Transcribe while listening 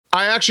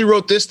I actually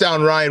wrote this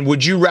down, Ryan.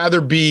 Would you rather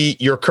be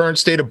your current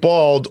state of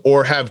bald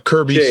or have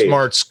Kirby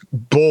Smart's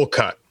bowl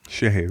cut?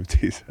 Shaved,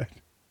 he said.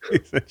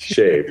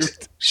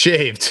 Shaved.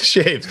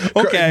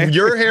 Okay.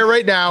 Your hair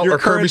right now or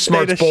Kirby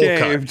Smart's bowl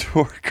cut?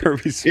 Or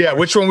Kirby Smart. Yeah,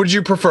 which one would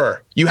you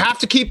prefer? You have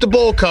to keep the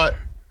bowl cut.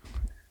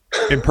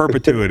 In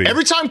perpetuity.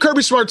 Every time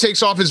Kirby Smart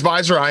takes off his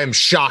visor, I am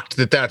shocked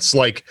that that's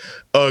like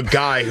a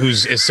guy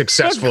who's as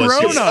successful as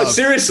he is.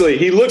 Seriously,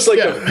 he looks like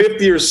a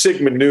fifth-year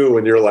Sigma Nu,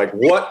 and you're like,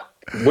 what?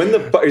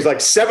 He's like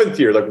seventh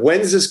year. Like,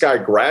 when's this guy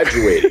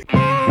graduating?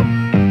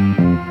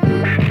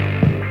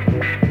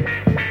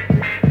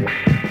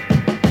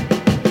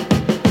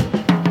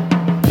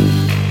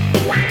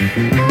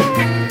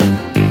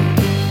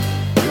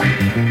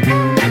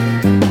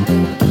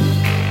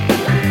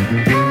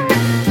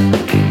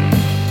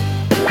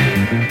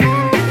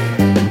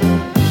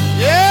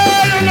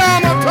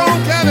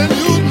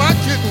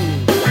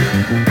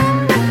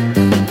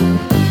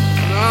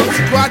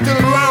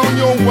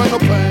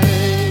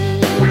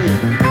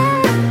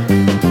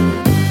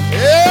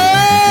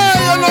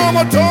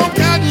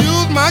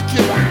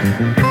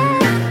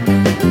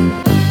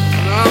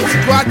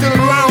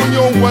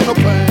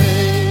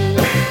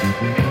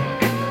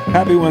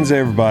 Happy Wednesday,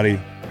 everybody.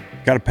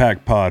 Got a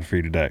packed pod for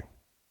you today.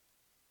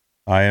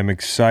 I am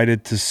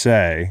excited to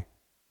say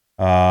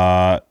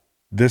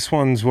this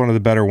one's one of the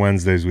better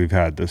Wednesdays we've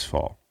had this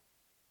fall.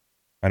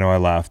 I know I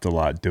laughed a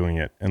lot doing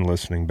it and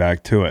listening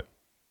back to it.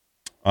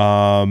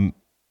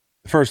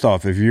 First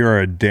off, if you're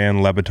a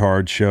Dan Le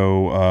Batard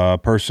show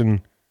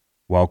person,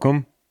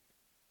 welcome.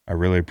 I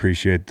really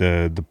appreciate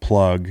the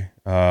plug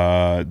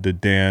that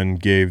Dan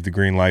gave the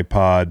Green Light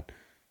Pod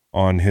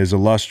on his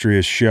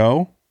illustrious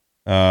show.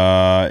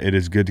 It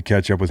is good to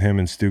catch up with him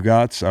and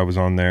Stugotz. I was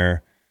on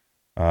there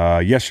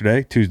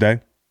yesterday,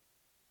 Tuesday,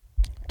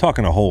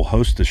 talking a whole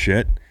host of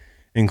shit,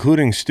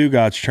 including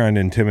Stugotz trying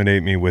to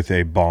intimidate me with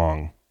a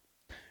bong.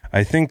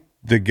 I think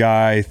the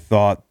guy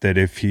thought that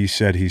if he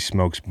said he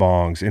smokes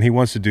bongs, and he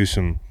wants to do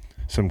some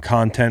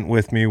content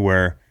with me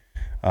where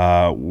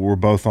we're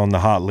both on the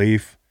hot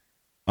leaf.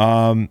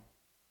 I'm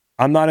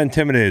not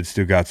intimidated,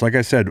 Stugotz. Like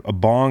I said, a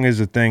bong is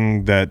a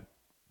thing that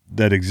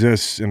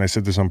exists, and I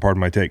said this on Part of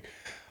My Take.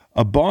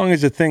 A bong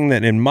is a thing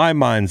that, in my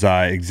mind's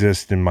eye,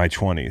 exists in my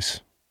 20s.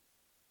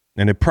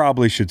 And it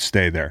probably should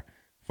stay there.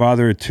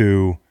 Father of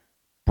two,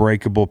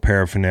 breakable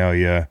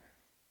paraphernalia.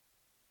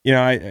 You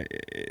know,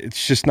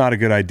 it's just not a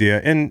good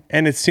idea. And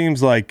it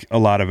seems like a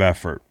lot of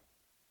effort.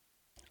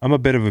 I'm a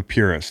bit of a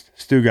purist.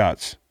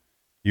 Stugotz,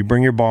 you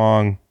bring your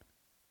bong.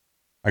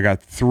 I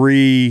got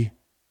 3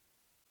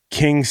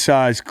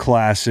 king-size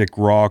classic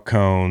raw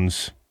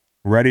cones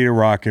ready to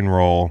rock and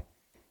roll.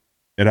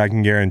 And I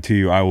can guarantee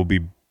you I will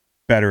be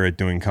better at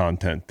doing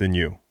content than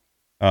you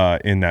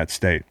in that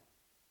state.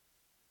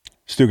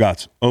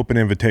 Stugotz, open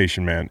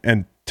invitation, man.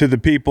 And to the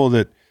people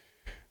that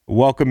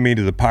welcomed me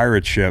to the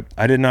pirate ship,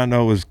 I did not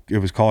know it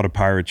was called a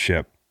pirate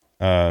ship,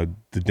 the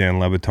Dan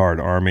Le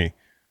Batard Army.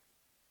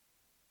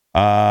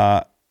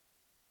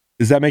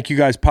 Does that make you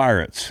guys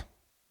pirates?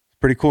 It's a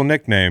pretty cool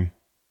nickname.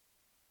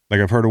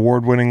 Like, I've heard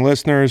award-winning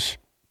listeners.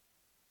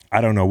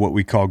 I don't know what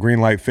we call Green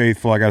Light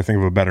Faithful. I got to think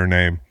of a better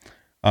name.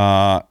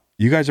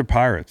 You guys are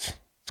pirates.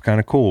 It's kind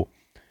of cool.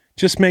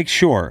 Just make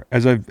sure,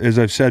 as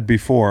I've said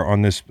before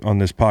on this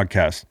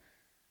podcast,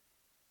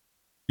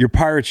 your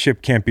pirate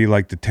ship can't be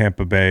like the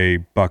Tampa Bay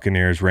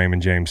Buccaneers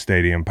Raymond James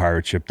Stadium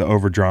pirate ship, the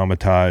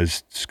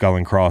over-dramatized skull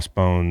and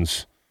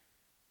crossbones,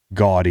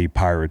 gaudy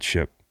pirate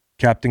ship.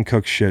 Captain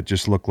Cook's shit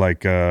just looked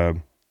like what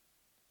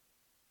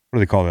do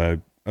they call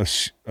that?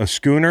 A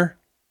schooner?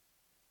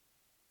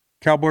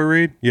 Cowboy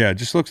Reed? Yeah, it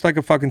just looks like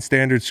a fucking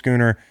standard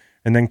schooner.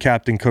 And then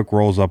Captain Cook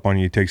rolls up on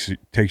you, takes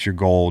your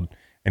gold,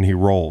 and he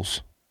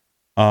rolls.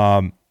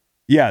 To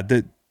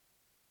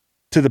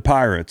the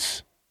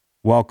Pirates,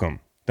 welcome.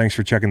 Thanks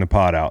for checking the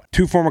pod out.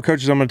 2 former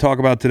coaches I'm going to talk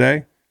about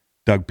today,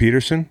 Doug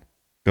Peterson,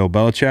 Bill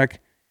Belichick,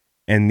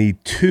 and the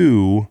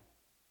 2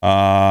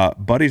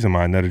 buddies of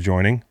mine that are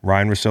joining,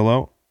 Ryan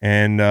Russillo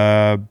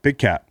and Big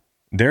Cat.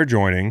 They're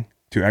joining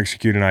to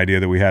execute an idea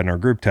that we had in our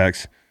group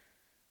text,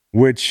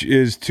 which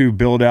is to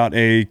build out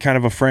a kind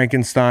of a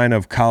Frankenstein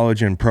of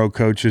college and pro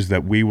coaches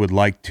that we would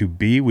like to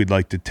be. We'd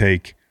like to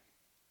take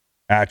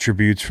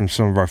attributes from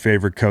some of our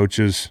favorite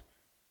coaches.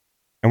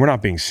 And we're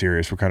not being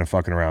serious. We're kind of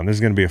fucking around. This is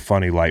going to be a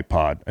funny light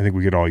pod. I think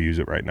we could all use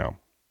it right now.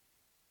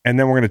 And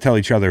then we're going to tell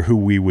each other who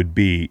we would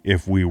be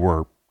if we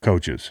were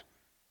coaches.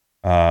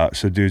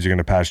 So dudes are going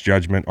to pass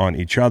judgment on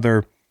each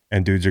other,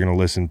 and dudes are going to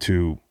listen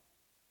to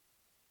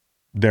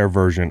their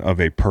version of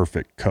a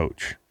perfect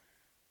coach.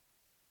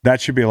 That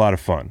should be a lot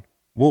of fun.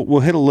 We'll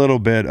hit a little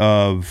bit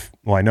of,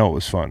 well, I know it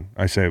was fun.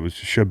 I say it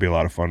should be a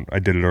lot of fun. I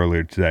did it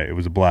earlier today. It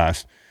was a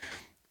blast.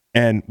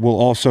 And we'll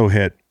also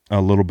hit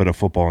a little bit of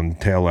football in the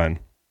tail end.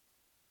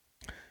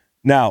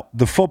 Now,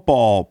 the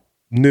football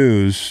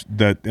news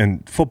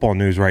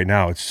right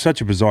now, it's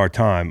such a bizarre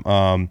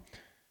time.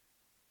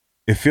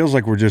 It feels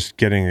like we're just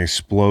getting an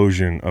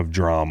explosion of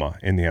drama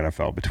in the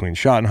NFL between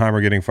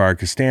Schottenheimer getting fired,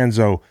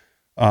 Costanzo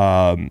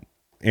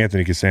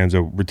Anthony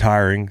Costanzo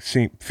retiring.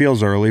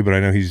 Feels early, but I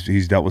know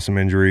he's dealt with some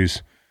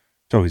injuries.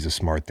 It's always a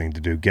smart thing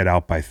to do. Get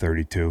out by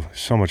 32.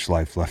 So much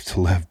life left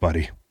to live,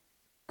 buddy.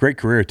 Great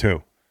career,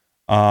 too.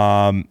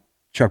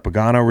 Chuck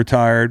Pagano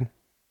retired.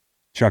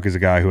 Chuck is a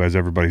guy who has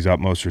everybody's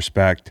utmost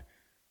respect.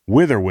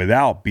 With or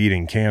without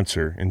beating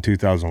cancer in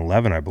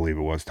 2011, I believe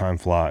it was. Time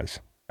flies.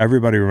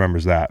 Everybody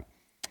remembers that.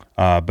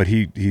 But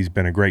he's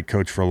been a great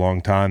coach for a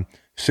long time.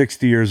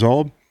 60 years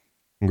old.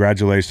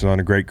 Congratulations on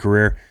a great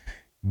career.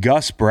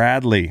 Gus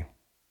Bradley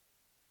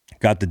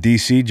got the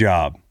DC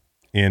job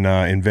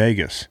in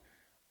Vegas.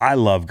 I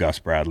love Gus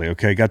Bradley,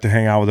 okay? Got to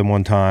hang out with him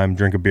one time,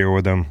 drink a beer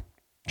with him,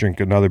 drink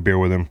another beer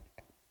with him.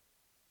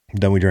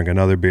 Then we drank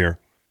another beer.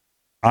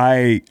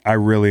 I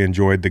really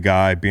enjoyed the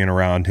guy, being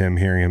around him,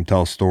 hearing him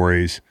tell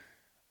stories.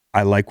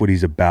 I like what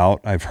he's about.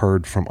 I've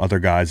heard from other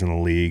guys in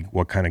the league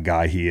what kind of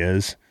guy he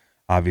is.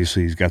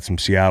 Obviously, he's got some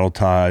Seattle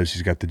ties.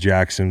 He's got the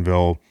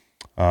Jacksonville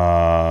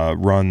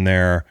run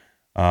there.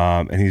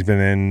 And he's been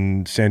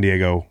in San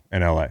Diego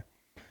and LA.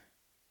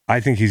 I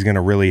think he's going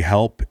to really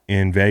help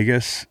in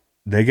Vegas.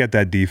 They get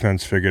that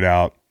defense figured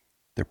out.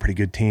 They're a pretty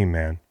good team,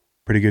 man.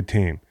 Pretty good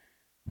team.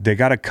 They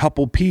got a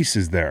couple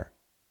pieces there.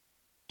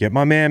 Get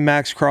my man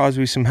Max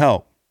Crosby some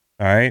help,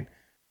 all right?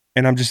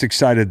 And I'm just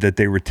excited that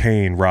they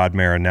retain Rod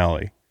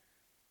Marinelli.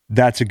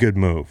 That's a good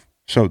move.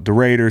 So the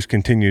Raiders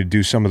continue to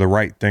do some of the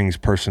right things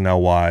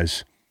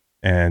personnel-wise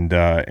and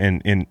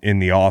in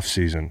the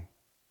offseason.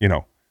 You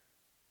know,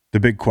 the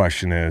big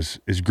question is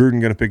Gruden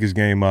going to pick his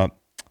game up,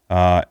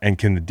 and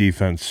can the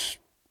defense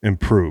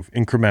improve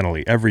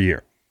incrementally every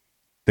year?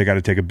 They got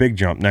to take a big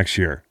jump next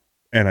year,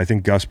 and I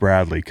think Gus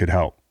Bradley could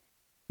help.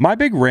 My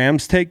big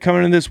Rams take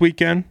coming in this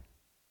weekend.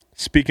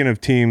 Speaking of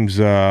teams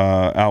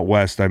out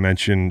west, I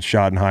mentioned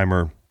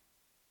Schottenheimer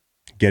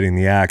getting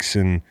the axe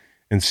in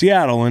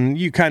Seattle, and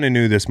you kind of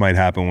knew this might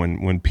happen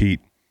when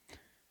Pete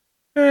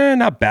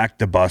not backed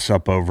the bus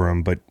up over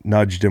him, but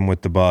nudged him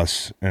with the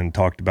bus and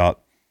talked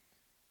about,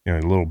 you know,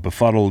 a little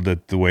befuddled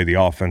at the way the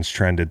offense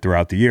trended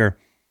throughout the year.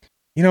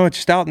 You know, it's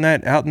just out in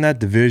that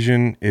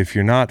division. If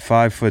you're not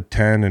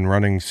 5'10" and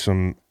running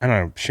some, I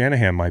don't know,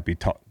 Shanahan might be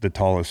the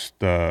tallest.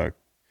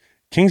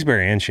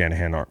 Kingsbury and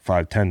Shanahan aren't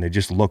 5'10". They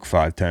just look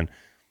 5'10".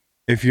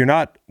 If you're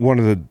not one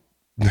of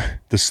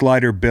the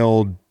slider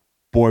build,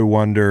 boy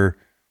wonder,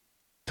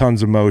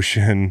 tons of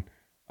motion,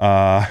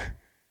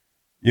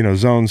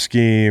 zone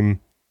scheme,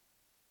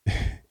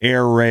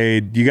 air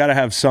raid, you got to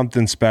have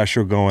something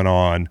special going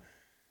on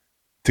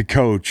to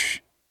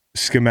coach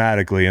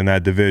schematically in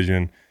that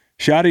division.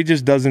 Shotty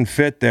just doesn't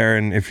fit there.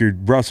 And if you're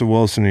Russell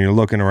Wilson and you're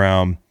looking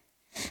around,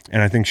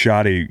 and I think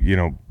Shotty,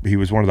 he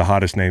was one of the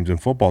hottest names in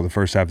football the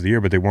first half of the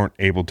year, but they weren't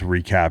able to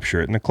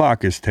recapture it. And the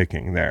clock is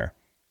ticking there.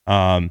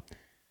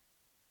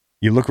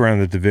 You look around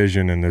the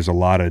division and there's a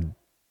lot of,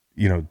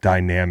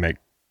 dynamic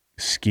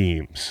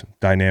schemes,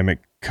 dynamic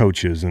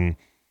coaches. And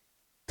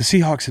the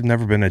Seahawks have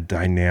never been a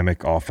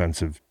dynamic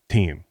offensive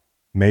team.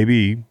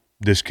 Maybe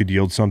this could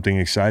yield something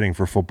exciting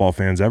for football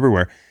fans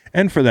everywhere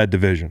and for that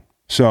division.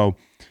 So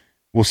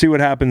we'll see what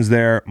happens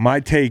there. My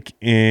take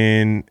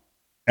in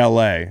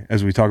LA,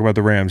 as we talk about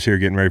the Rams here,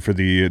 getting ready for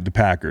the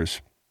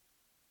Packers.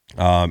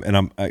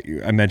 And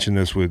I mentioned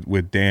this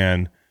with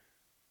Dan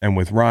and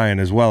with Ryan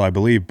as well, I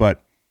believe.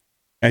 But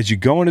as you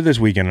go into this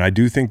weekend, and I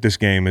do think this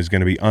game is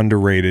going to be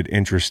underrated,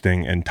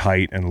 interesting, and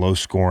tight and low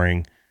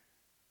scoring.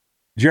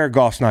 Jared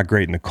Goff's not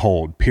great in the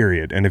cold,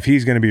 period. And if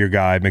he's going to be your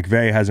guy,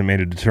 McVay hasn't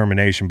made a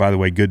determination. By the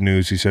way, good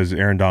news. He says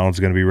Aaron Donald's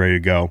going to be ready to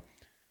go.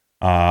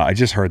 I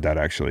just heard that,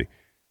 actually.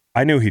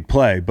 I knew he'd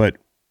play, but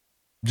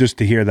just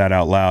to hear that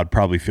out loud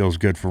probably feels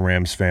good for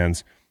Rams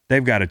fans.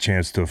 They've got a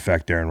chance to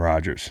affect Aaron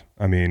Rodgers,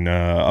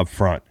 up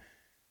front.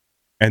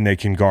 And they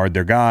can guard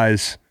their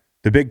guys.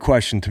 The big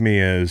question to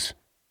me is,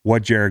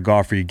 what Jared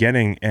Goff are you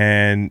getting?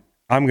 And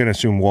I'm going to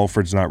assume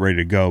Wolford's not ready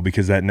to go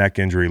because that neck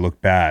injury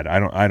looked bad. I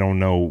don't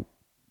know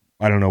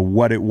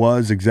what it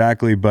was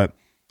exactly, but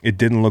it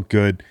didn't look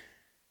good.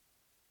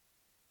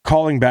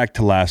 Calling back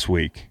to last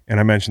week, and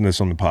I mentioned this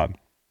on the pod,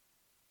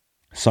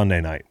 Sunday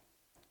night,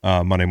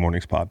 Monday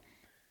morning's pod.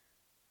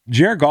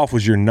 Jared Goff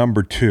was your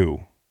number 2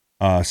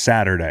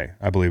 Saturday,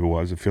 I believe it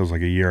was. It feels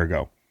like a year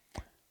ago.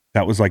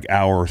 That was like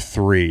hour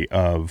 3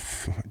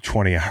 of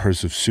 20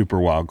 hours of Super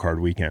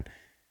Wildcard Weekend.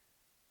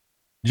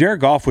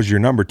 Jared Goff was your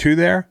number 2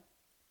 there.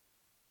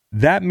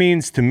 That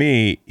means to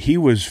me he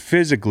was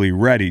physically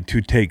ready to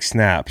take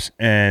snaps,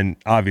 and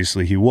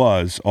obviously he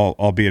was,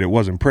 albeit it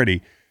wasn't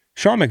pretty.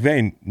 Sean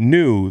McVay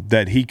knew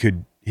that he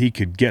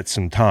could get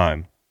some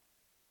time.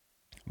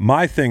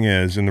 My thing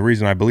is, and the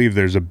reason I believe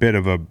there's a bit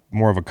of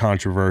more of a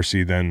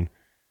controversy than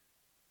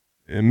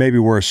maybe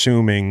we're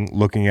assuming,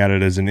 looking at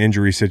it as an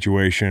injury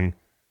situation,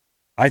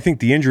 I think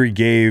the injury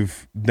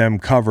gave them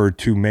cover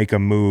to make a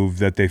move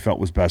that they felt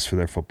was best for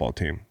their football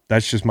team.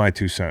 That's just my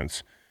 2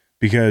 cents.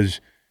 Because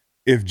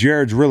if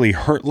Jared's really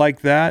hurt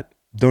like that,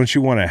 don't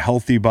you want a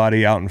healthy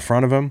body out in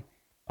front of him?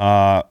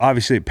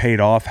 Obviously, it paid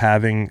off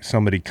having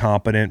somebody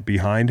competent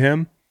behind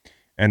him,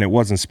 and it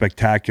wasn't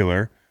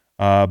spectacular,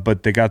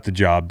 but they got the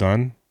job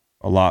done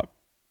a lot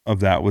of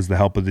that was the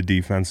help of the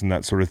defense and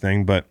that sort of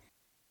thing. But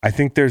I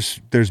think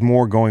there's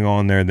more going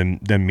on there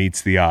than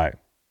meets the eye.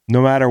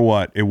 No matter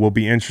what, it will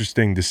be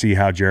interesting to see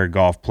how Jared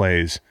Goff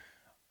plays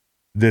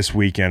this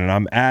weekend. And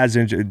I'm as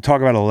interested.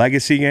 Talk about a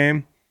legacy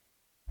game.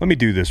 Let me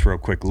do this real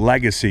quick.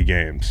 Legacy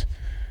games.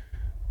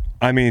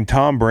 I mean,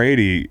 Tom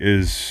Brady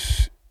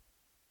is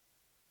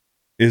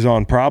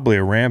on probably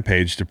a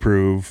rampage to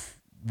prove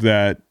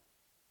that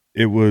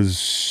it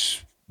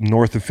was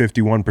north of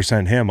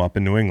 51% him up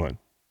in New England.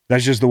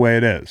 That's just the way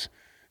it is.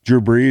 Drew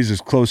Brees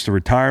is close to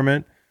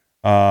retirement.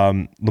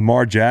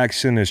 Lamar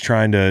Jackson is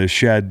trying to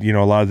shed,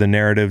 a lot of the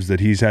narratives that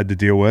he's had to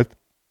deal with.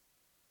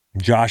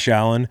 Josh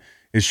Allen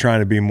is trying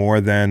to be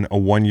more than a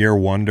one-year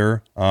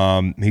wonder.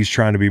 He's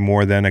trying to be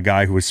more than a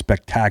guy who was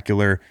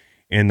spectacular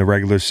in the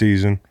regular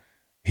season.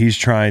 He's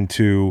trying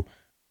to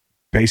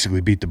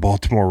basically beat the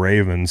Baltimore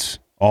Ravens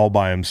all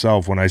by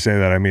himself. When I say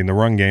that, I mean the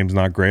run game's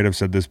not great. I've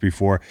said this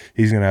before.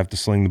 He's going to have to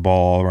sling the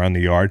ball all around the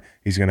yard.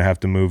 He's going to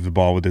have to move the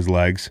ball with his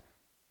legs.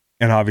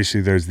 And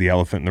obviously there's the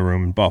elephant in the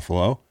room in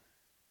Buffalo.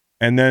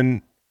 And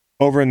then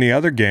over in the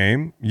other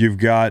game, you've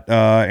got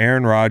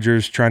Aaron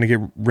Rodgers trying to get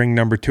ring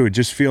number 2. It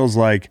just feels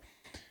like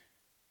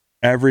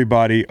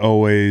everybody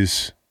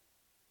always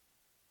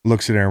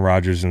looks at Aaron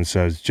Rodgers and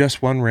says,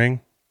 just one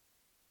ring.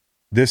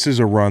 This is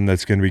a run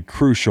that's going to be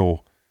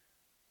crucial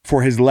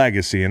for his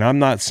legacy. And I'm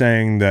not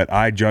saying that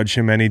I judge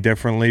him any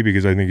differently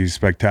because I think he's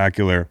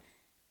spectacular.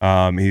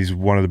 He's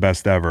one of the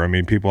best ever. I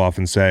mean, people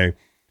often say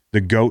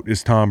the GOAT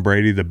is Tom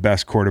Brady, the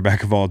best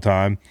quarterback of all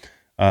time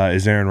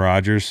is Aaron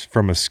Rodgers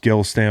from a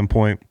skill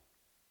standpoint.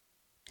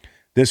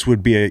 This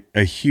would be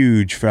a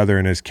huge feather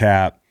in his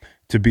cap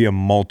to be a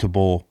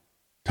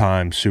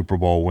multiple-time Super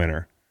Bowl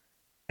winner.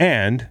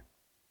 And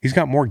he's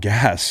got more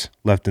gas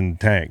left in the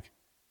tank,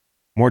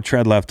 more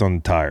tread left on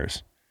the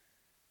tires.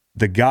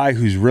 The guy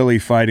who's really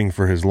fighting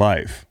for his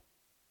life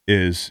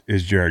is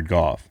Jared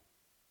Goff.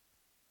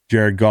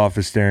 Jared Goff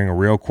is staring a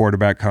real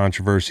quarterback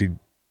controversy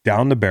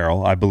down the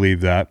barrel. I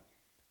believe that.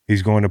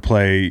 He's going to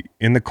play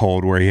in the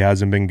cold where he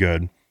hasn't been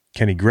good.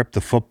 Can he grip the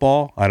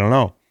football? I don't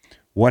know.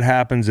 What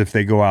happens if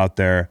they go out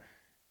there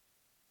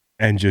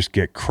and just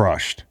get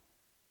crushed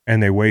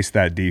and they waste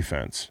that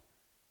defense?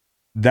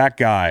 That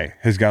guy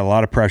has got a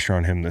lot of pressure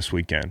on him this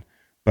weekend,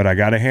 but I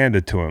got to hand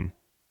it to him.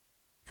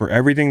 For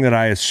everything that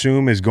I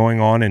assume is going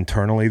on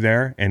internally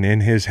there and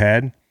in his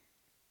head,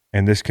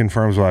 and this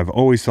confirms what I've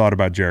always thought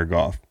about Jared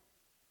Goff.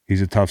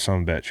 He's a tough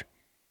son of a bitch.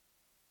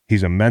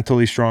 He's a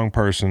mentally strong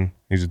person.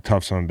 He's a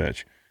tough son of a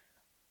bitch.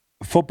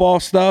 Football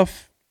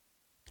stuff,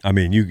 I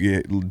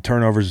mean,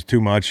 turnovers is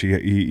too much.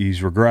 He's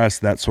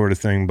regressed, that sort of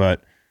thing.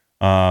 But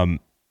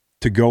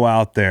to go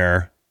out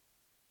there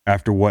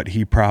after what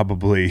he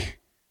probably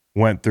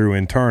went through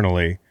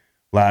internally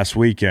last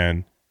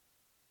weekend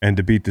and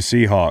to beat the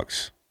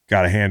Seahawks,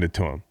 got to hand it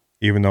to him.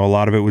 Even though a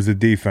lot of it was the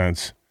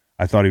defense,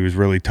 I thought he was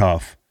really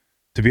tough.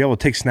 To be able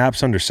to take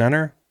snaps under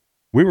center,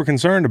 we were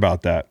concerned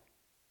about that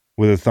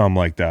with a thumb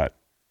like that.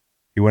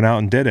 He went out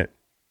and did it.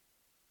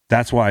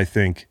 That's why I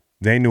think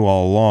they knew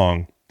all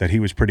along that he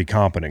was pretty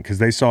competent because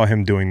they saw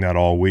him doing that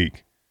all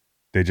week.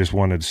 They just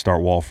wanted to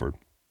start Walford.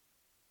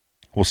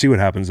 We'll see what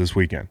happens this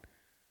weekend.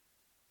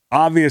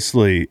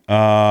 Obviously,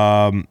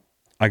 I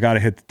got to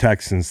hit the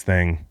Texans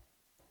thing.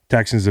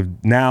 Texans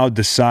have now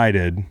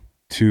decided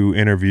to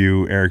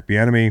interview Eric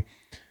Bieniemy.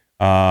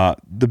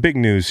 The big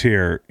news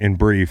here, in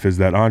brief, is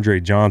that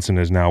Andre Johnson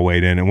has now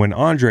weighed in. And when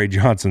Andre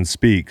Johnson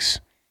speaks,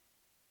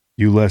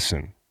 you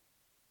listen.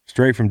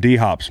 Straight from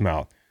D-Hop's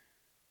mouth.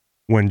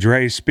 When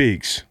Dre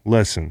speaks,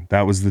 listen.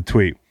 That was the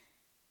tweet.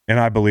 And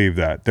I believe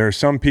that. There are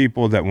some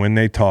people that when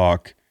they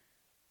talk,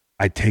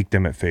 I take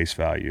them at face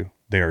value.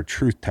 They are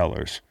truth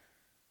tellers.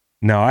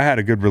 Now, I had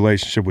a good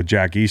relationship with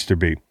Jack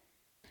Easterby,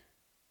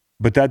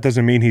 but that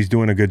doesn't mean he's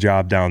doing a good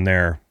job down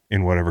there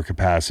in whatever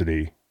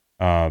capacity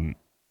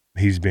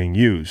he's being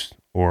used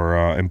or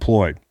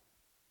employed.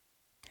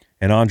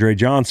 And Andre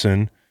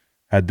Johnson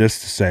had this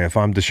to say: if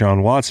I'm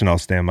Deshaun Watson, I'll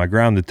stand my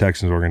ground. The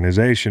Texans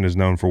organization is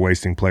known for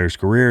wasting players'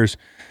 careers.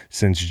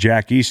 Since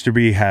Jack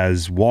Easterby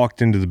has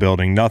walked into the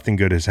building, nothing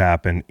good has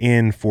happened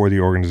for the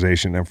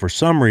organization. And for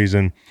some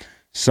reason,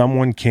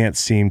 someone can't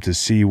seem to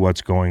see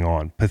what's going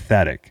on.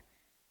 Pathetic.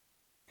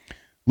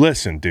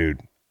 Listen,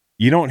 dude,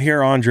 you don't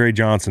hear Andre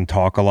Johnson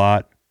talk a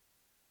lot.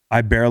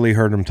 I barely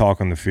heard him talk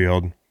on the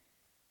field.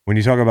 When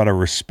you talk about a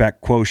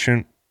respect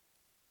quotient,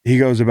 he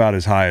goes about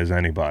as high as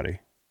anybody.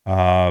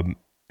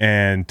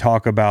 And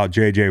talk about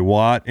J.J.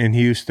 Watt in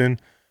Houston.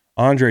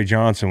 Andre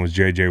Johnson was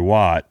J.J.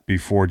 Watt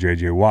before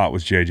J.J. Watt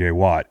was J.J.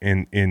 Watt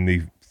in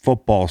the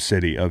football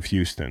city of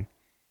Houston,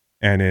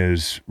 and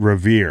is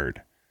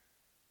revered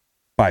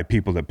by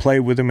people that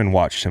played with him and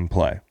watched him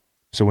play.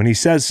 So when he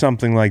says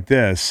something like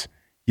this,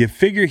 you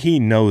figure he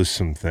knows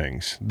some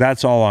things.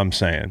 That's all I'm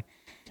saying.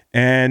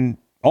 And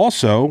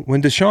also,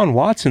 when Deshaun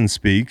Watson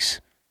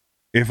speaks,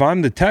 if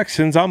I'm the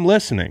Texans, I'm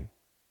listening.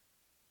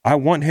 I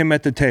want him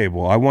at the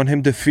table. I want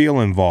him to feel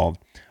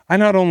involved. I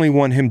not only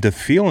want him to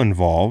feel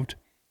involved,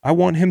 I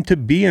want him to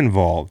be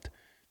involved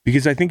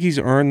because I think he's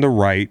earned the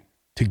right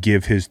to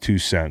give his 2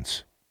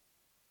 cents.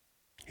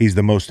 He's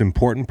the most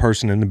important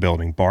person in the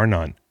building, bar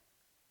none.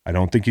 I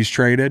don't think he's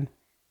traded.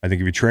 I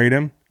think if you trade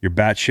him, you're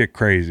batshit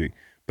crazy.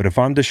 But if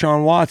I'm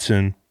Deshaun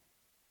Watson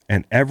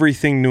and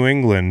everything New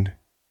England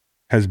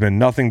has been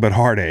nothing but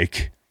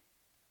heartache,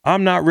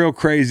 I'm not real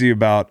crazy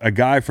about a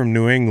guy from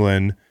New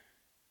England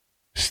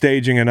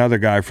staging another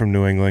guy from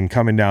New England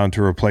coming down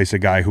to replace a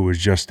guy who was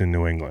just in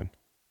New England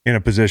in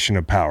a position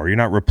of power. You're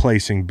not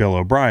replacing Bill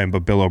O'Brien,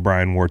 but Bill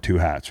O'Brien wore 2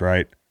 hats,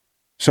 right?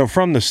 So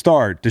from the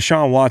start,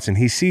 Deshaun Watson,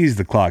 he sees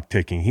the clock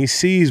ticking. He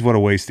sees what a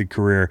wasted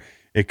career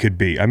it could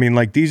be. I mean,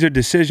 like, these are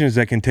decisions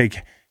that can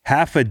take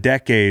half a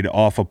decade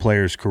off a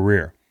player's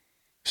career.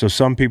 So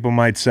some people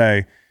might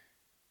say,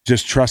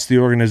 just trust the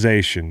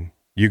organization.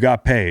 You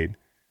got paid.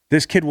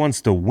 This kid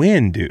wants to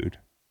win, dude.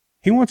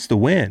 He wants to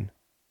win.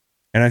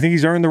 And I think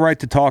he's earned the right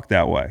to talk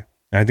that way.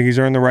 And I think he's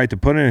earned the right to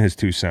put in his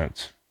 2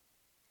 cents.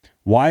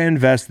 Why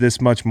invest this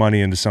much money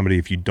into somebody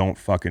if you don't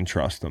fucking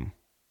trust them?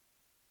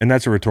 And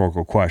that's a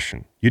rhetorical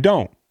question. You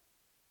don't.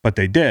 But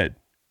they did.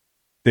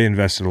 They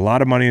invested a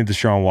lot of money in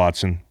Deshaun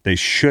Watson. They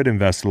should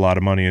invest a lot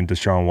of money in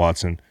Deshaun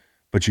Watson.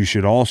 But you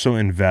should also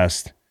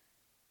invest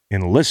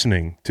in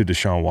listening to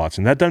Deshaun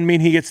Watson. That doesn't mean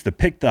he gets to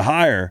pick the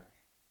hire.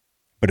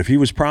 But if he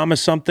was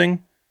promised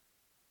something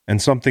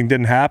and something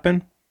didn't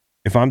happen,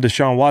 if I'm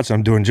Deshaun Watson,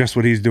 I'm doing just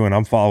what he's doing.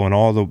 I'm following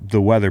all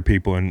the weather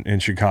people in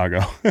Chicago.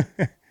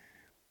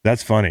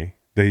 That's funny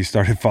that he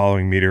started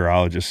following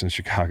meteorologists in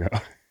Chicago.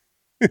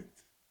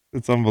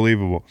 It's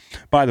unbelievable.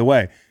 By the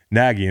way,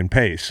 Nagy and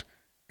Pace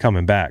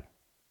coming back.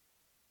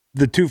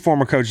 The 2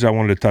 former coaches I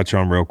wanted to touch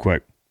on real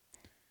quick.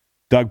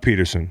 Doug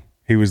Peterson.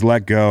 He was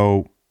let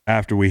go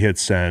after we hit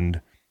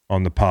send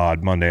on the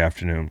pod Monday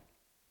afternoon.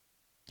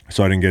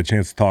 So I didn't get a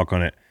chance to talk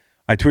on it.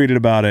 I tweeted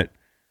about it.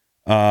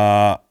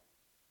 I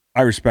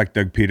respect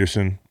Doug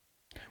Peterson.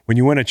 When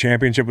you win a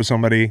championship with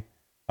somebody,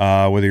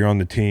 whether you're on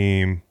the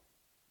team,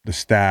 the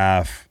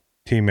staff,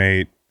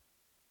 teammate,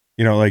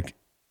 like,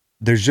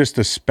 there's just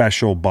a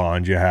special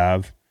bond you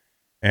have.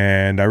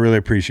 And I really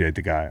appreciate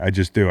the guy. I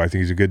just do. I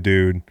think he's a good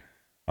dude.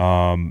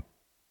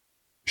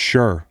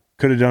 Sure.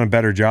 Could have done a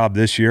better job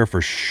this year.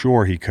 For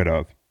sure he could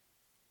have.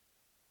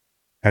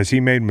 Has he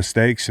made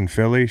mistakes in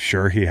Philly?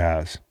 Sure he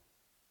has.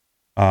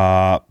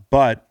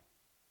 But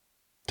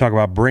talk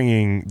about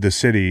bringing the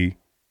city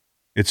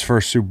its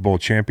first Super Bowl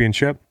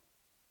championship.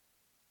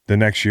 The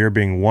next year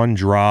being 1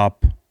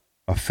 drop,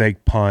 a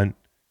fake punt,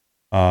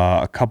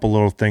 a couple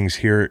little things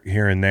here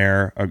and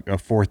there, a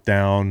 4th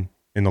down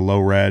in the low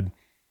red.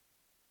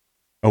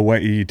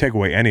 You take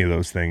away any of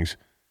those things,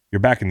 you're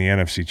back in the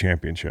NFC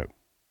Championship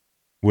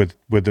with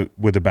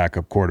a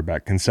backup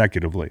quarterback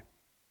consecutively.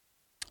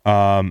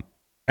 And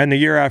the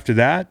year after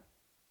that,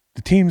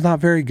 the team's not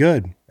very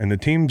good, and the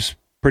team's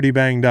pretty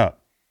banged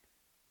up.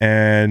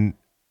 And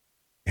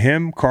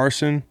him,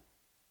 Carson,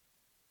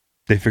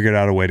 they figured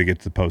out a way to get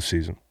to the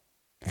postseason.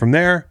 From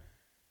there,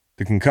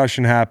 the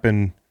concussion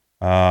happened.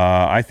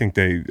 I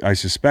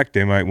suspect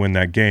they might win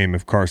that game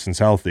if Carson's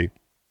healthy.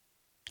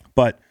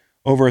 But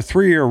over a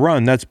 3-year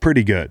run, that's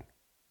pretty good,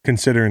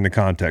 considering the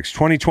context.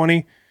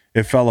 2020,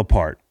 it fell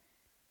apart.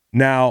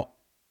 Now,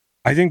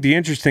 I think the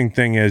interesting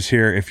thing is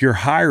here, if you're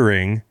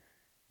hiring,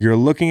 you're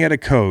looking at a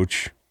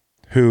coach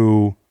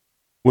who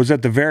was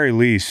at the very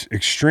least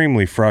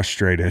extremely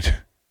frustrated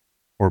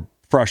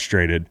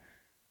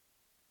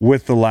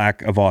with the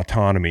lack of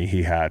autonomy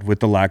he had, with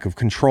the lack of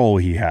control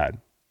he had.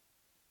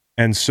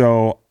 And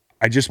so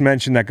I just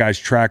mentioned that guy's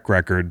track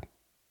record.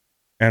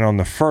 And on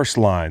the first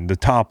line, the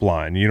top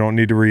line, you don't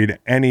need to read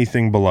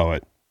anything below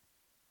it.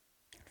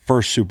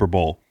 First Super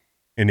Bowl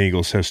in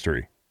Eagles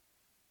history.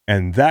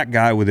 And that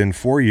guy within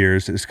 4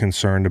 years is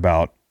concerned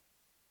about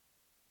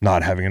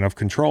not having enough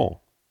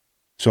control.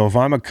 So if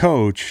I'm a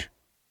coach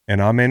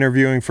and I'm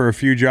interviewing for a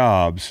few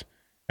jobs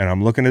and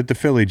I'm looking at the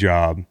Philly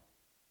job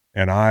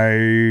and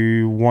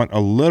I want a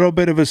little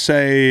bit of a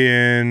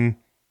say in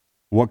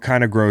what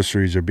kind of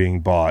groceries are being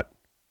bought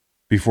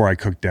before I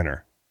cook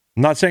dinner.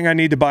 I'm not saying I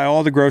need to buy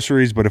all the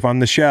groceries, but if I'm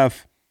the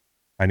chef,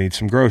 I need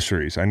some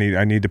groceries. I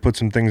need to put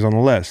some things on the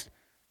list.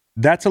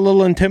 That's a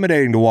little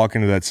intimidating to walk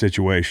into that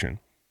situation.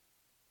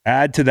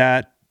 Add to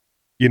that,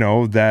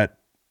 that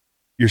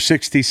you're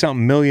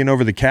 60-something million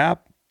over the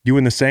cap, you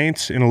and the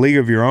Saints in a league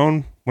of your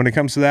own when it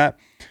comes to that.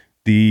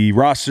 The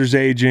roster's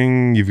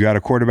aging, you've got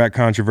a quarterback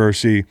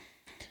controversy,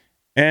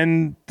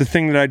 and the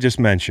thing that I just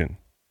mentioned,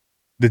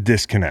 the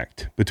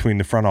disconnect between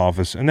the front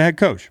office and the head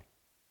coach.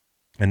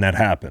 And that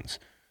happens.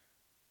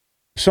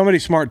 Somebody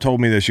smart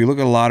told me this. You look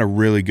at a lot of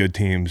really good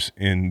teams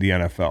in the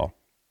NFL.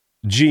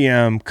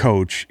 GM,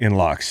 coach in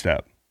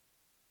lockstep.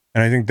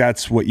 And I think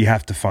that's what you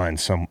have to find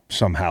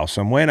somehow,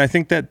 some way. And I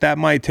think that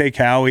might take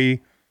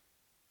Howie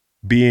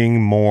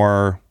being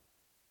more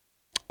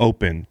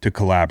open to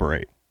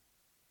collaborate.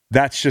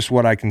 That's just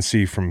what I can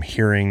see from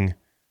hearing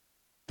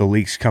the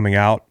leaks coming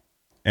out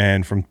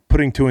and from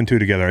putting 2 and 2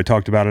 together. I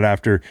talked about it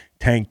after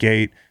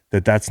Tankgate,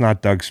 that's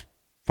not Doug's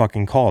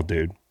fucking call,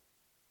 dude.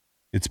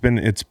 It's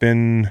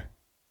been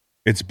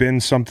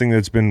something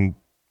that's been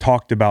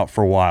talked about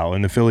for a while.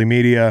 In the Philly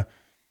media,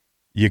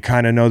 you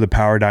kind of know the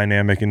power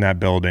dynamic in that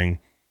building.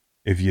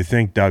 if you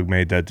think Doug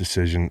made that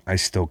decision, I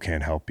still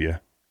can't help you.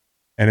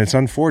 And it's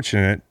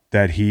unfortunate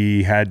that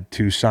he had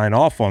to sign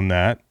off on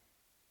that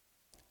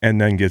and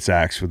then gets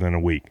axed within a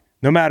week.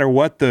 No matter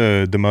what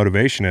the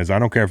motivation is, I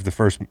don't care if the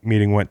first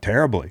meeting went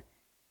terribly.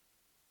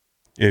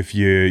 If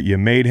you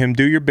made him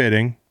do your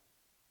bidding,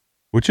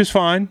 which is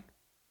fine,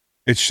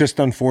 it's just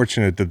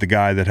unfortunate that the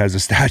guy that has a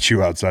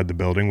statue outside the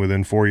building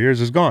within 4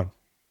 years is gone.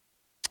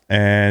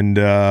 And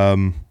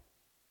I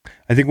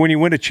think when you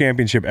win a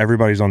championship,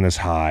 everybody's on this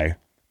high.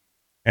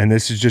 And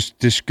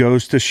this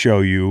goes to show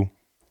you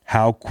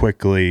how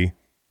quickly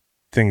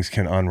things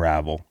can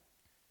unravel.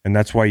 And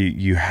that's why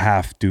you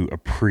have to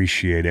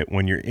appreciate it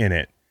when you're in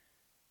it.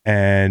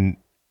 And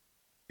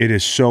it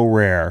is so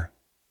rare.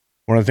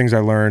 One of the things I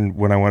learned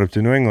when I went up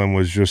to New England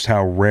was just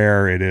how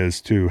rare it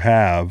is to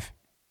have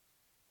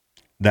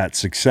that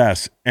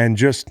success. And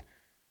just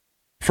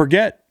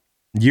forget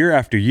year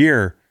after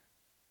year,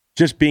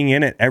 just being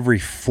in it every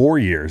 4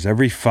 years,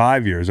 every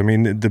 5 years. I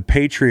mean, the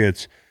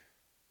Patriots,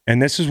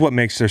 and this is what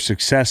makes their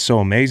success so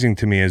amazing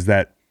to me, is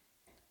that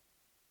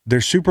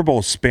their Super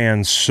Bowl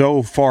span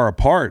so far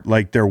apart,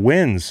 like their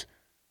wins.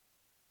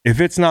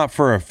 If it's not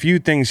for a few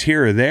things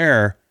here or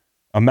there,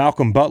 a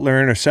Malcolm Butler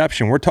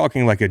interception, we're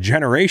talking like a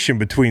generation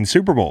between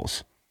Super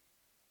Bowls.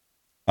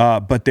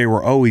 But they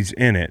were always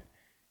in it.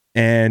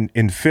 And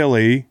in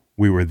Philly,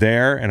 we were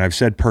there, and I've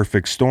said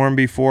perfect storm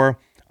before.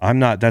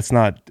 That's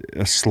not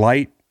a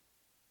slight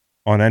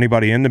on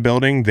anybody in the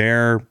building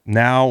there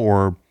now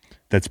or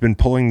that's been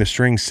pulling the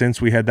strings since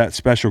we had that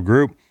special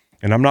group.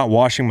 And I'm not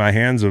washing my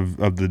hands of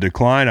the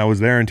decline. I was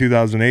there in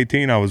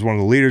 2018. I was one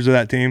of the leaders of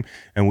that team,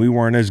 and we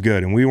weren't as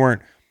good. And we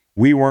weren't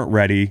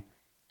ready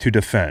to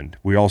defend.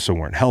 We also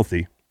weren't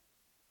healthy.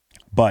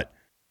 But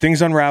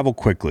things unravel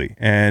quickly.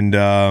 And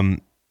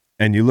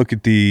you look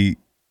at the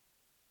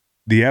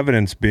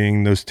evidence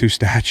being those two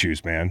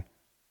statues, man.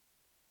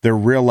 Their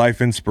real life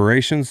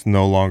inspirations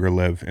no longer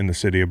live in the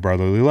city of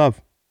brotherly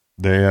love.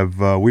 They have.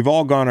 We've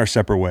all gone our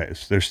separate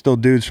ways. There's still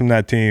dudes from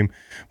that team,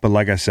 but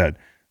like I said,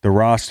 the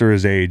roster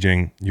is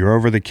aging. You're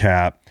over the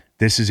cap.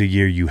 This is a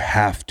year you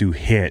have to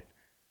hit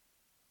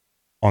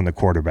on the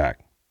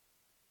quarterback.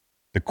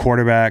 The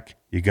quarterback,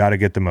 you got to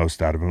get the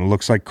most out of him. It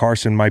looks like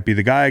Carson might be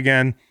the guy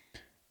again.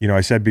 You know,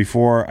 I said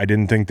before, I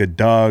didn't think that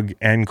Doug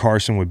and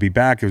Carson would be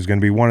back. It was going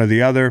to be one or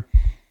the other.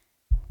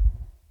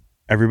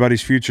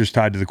 Everybody's future is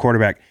tied to the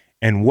quarterback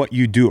and what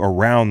you do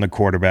around the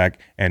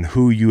quarterback and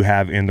who you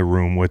have in the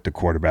room with the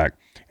quarterback.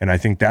 And I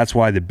think that's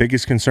why the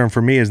biggest concern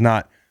for me is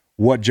not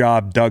what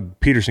job Doug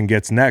Peterson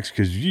gets next,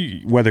 because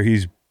whether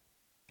he's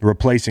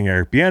replacing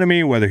Eric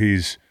Bieniemy, whether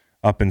he's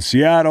up in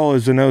Seattle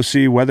as an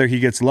OC, whether he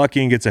gets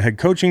lucky and gets a head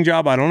coaching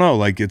job, I don't know.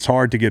 Like, it's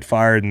hard to get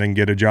fired and then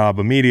get a job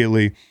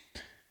immediately,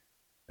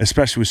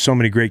 especially with so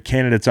many great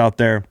candidates out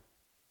there.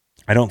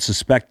 I don't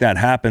suspect that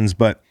happens,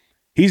 but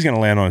he's going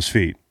to land on his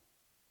feet.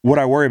 What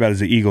I worry about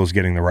is the Eagles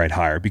getting the right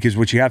hire, because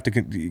what you have to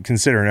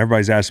consider, and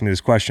everybody's asking me this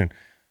question,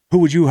 who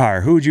would you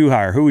hire? Who would you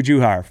hire? Who would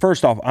you hire?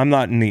 First off, I'm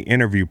not in the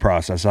interview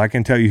process. I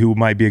can tell you who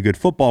might be a good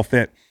football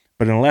fit,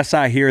 but unless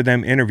I hear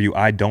them interview,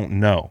 I don't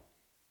know.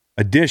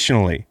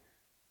 Additionally,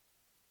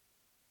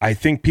 I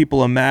think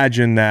people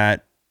imagine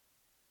that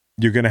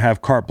you're going to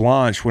have carte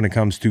blanche when it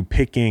comes to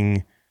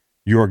picking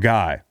your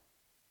guy.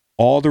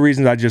 All the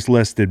reasons I just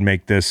listed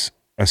make this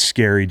a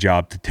scary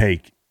job to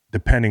take,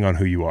 depending on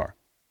who you are.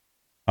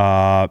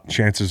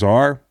 Chances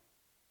are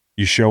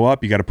you show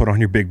up, you got to put on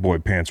your big boy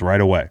pants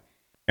right away.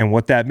 And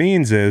what that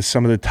means is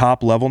some of the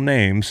top level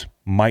names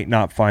might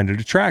not find it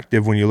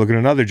attractive when you look at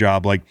another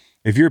job. Like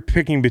if you're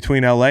picking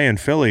between LA and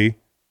Philly,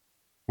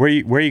 where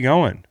are you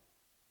going?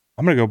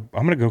 I'm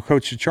gonna go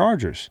coach the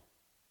Chargers.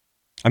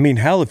 I mean,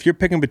 hell, if you're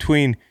picking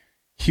between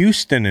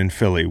Houston and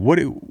Philly, what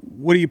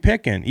are you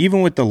picking?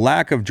 Even with the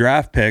lack of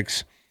draft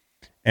picks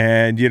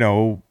and, you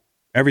know,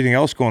 everything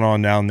else going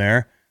on down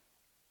there,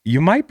 you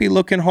might be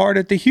looking hard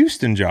at the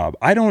Houston job.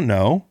 I don't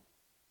know.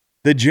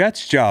 The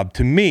Jets job,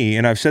 to me,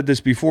 and I've said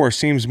this before,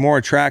 seems more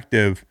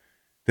attractive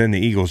than the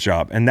Eagles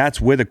job. And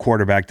that's with a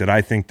quarterback that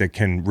I think that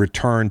can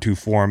return to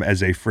form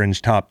as a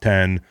fringe top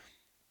 10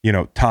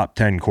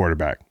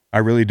 quarterback. I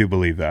really do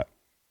believe that.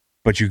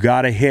 But you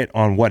got to hit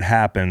on what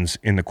happens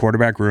in the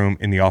quarterback room,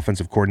 in the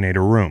offensive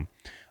coordinator room.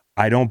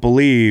 I don't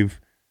believe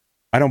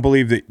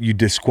that you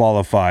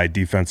disqualify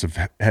defensive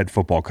head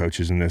football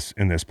coaches in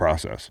this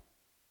process.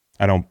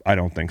 I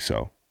don't think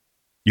so.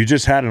 You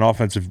just had an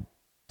offensive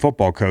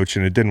football coach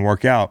and it didn't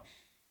work out.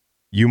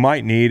 You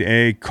might need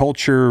a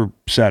culture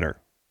setter.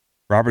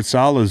 Robert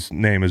Saleh's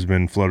name has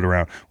been floated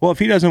around. Well, if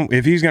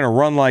he's going to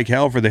run like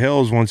hell for the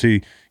hills once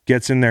he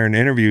gets in there and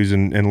interviews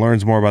and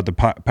learns more about the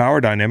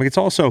power dynamic, it's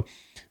also,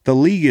 the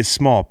league is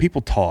small.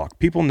 People talk.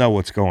 People know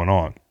what's going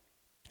on.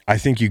 I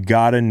think you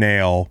got to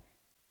nail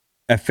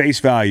at face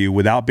value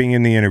without being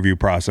in the interview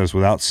process,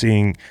 without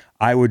seeing.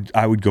 I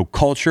would go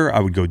culture. I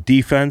would go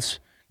defense,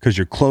 because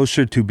you're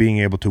closer to being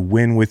able to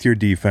win with your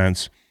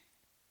defense,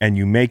 and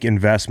you make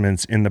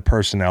investments in the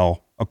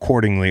personnel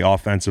accordingly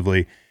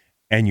offensively,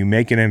 and you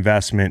make an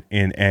investment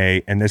in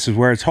and this is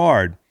where it's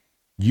hard,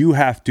 you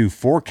have to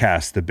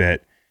forecast a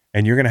bit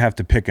and you're going to have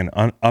to pick an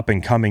up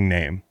and coming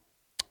name,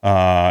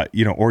 or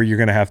you're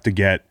going to have to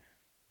get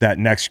that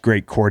next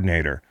great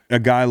coordinator. A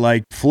guy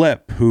like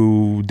Flip,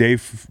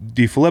 Dave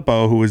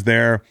DiFilippo, who was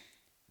there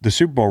the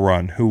Super Bowl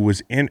run,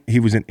 he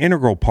was an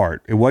integral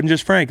part. It wasn't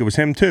just Frank, it was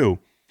him too.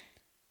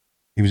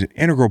 He was an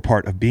integral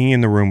part of being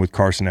in the room with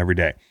Carson every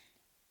day.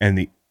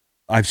 And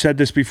I've said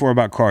this before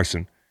about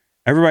Carson.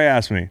 Everybody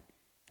asks me,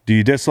 do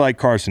you dislike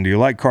Carson? Do you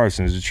like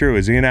Carson? Is it true?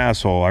 Is he an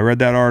asshole? I read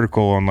that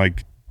article on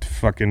like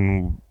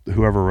fucking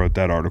whoever wrote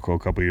that article a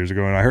couple years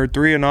ago, and I heard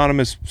 3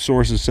 anonymous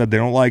sources said they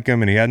don't like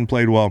him and he hadn't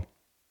played well.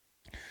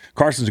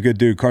 Carson's a good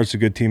dude. Carson's a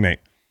good teammate.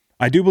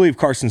 I do believe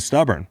Carson's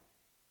stubborn.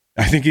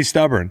 I think he's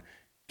stubborn.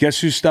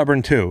 Guess who's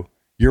stubborn too?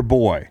 Your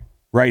boy,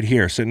 right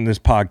here, sitting in this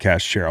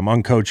podcast chair. I'm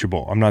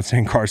uncoachable. I'm not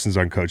saying Carson's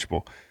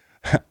uncoachable.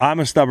 I'm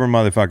a stubborn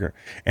motherfucker.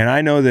 And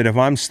I know that if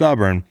I'm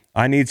stubborn,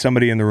 I need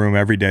somebody in the room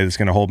every day that's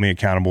going to hold me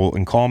accountable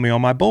and call me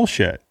on my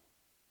bullshit.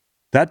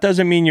 That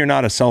doesn't mean you're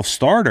not a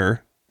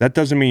self-starter. That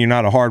doesn't mean you're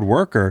not a hard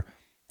worker.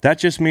 That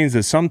just means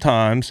that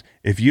sometimes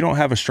if you don't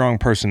have a strong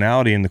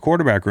personality in the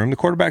quarterback room, the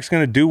quarterback's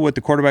going to do what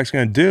the quarterback's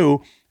going to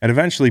do and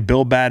eventually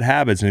build bad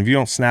habits. And if you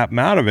don't snap them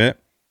out of it,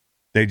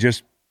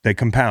 they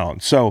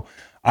compound. So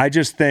I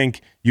just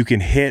think you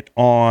can hit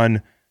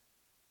on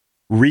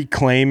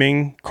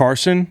reclaiming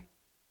Carson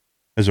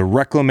as a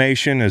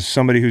reclamation, as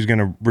somebody who's going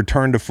to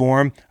return to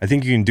form. I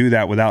think you can do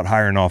that without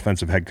hiring an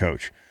offensive head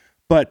coach.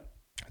 But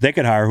they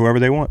could hire whoever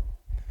they want.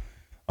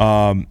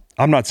 I'm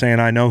not saying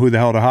I know who the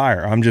hell to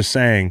hire. I'm just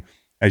saying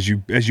as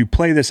you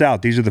play this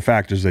out, these are the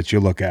factors that you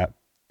look at.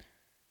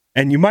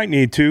 And you might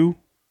need to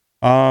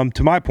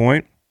my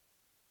point,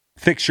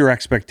 fix your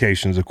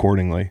expectations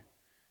accordingly.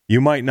 You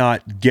might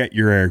not get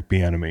your Eric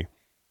Bieniemy.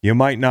 You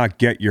might not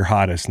get your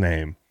hottest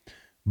name.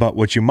 But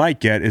what you might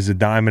get is a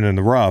diamond in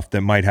the rough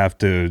that might have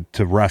to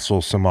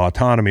wrestle some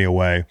autonomy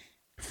away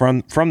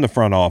from the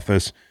front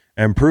office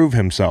and prove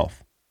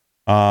himself.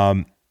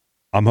 I'm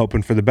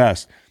hoping for the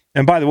best.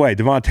 And by the way,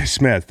 DeVonta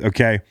Smith,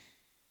 okay,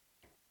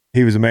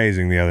 he was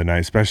amazing the other night,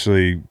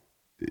 especially,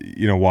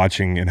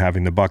 watching and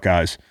having the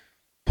Buckeyes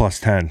plus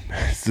 10.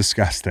 It's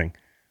disgusting.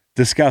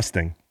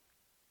 Disgusting.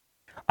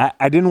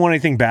 I didn't want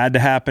anything bad to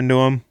happen to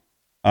him,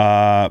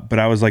 but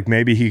I was like,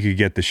 maybe he could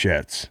get the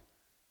shits.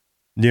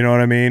 You know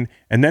what I mean?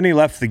 And then he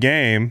left the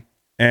game,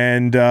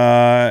 and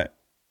they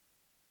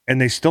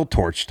still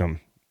torched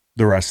him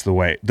the rest of the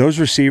way. Those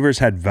receivers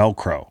had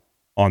Velcro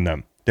on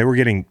them. They were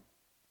getting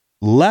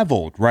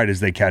leveled right as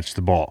they catch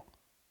the ball.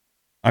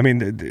 I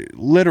mean,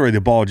 literally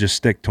the ball just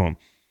stick to him.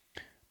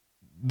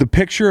 The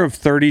picture of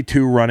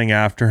 32 running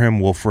after him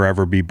will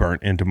forever be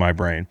burnt into my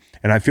brain.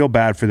 And I feel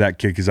bad for that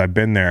kid because I've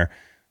been there.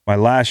 My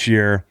last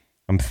year,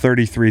 I'm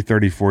 33,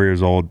 34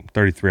 years old,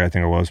 33 I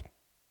think I was,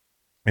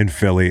 in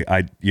Philly.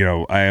 I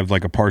have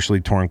like a partially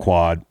torn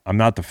quad. I'm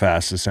not the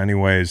fastest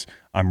anyways.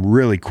 I'm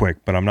really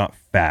quick, but I'm not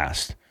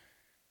fast.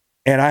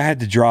 And I had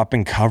to drop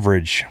in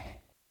coverage.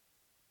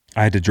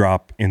 I had to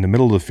drop in the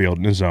middle of the field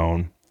in the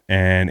zone,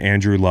 and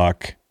Andrew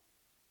Luck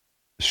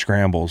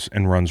scrambles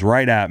and runs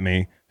right at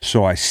me.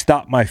 So I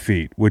stop my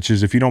feet, which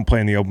is if you don't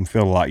play in the open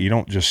field a lot, you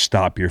don't just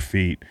stop your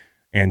feet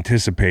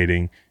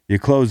anticipating. You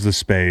close the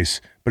space.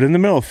 But in the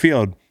middle of the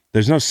field,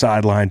 there's no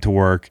sideline to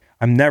work.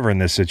 I'm never in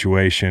this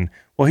situation.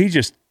 Well, he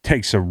just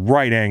takes a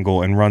right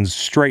angle and runs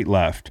straight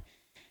left.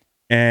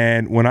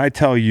 And when I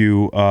tell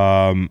you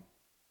I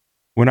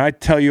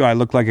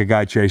look like a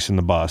guy chasing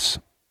the bus,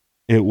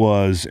 it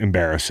was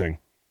embarrassing.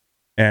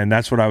 And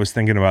that's what I was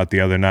thinking about the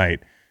other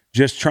night.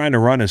 Just trying to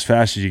run as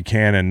fast as you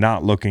can and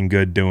not looking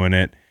good doing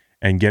it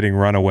and getting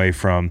run away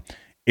from.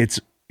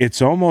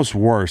 It's almost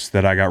worse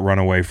that I got run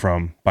away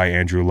from by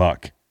Andrew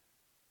Luck.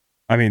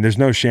 I mean, there's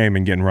no shame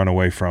in getting run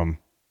away from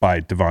by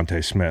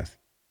DeVonta Smith.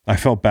 I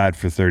felt bad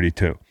for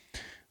 32.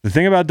 The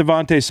thing about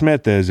DeVonta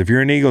Smith is if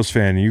you're an Eagles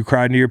fan and you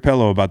cried into your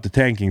pillow about the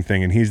tanking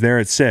thing and he's there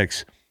at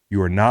 6,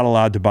 you are not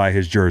allowed to buy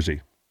his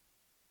jersey.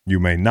 You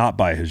may not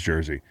buy his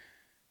jersey.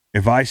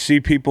 If I see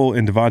people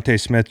in DeVonta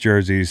Smith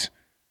jerseys,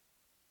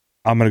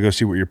 I'm going to go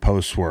see what your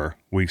posts were,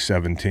 week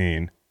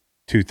 17,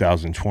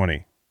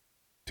 2020,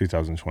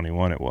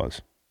 2021 it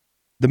was.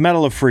 The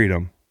Medal of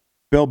Freedom,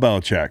 Bill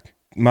Belichick.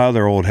 My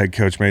other old head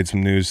coach made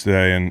some news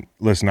today, and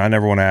listen, I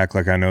never want to act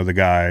like I know the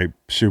guy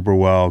super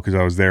well because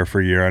I was there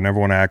for a year. I never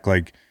want to act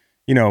like,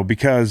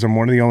 because I'm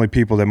one of the only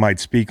people that might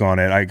speak on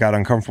it. I got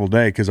uncomfortable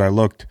today because I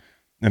looked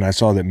and I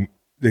saw that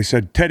they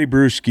said Teddy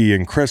Bruschi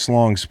and Chris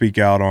Long speak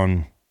out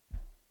on,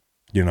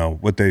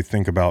 what they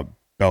think about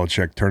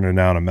Belichick turning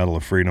down a Medal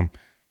of Freedom.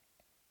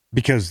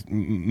 Because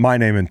my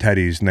name and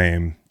Teddy's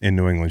name in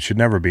New England should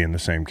never be in the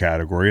same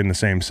category, in the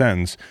same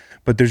sentence.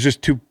 But there's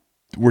just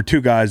we're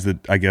two guys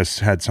that I guess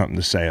had something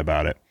to say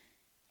about it.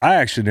 I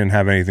actually didn't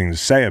have anything to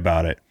say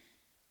about it.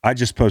 I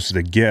just posted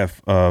a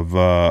GIF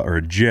or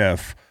a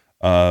GIF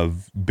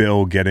of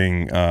Bill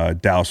getting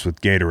doused with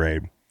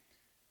Gatorade.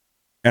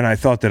 And I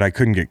thought that I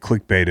couldn't get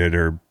clickbaited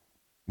or,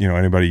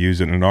 anybody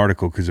use it in an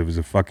article because it was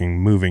a fucking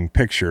moving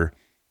picture.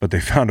 But they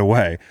found a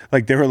way.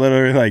 Like they were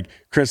literally like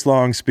Chris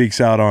Long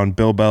speaks out on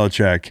Bill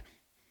Belichick,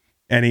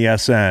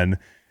 NESN,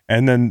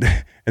 And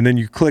then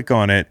you click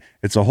on it.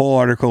 It's a whole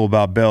article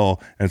about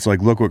Bill, and it's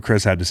like, look what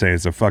Chris had to say.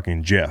 It's a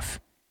fucking GIF.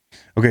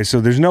 Okay,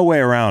 so there's no way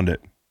around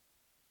it.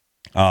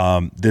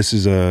 This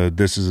is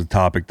a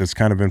topic that's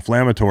kind of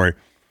inflammatory.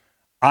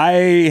 I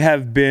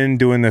have been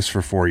doing this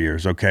for 4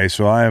 years. Okay,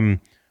 so I'm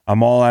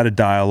all out of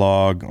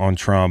dialogue on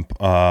Trump.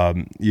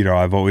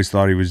 I've always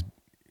thought he was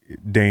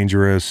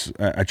dangerous.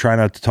 I try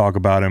not to talk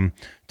about him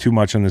too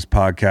much on this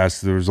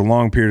podcast. There was a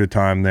long period of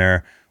time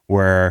there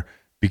where,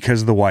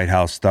 because of the White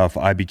House stuff,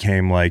 I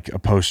became like a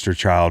poster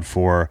child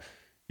for,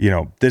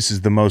 this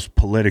is the most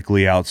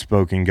politically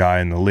outspoken guy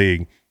in the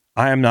league.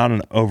 I am not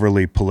an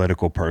overly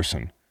political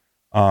person.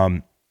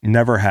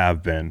 Never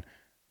have been.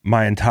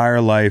 My entire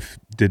life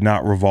did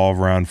not revolve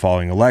around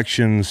following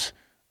elections.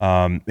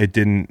 It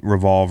didn't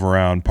revolve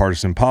around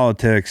partisan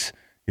politics.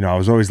 I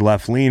was always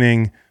left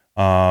leaning,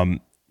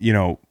 and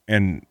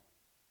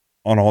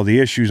on all the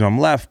issues I'm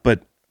left,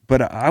 but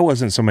I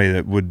wasn't somebody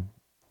that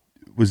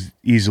was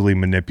easily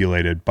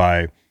manipulated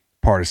by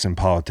partisan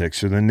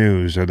politics or the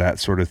news or that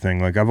sort of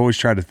thing. Like, I've always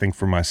tried to think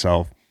for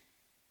myself.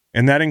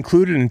 And that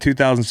included in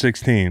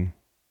 2016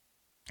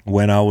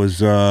 when I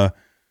was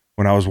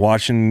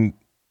watching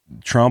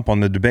Trump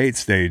on the debate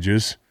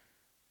stages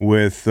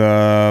with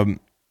my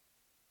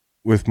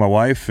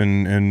wife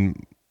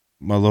and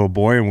my little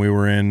boy, and we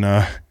were in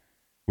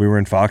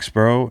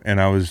Foxborough, and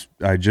I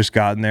had just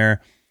gotten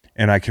there,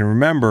 and I can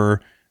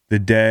remember the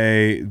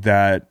day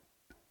that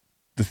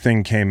the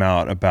thing came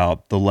out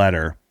about the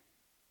letter,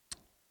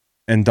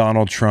 and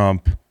Donald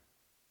Trump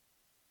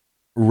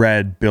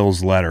read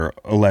Bill's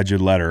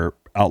alleged letter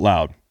out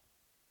loud.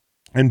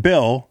 And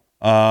Bill,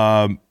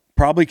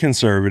 probably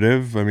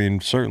conservative. I mean,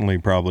 certainly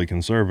probably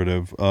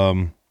conservative.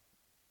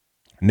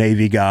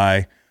 Navy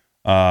guy,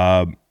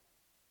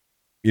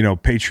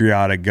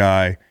 patriotic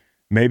guy.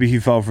 Maybe he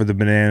fell for the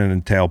banana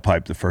and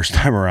tailpipe the first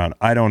time around.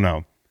 I don't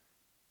know.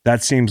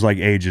 That seems like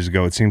ages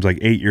ago. It seems like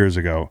 8 years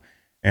ago.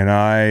 And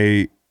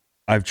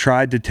I've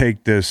tried to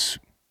take this.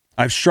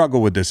 I've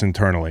struggled with this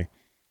internally.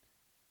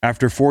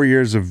 After 4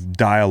 years of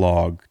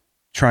dialogue,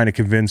 trying to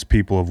convince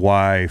people of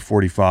why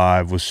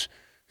 45 was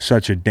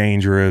such a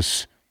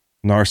dangerous,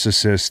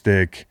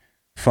 narcissistic,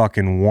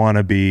 fucking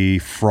wannabe,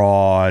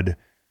 fraud,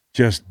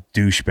 just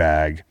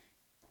douchebag.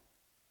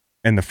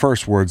 And the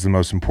first word's the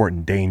most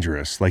important,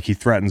 dangerous. Like, he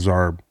threatens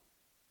our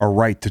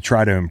right to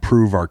try to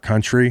improve our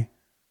country.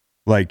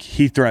 Like,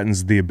 he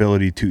threatens the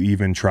ability to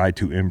even try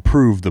to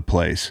improve the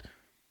place.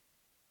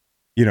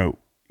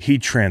 He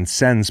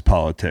transcends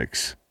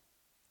politics,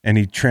 and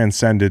he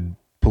transcended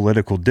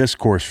political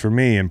discourse for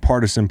me and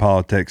partisan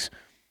politics.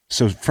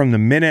 So from the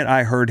minute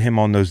I heard him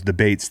on those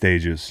debate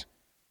stages,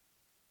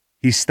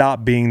 he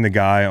stopped being the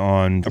guy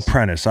on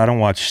Apprentice. I don't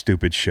watch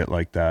stupid shit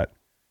like that,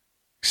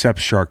 except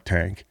Shark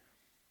Tank.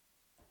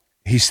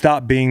 He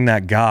stopped being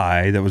that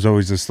guy that was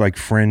always this like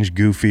fringe,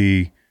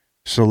 goofy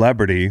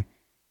celebrity,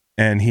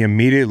 and he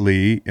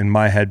immediately, in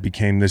my head,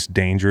 became this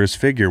dangerous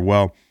figure.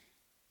 Well,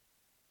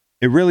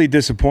 it really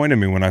disappointed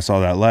me when I saw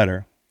that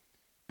letter,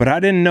 but I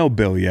didn't know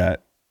Bill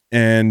yet.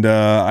 And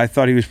I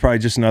thought he was probably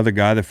just another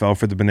guy that fell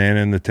for the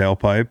banana in the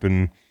tailpipe.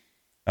 And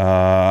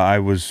I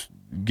was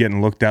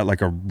getting looked at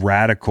like a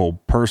radical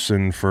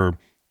person for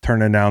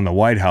turning down the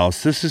White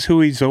House. This is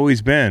who he's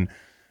always been.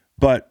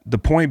 But the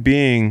point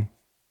being,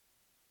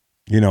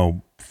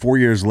 4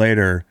 years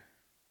later,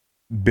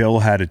 Bill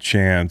had a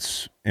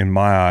chance, in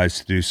my eyes,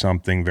 to do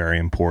something very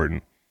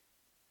important.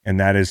 And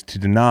that is to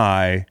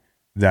deny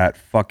that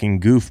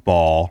fucking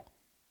goofball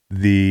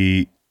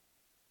the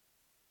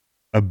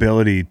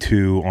ability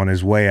to, on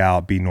his way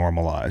out, be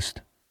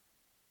normalized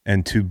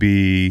and to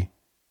be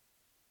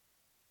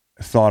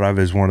thought of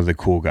as one of the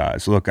cool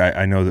guys. Look,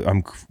 I know that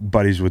I'm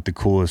buddies with the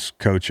coolest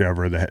coach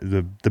ever,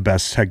 the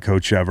best head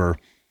coach ever.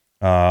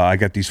 I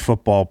got these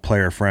football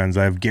player friends.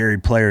 I have Gary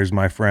Player's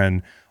my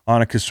friend.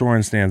 Annika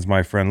Sorensen's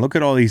my friend. Look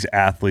at all these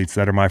athletes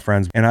that are my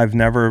friends. And I've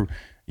never,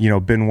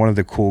 been one of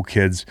the cool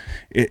kids.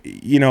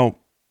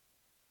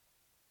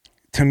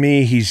 To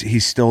me, he's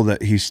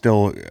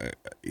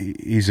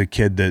a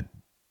kid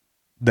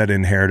that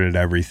inherited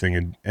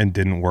everything and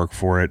didn't work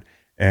for it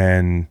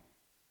and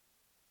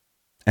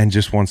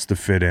just wants to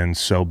fit in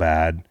so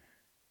bad,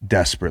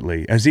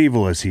 desperately. As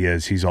evil as he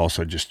is, he's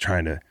also just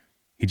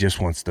he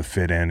just wants to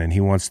fit in, and he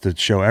wants to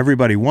show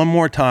everybody one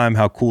more time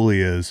how cool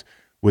he is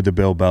with the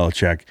Bill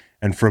Belichick.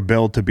 And for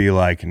Bill to be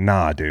like,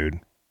 nah, dude,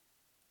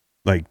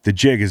 like, the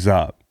jig is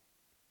up.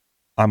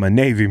 I'm a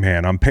Navy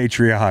man. I'm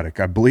patriotic.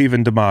 I believe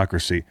in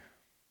democracy.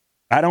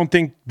 I don't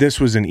think this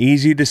was an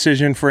easy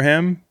decision for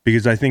him,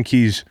 because I think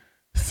he's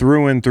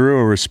through and through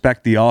a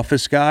respect the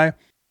office guy.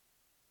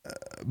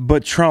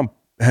 But Trump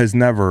has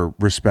never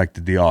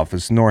respected the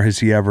office, nor has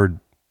he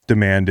ever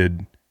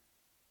demanded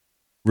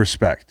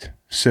respect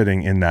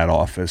sitting in that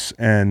office.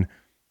 And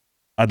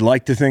I'd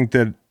like to think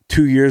that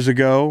 2 years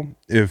ago,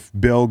 if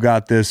Bill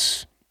got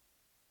this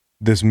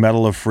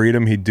Medal of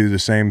Freedom, he'd do the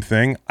same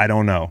thing. I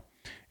don't know.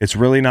 It's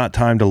really not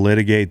time to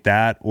litigate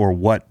that or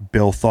what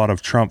Bill thought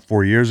of Trump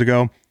 4 years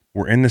ago.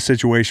 We're in the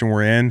situation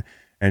we're in.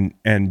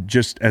 And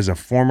just as a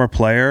former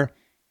player,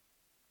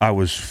 I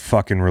was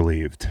fucking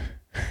relieved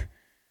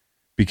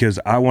because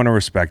I want to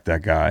respect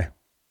that guy,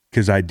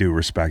 because I do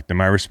respect him.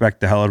 I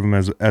respect the hell out of him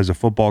as a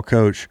football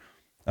coach,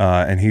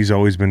 and he's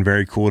always been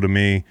very cool to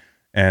me,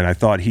 and I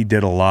thought he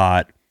did a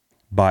lot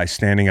by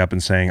standing up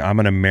and saying, I'm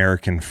an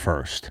American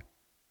first,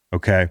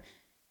 okay?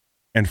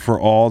 And for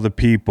all the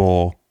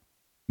people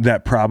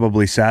that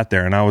probably sat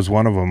there, and I was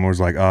one of them, was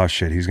like, oh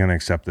shit, he's going to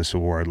accept this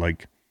award.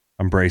 Like,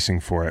 I'm bracing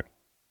for it.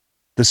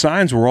 The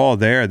signs were all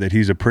there that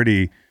he's a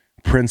pretty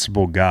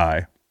principled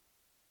guy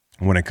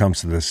when it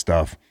comes to this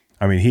stuff.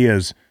 I mean, he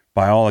has,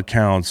 by all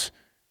accounts,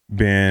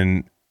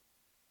 been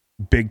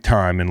big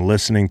time in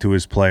listening to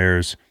his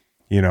players,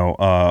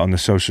 on the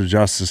social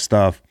justice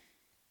stuff.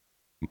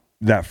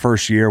 That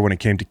first year when it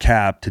came to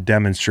Cap, to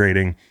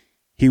demonstrating,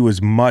 he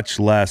was much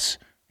less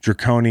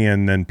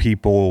draconian than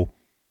people,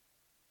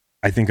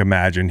 I think,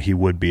 imagined he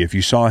would be. If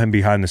you saw him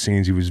behind the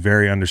scenes, he was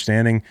very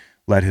understanding,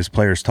 let his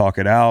players talk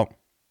it out,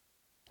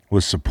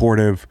 was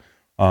supportive,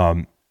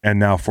 and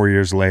now 4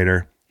 years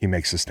later, he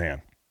makes a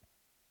stand.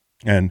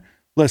 And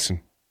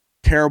listen,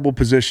 terrible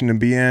position to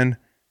be in,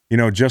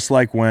 just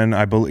like when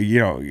I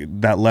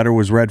believe, that letter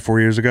was read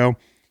 4 years ago.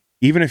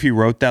 Even if he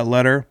wrote that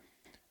letter,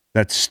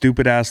 that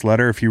stupid ass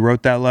letter, if he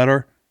wrote that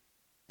letter,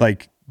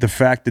 like the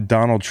fact that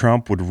Donald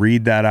Trump would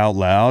read that out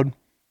loud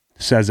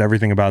says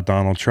everything about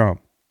Donald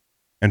Trump.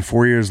 And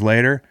 4 years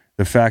later,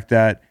 the fact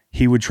that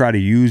he would try to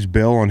use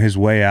Bill on his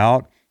way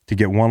out to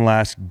get one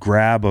last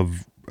grab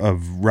of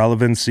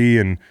relevancy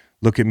and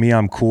look at me,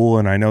 I'm cool,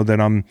 and I know that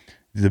I'm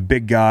the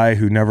big guy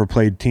who never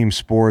played team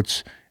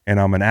sports, and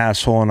I'm an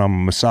asshole, and I'm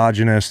a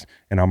misogynist,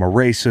 and I'm a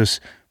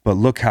racist, but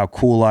look how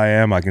cool I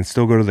am. I can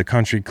still go to the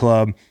country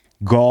club.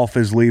 Golf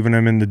is leaving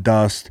him in the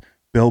dust.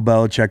 Bill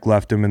Belichick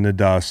left him in the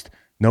dust.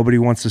 Nobody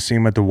wants to see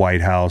him at the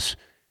White House.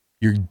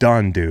 You're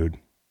done, dude.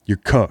 You're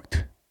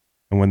cooked.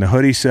 And when the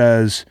hoodie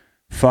says,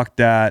 fuck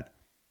that,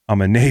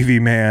 I'm a Navy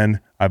man,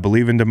 I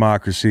believe in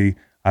democracy,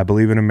 I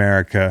believe in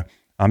America,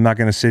 I'm not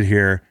going to sit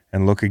here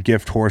and look a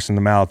gift horse in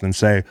the mouth and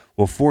say,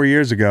 well, 4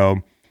 years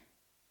ago,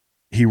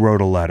 he wrote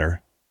a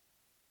letter.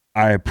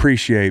 I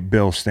appreciate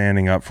Bill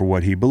standing up for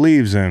what he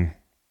believes in.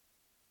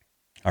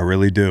 I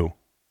really do.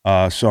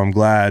 So I'm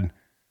glad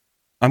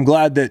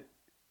that,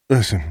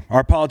 listen,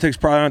 our politics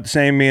probably aren't the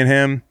same, me and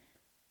him.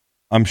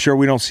 I'm sure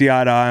we don't see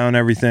eye to eye on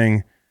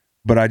everything,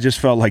 but I just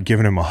felt like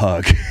giving him a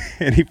hug,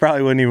 and he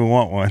probably wouldn't even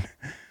want one.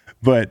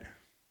 But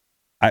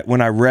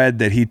when I read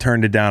that he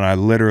turned it down, I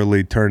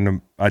literally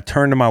turned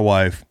to my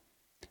wife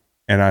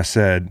and I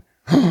said,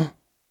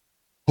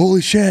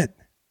 holy shit,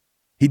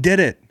 he did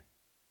it.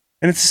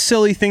 And it's a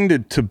silly thing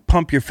to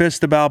pump your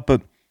fist about,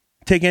 but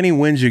take any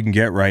wins you can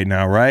get right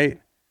now,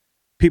 right?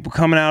 People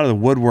coming out of the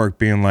woodwork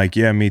being like,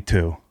 yeah, me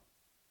too.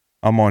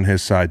 I'm on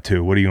his side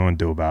too. What are you going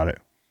to do about it?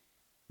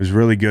 It was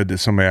really good that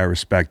somebody I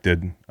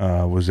respected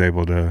was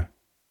able to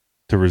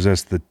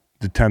resist the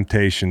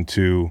temptation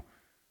to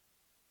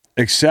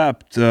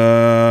accept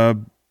a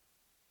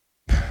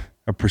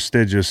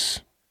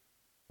prestigious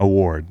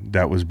award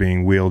that was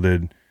being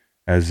wielded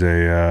as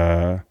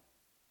a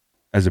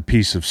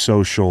piece of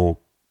social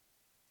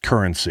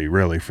currency,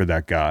 really, for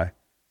that guy.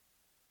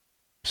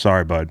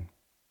 Sorry, bud.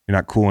 You're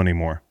not cool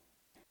anymore.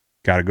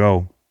 Gotta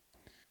go.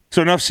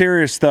 So enough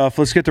serious stuff.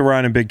 Let's get to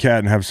Ryan and Big Cat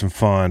and have some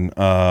fun.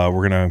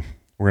 We're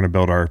gonna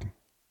build our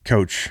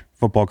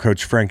football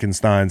coach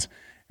Frankensteins,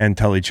 and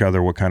tell each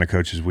other what kind of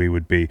coaches we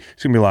would be.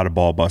 It's gonna be a lot of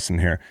ball busting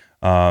here.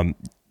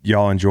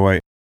 Y'all enjoy.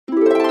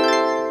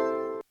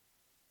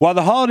 While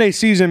the holiday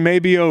season may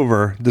be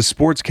over, the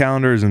sports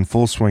calendar is in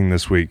full swing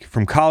this week.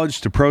 From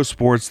college to pro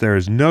sports, there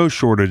is no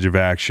shortage of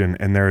action,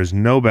 and there is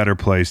no better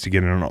place to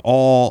get in on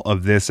all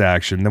of this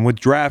action than with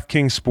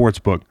DraftKings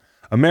Sportsbook,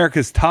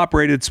 America's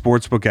top-rated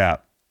sportsbook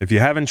app. If you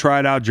haven't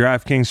tried out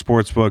DraftKings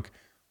Sportsbook,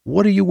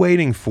 what are you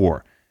waiting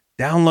for?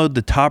 Download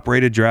the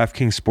top-rated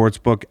DraftKings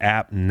Sportsbook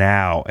app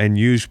now and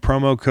use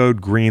promo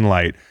code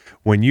GREENLIGHT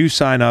when you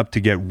sign up to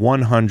get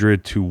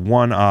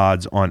 100-1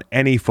 odds on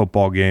any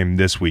football game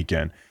this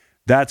weekend.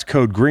 That's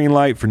code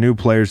GREENLIGHT for new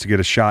players to get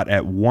a shot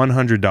at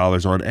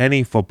 $100 on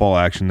any football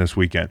action this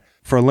weekend.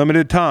 For a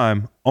limited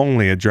time,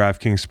 only at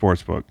DraftKings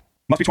Sportsbook.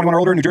 Must be 21 or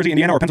older in New Jersey,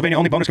 Indiana, or Pennsylvania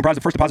only. Bonus comprised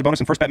of first deposit bonus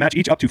and first bet match,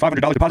 each up to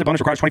 $500. Deposit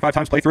bonus requires 25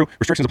 times playthrough.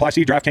 Restrictions apply.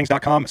 See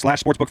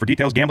DraftKings.com/sportsbook for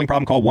details. Gambling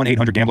problem? Call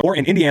 1-800-GAMBLER. Or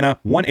in Indiana,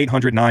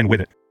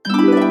 1-800-9-WITH-IT.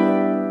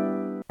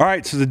 All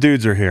right, so the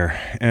dudes are here.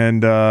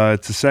 And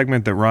it's a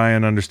segment that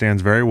Ryan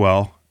understands very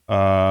well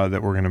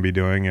that we're going to be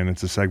doing. And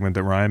it's a segment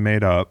that Ryan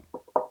made up.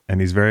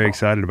 And he's very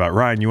excited about.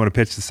 Ryan, you want to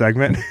pitch the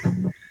segment?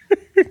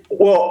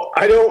 Well,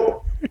 I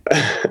don't.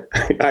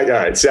 All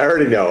right. See, I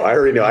already know.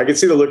 I can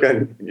see the look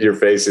on your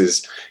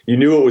faces. You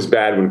knew it was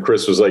bad when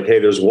Chris was like, hey,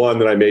 there's one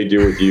that I may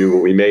do with you,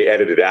 but we may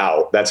edit it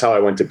out. That's how I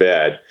went to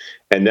bed.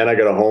 And then I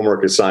got a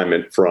homework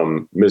assignment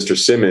from Mr.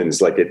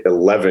 Simmons, like at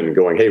 11,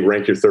 going, hey,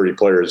 rank your 30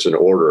 players in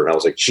order. And I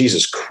was like,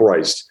 Jesus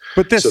Christ.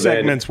 But this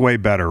segment's way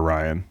better,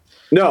 Ryan.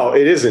 No,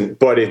 it isn't.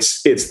 But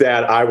it's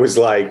that I was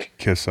like,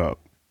 kiss up.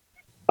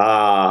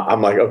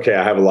 I'm like, okay,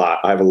 I have a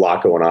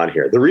lot going on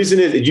here. The reason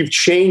is that you've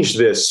changed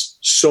this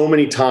so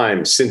many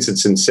times since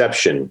its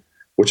inception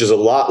which is a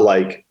lot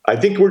like, I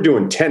think we're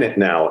doing Tenet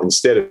now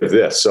instead of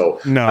this. So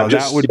no,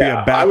 that would be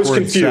a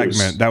backwards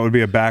segment. That would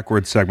be a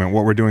backwards segment.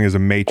 What we're doing is a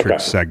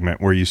Matrix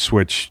segment where you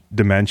switch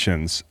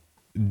dimensions.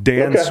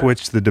 Dan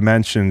switched the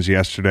dimensions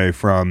yesterday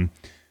from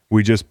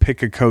we just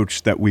pick a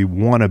coach that we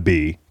want to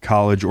be,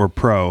 college or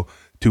pro,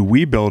 to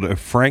we build a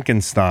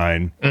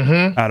Frankenstein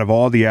out of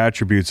all the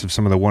attributes of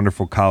some of the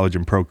wonderful college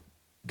and pro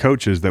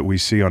coaches that we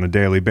see on a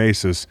daily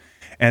basis.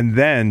 And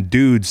then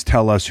dudes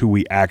tell us who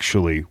we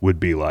actually would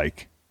be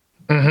like.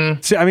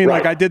 See, I mean,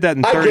 like I did that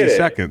in 30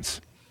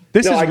 seconds.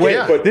 This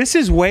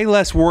is way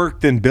less work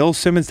than Bill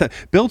Simmons.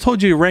 Bill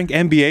told you to rank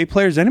NBA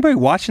players. Anybody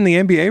watching the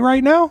NBA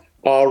right now?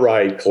 All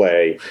right,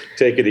 Clay,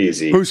 take it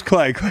easy. Who's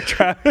Clay? Clay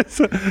Travis?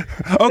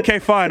 Okay,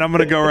 fine. I'm going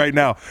to go right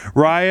now.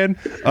 Ryan,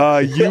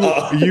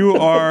 you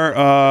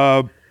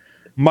are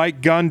Mike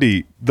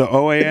Gundy, the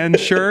OAN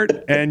shirt,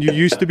 and you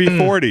used to be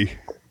 40.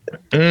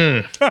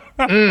 I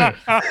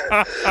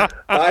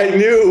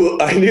knew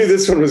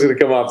this one was going to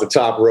come off the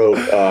top rope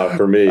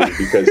for me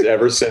because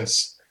ever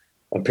since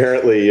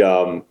apparently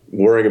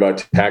worrying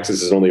about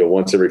taxes is only a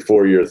once every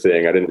 4-year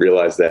thing. I didn't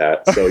realize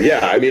that. So yeah,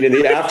 I mean, in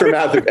the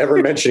aftermath of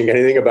ever mentioning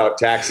anything about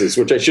taxes,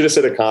 which I should have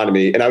said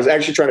economy, and I was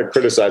actually trying to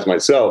criticize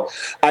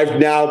myself, I've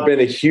now been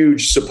a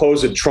huge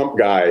supposed Trump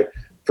guy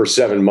for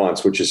 7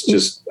 months, which is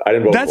just, I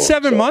didn't vote that for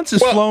 7 months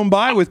has flown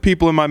by with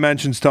people in my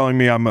mentions telling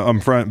me I'm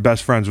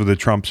best friends with a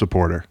Trump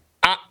supporter.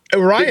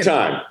 Ryan, big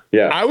time.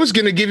 Yeah. I was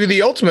going to give you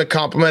the ultimate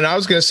compliment. I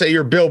was going to say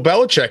you're Bill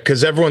Belichick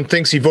because everyone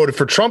thinks he voted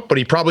for Trump, but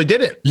he probably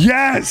didn't.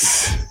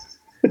 Yes.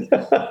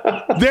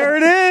 There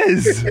it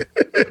is.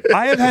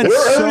 I have had I'm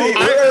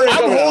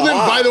holding,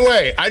 by the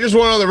way, I just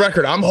want on the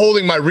record, I'm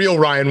holding my real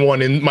Ryan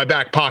one in my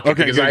back pocket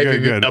because I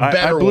have a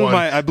better one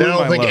that I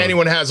don't think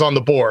anyone has on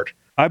the board.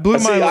 I blew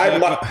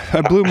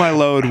my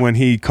load when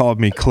he called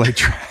me Clay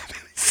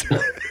Travis.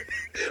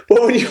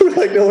 Well, when you were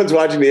like, no one's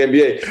watching the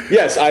NBA.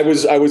 Yes, I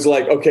was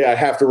like, okay, I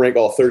have to rank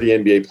all 30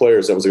 NBA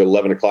players. That was like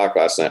 11 o'clock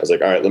last night. I was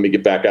like, all right, let me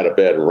get back out of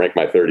bed and rank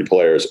my 30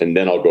 players. And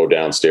then I'll go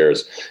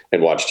downstairs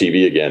and watch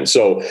TV again.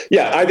 So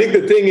yeah, I think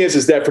the thing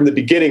is that from the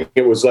beginning,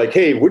 it was like,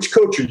 hey, which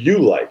coach are you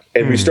like?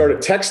 And we started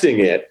texting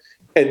it.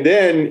 And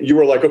then you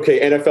were like, okay,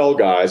 NFL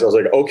guys. I was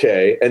like,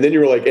 okay. And then you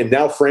were like, and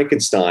now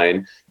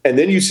Frankenstein. And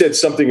then you said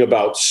something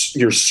about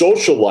your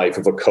social life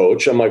of a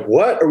coach. I'm like,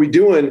 what are we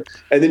doing?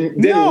 And then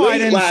no, late I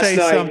didn't last say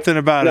night, something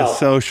about a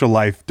social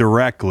life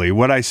directly.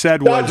 What I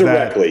said was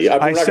directly.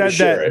 that I said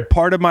that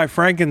part of my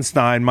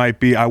Frankenstein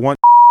might be I want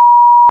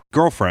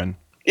girlfriend.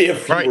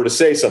 If you were to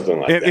say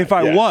something like that. If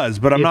I was,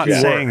 but I'm not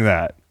saying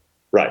that.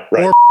 Right.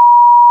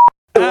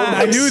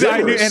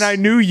 I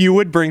knew you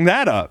would bring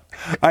that up.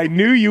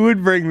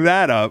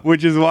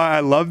 Which is why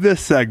I love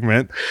this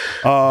segment.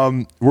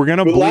 We're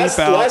gonna bleep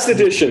out last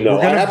edition though.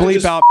 We're gonna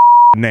bleep out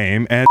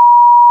name and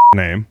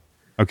name.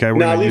 Okay, we're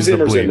gonna leave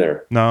Zimmer's in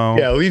there. No,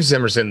 yeah, leave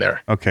Zimmer's in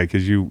there. Okay,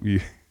 because you.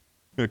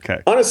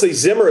 Okay. Honestly,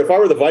 Zimmer. If I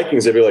were the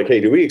Vikings, I'd be like, hey,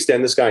 do we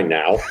extend this guy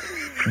now?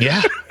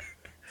 Yeah.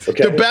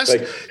 Okay. The best,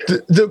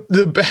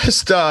 the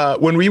best.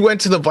 When we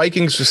went to the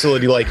Vikings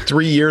facility like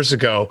 3 years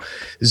ago,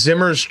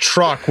 Zimmer's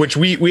truck, which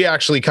we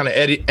actually kind of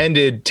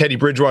ended Teddy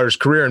Bridgewater's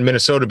career in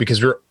Minnesota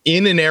because we're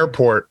in an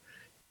airport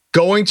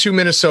going to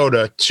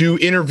Minnesota to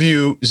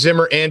interview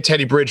Zimmer and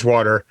Teddy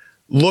Bridgewater.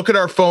 Look at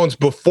our phones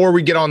before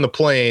we get on the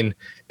plane,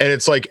 and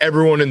it's like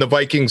everyone in the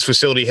Vikings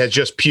facility has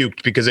just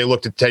puked because they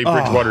looked at Teddy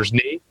Bridgewater's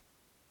knee.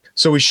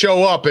 So we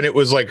show up, and it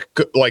was like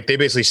they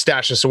basically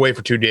stashed us away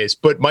for 2 days.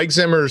 But Mike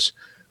Zimmer's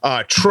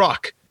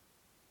truck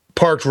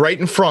parked right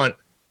in front.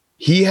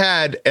 He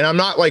had, and I'm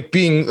not like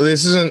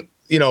this isn't,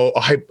 a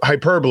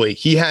hyperbole.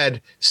 He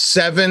had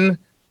 7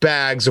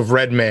 bags of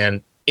Red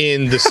Man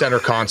in the center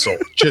console,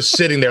 just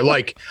sitting there.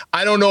 Like,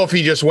 I don't know if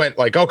he just went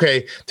like,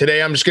 okay,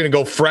 today I'm just going to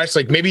go fresh.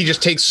 Like maybe he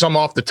just takes some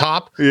off the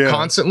top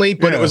constantly,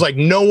 but it was like,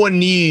 no one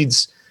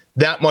needs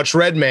that much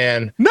Red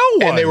Man. No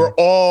one. And they were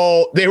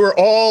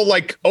all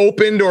like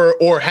opened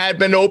or had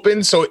been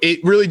opened. So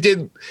it really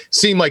did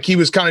seem like he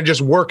was kind of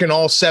just working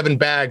all 7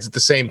 bags at the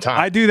same time.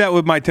 I do that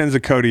with my tins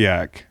of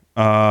Kodiak.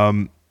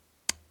 The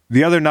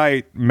other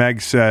night,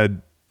 Meg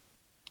said,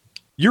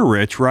 "You're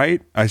rich,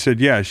 right?" I said,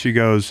 "Yeah." She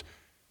goes,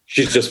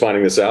 "She's just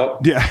finding this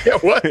out." Yeah.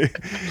 What?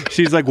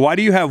 She's like, "Why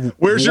do you have?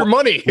 Where's your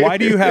money? Why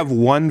do you have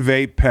 1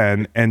 vape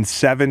pen and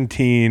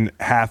 17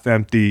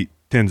 half-empty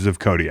tins of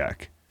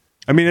Kodiak?"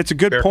 I mean, it's a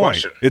good point.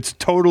 Question. It's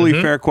totally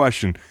fair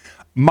question.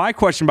 My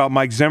question about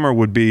Mike Zimmer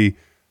would be,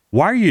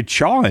 why are you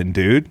chawing,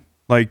 dude?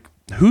 Like,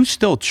 who's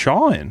still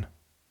chawing?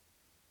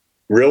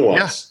 Real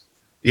ones.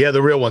 Yeah,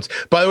 the real ones.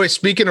 By the way,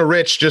 speaking of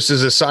rich, just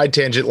as a side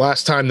tangent,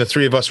 last time the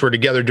 3 of us were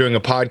together doing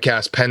a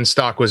podcast, Penn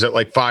stock was at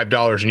like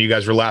 $5 and you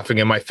guys were laughing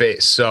in my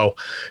face. So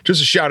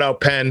just a shout out,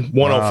 Penn,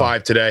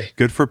 105 today.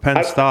 Good for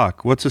Penn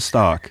stock. What's a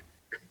stock?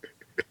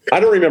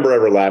 I don't remember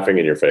ever laughing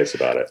in your face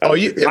about it.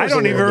 I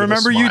don't even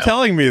remember you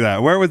telling me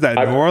that. Where was that?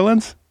 New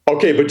Orleans?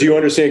 Okay, but do you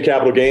understand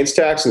capital gains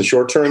tax and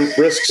short-term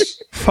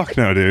risks? Fuck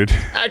no, dude.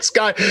 Tax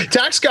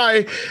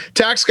guy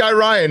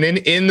Ryan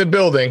in the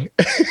building.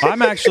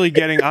 I'm actually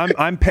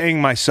I'm paying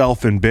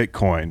myself in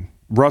Bitcoin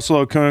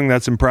Russell Okung,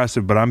 that's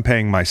impressive, but I'm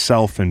paying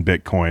myself in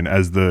Bitcoin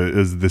as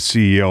the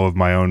CEO of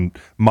my own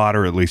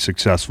moderately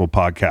successful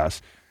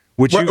podcast.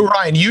 Which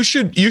Ryan, you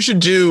should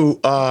do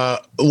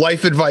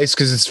life advice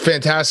because it's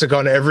fantastic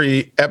on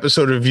every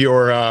episode of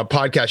your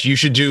podcast. You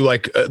should do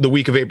like the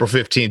week of April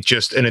 15th,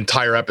 just an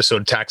entire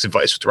episode of tax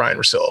advice with Ryan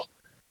Russillo.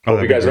 Oh,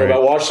 hope you guys know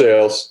about wash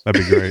sales.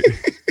 That'd be great.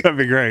 That'd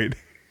be great.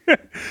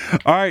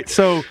 All right,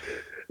 so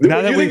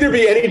now do you think there'd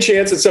be any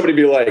chance that somebody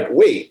be like,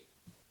 wait,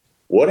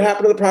 what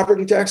happened to the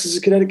property taxes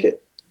in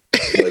Connecticut?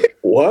 Like,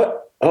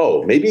 what?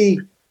 Oh, maybe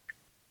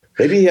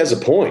he has a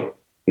point.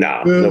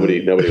 Nah,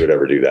 nobody would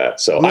ever do that.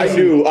 So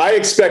I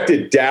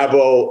expected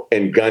Dabo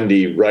and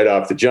Gundy right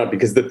off the jump,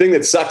 because the thing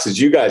that sucks is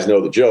you guys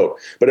know the joke,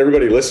 but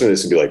everybody listening to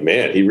this would be like,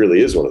 man, he really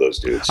is one of those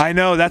dudes. I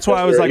know. That's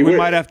why I was like, we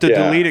might have to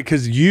delete it,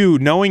 because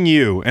knowing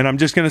you, and I'm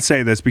just going to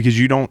say this because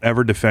you don't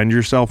ever defend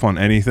yourself on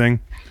anything.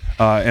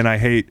 And I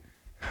hate,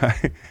 I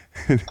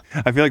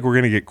feel like we're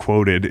going to get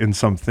quoted in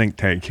some think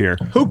tank here.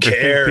 Who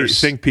cares?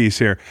 Think piece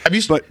here.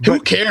 Who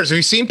cares? Have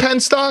you seen Penn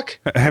stock?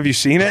 Have you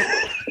seen it?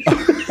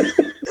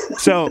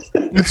 So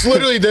it's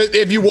literally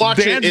if you watch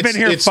Dan's it, been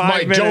here it's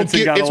 5 minutes.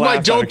 It's my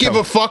don't give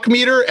a fuck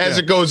meter as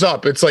it goes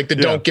up. It's like the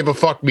don't give a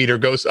fuck meter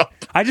goes up.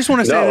 I just want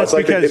to say this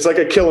because it's like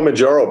a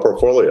Kilimanjaro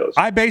portfolios.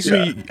 I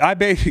basically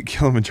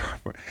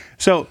Kilimanjaro.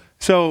 So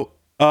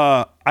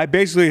I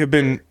basically have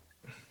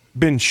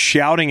been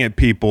shouting at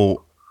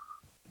people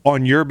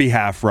on your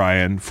behalf,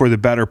 Ryan, for the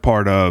better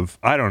part of,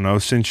 I don't know,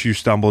 since you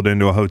stumbled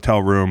into a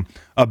hotel room,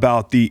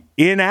 about the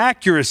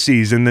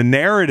inaccuracies in the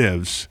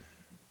narratives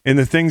and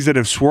the things that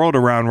have swirled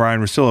around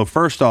Ryan Russillo.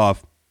 First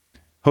off,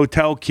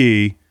 Hotel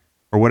Key,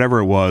 or whatever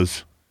it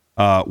was,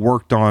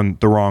 worked on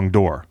the wrong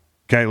door.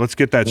 Okay, let's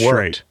get that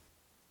straight.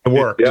 It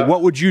worked. Yeah.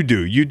 What would you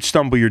do? You'd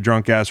stumble your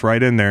drunk ass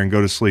right in there and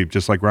go to sleep,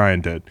 just like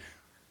Ryan did.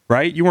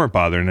 Right? You weren't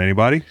bothering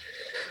anybody.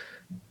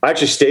 I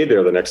actually stayed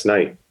there the next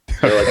night.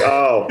 They're like,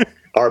 oh,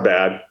 our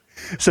bad.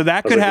 So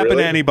that could happen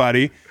to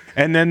anybody.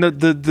 And then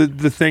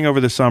the thing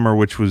over the summer,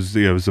 which was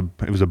it was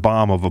a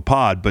bomb of a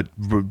pod, but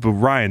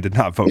Ryan did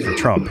not vote for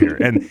Trump here,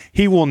 and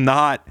he will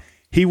not.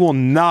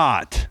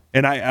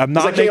 And I'm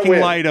not making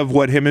light of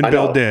what him and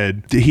Bill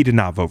did. He did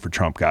not vote for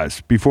Trump,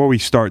 guys. Before we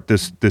start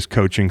this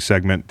coaching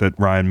segment that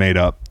Ryan made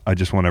up, I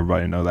just want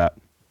everybody to know that.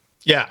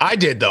 Yeah, I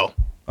did though.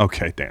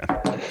 Okay, Dan.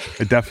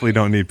 I definitely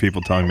don't need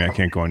people telling me I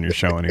can't go on your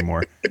show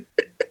anymore.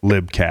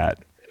 Libcat.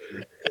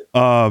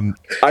 I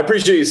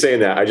appreciate you saying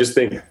that. I just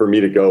think for me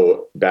to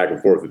go back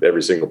and forth with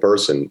every single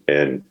person,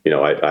 and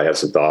I have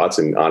some thoughts,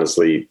 and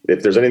honestly,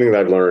 if there's anything that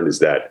I've learned is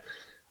that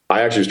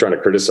I actually was trying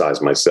to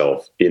criticize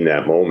myself in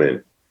that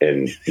moment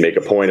and make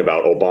a point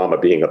about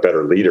Obama being a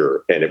better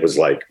leader. And it was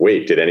like,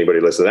 wait, did anybody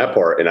listen to that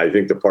part? And I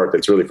think the part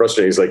that's really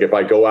frustrating is like, if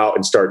I go out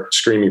and start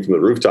screaming from the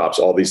rooftops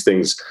all these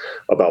things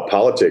about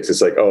politics,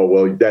 it's like, oh,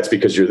 well, that's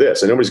because you're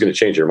this, and nobody's going to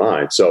change your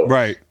mind. So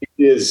right.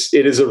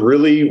 It is a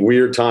really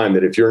weird time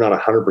that if you're not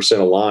 100%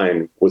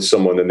 aligned with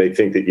someone, then they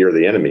think that you're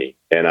the enemy.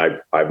 And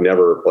I've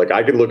never, like,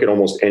 I could look at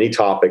almost any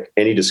topic,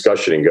 any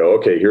discussion and go,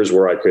 okay, here's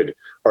where I could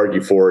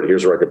argue for it.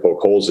 Here's where I could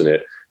poke holes in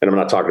it. And I'm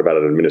not talking about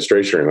an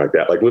administration or anything like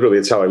that. Like, literally,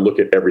 it's how I look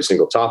at every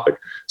single topic.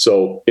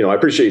 So, I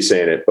appreciate you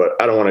saying it,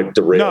 but I don't want to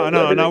derail.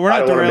 No. We're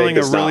not derailing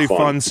a really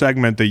fun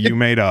segment that you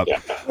made up.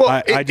 Well,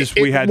 I had to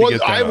get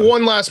that. I have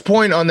one last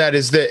point on that,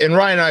 is that, and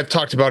Ryan and I have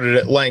talked about it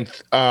at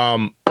length.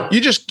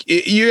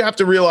 You have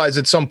to realize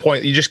at some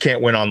point you just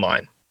can't win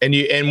online.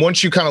 And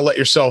once you kind of let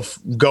yourself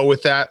go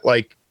with that,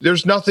 like,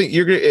 there's nothing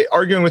you're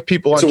arguing with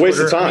people on Twitter. It's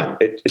a waste of time.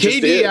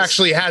 KD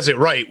actually has it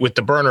right with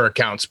the burner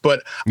accounts,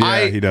 but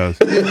he does.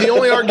 The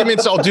only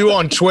arguments I'll do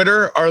on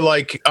Twitter are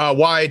like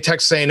why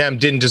Texas A&M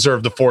didn't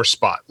deserve the 4th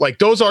spot. Like,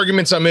 those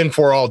arguments I'm in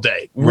for all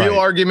day. Real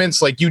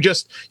arguments, like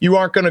you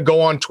aren't going to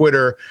go on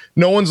Twitter.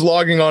 No one's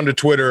logging onto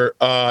Twitter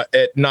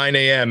at 9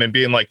 a.m. and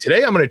being like,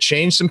 today I'm going to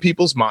change some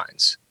people's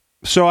minds.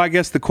 So I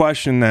guess the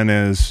question then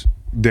is,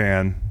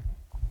 Dan,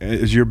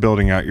 as you're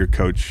building out your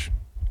coach,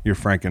 your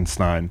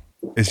Frankenstein,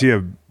 is he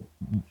a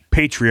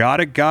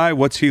patriotic guy?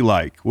 What's he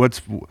like? Do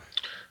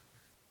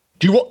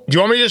you want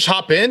me to just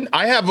hop in?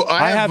 I have 10.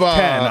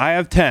 I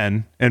have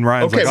 10, and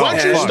Ryan's okay. like, Why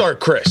don't you start,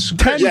 Chris?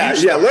 10.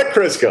 Yeah. Let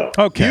Chris go.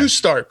 Okay, you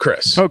start,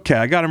 Chris. Okay,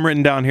 I got him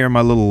written down here in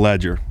my little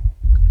ledger.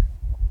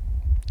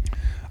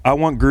 I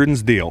want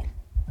Gruden's deal.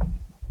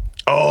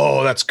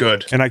 Oh, that's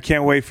good. And I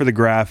can't wait for the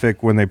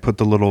graphic when they put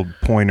the little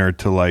pointer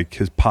to like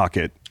his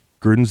pocket.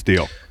 Gruden's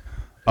deal.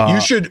 You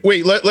should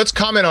wait. Let's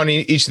comment on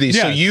each of these.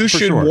 Yeah, so you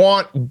should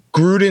want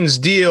Gruden's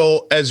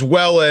deal as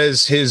well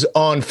as his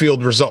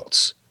on-field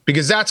results,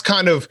 because that's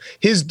kind of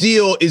his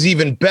deal is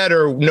even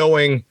better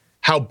knowing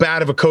how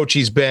bad of a coach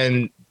he's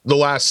been the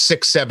last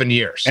 6-7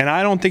 years. And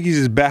I don't think he's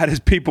as bad as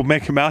people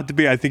make him out to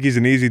be. I think he's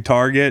an easy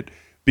target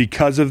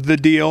because of the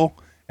deal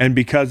and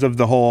because of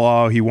the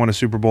whole, he won a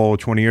Super Bowl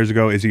 20 years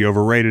ago. Is he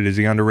overrated? Is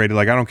he underrated?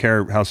 Like, I don't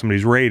care how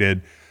somebody's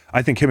rated.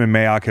 I think him and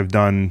Mayock have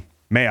done.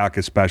 Mayock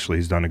especially,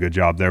 he's done a good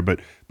job there.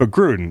 But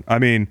Gruden, I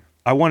mean,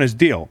 I want his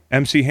deal.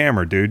 MC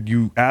Hammer, dude,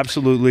 you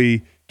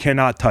absolutely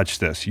cannot touch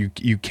this.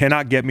 You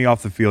cannot get me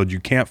off the field. You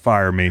can't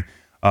fire me.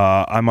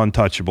 I'm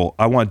untouchable.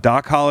 I want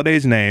Doc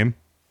Holliday's name.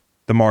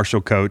 the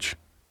Marshall coach.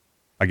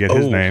 I get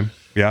his name.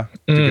 Yeah,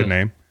 it's a good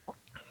name.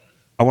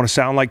 I want to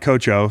sound like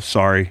Coach O.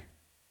 Sorry,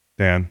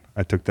 Dan,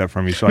 I took that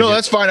from you. So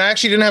that's fine. I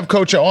actually didn't have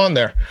Coach O on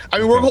there. I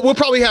mean, we'll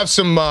probably have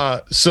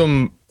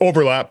some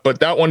overlap,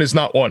 but that one is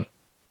not one.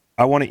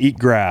 I want to eat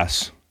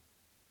grass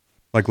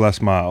like Les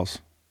Miles.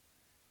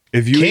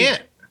 If you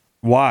can't,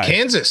 why?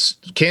 Kansas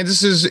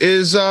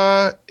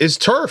is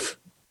turf.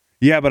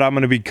 Yeah, but I'm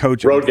going to be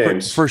coaching road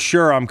games for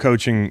sure. I'm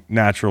coaching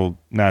natural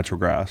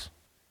grass,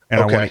 and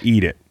I want to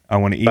eat it. I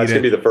want to eat it. That's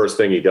going to be the first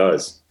thing he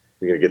does.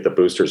 You're going to get the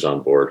boosters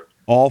on board.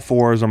 All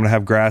fours. I'm going to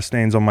have grass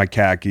stains on my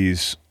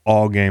khakis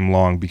all game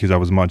long because I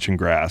was munching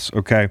grass.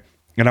 Okay,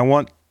 and I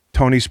want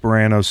Tony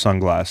Sperano's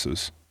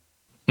sunglasses.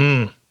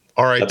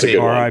 R.I.P.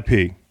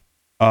 R.I.P.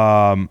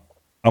 I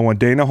want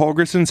Dana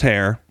Holgerson's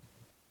hair.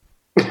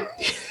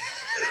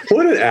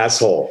 What an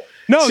asshole.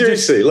 No,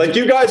 seriously, like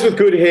you guys with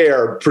good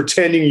hair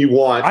pretending you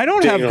want. I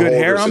don't have good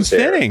hair. I'm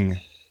thinning.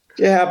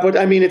 Yeah, but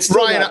I mean, it's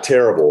still not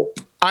terrible.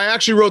 I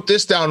actually wrote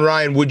this down,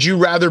 Ryan. Would you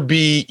rather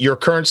be your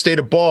current state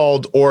of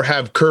bald or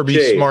have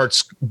Kirby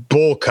Smart's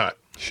bowl cut?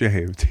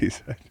 Shaved, he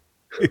said.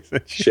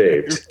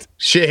 Shaved.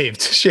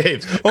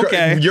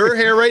 Okay. Your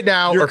hair right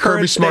now or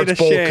Kirby Smart's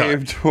bowl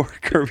cut? Or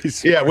Kirby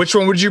Smart. Yeah, which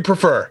one would you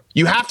prefer?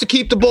 You have to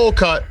keep the bowl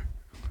cut.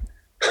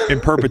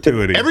 In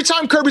perpetuity. Every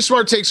time Kirby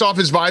Smart takes off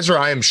his visor,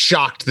 I am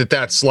shocked that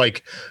that's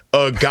like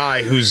a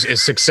guy who's as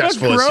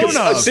successful as he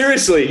is.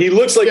 Seriously, he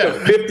looks like a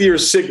fifth year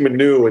Sigma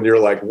Nu, and you're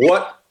like,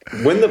 what?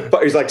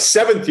 He's like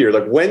seventh year.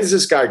 Like, when's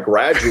this guy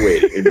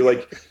graduating? And you're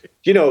like,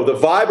 the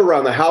vibe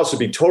around the house would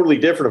be totally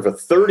different if a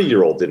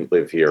 30-year-old didn't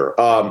live here.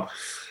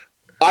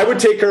 I would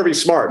take Kirby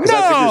Smart because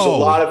I think there's a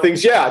lot of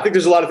things. Yeah, I think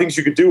there's a lot of things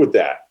you could do with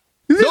that.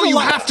 No, you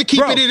have to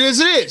keep it as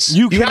it is.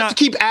 You have to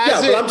keep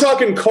as it. But I'm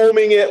talking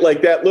combing it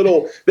like that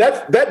little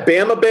that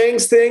Bama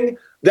Bangs thing.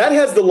 That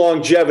has the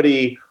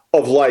longevity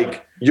of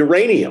like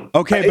uranium.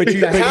 Okay, but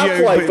the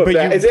half-life of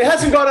that. It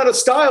hasn't gone out of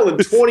style in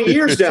 20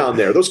 years down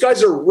there. Those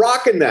guys are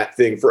rocking that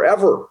thing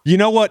forever. You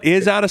know what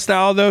is out of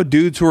style though?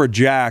 Dudes who are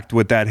jacked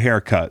with that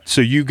haircut.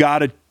 So you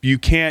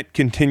can't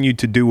continue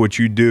to do what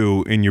you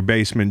do in your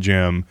basement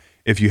gym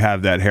if you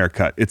have that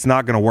haircut. It's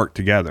not going to work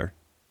together.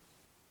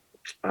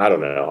 I don't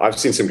know. I've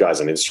seen some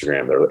guys on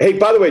Instagram. Hey,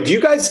 by the way,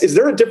 is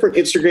there a different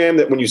Instagram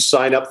that when you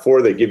sign up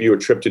for, they give you a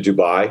trip to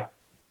Dubai?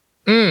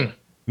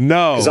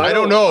 No, I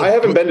don't know. I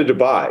haven't been to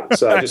Dubai,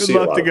 so I just I'd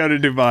love to go to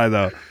Dubai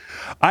though.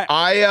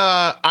 I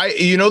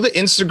the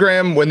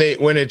Instagram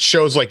when it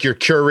shows like your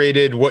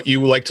curated what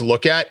you like to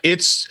look at,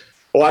 it's.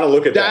 Oh, I don't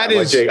look at that.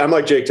 I'm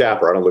like Jake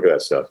Tapper. I don't look at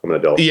that stuff. I'm an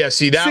adult. Yeah,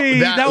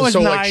 that was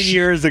 9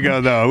 years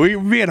ago, though. We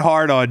were being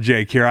hard on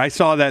Jake here. I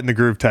saw that in the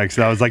group text,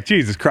 and I was like,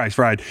 Jesus Christ,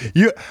 Ryan.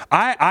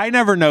 I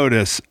never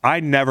notice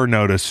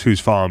who's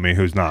following me,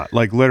 who's not.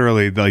 Like,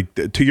 literally, like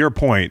to your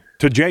point,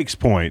 to Jake's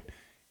point,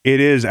 it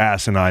is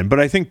asinine. But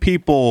I think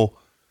people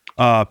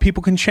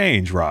can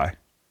change, Rye.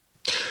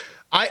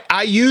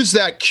 I use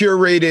that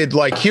curated,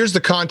 like, here's the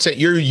content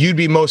you'd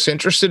be most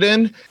interested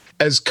in,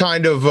 as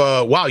kind of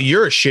wow,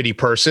 you're a shitty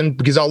person,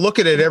 because I'll look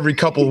at it every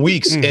couple of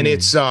weeks and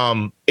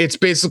it's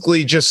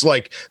basically just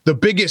like the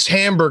biggest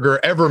hamburger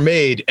ever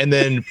made and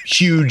then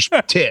huge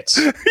tits.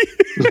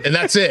 And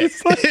that's it.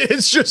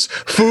 It's just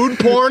food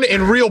porn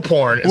and real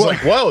porn. It's like,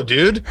 whoa,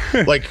 dude.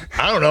 Like,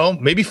 I don't know,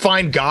 maybe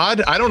find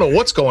God. I don't know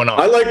what's going on.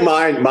 I like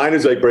mine. Mine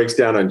is like breaks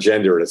down on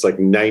gender and it's like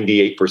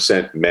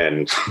 98%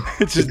 men.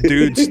 It's just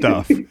dude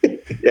stuff.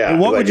 Yeah.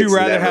 What would you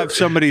rather have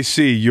somebody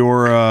see?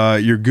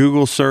 Your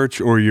Google search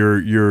or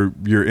your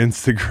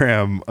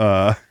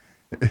Instagram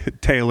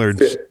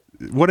tailored?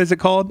 What is it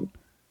called?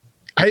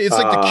 It's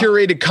like the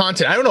curated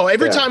content. I don't know.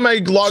 Every time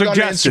I log on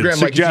to Instagram,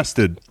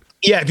 suggested.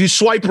 If you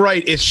swipe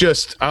right, it's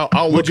just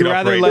I'll look it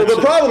up. Well, the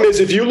problem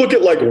is if you look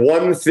at like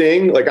one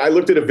thing, like I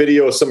looked at a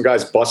video of some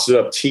guys busted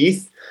up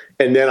teeth.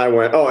 And then I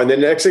went, and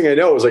then next thing I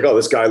know, it was like,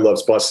 this guy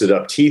loves busted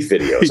up teeth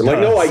videos. I'm like,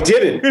 no, I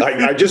didn't.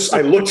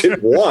 I looked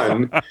at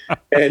one,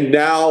 and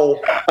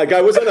now, like, I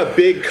was on a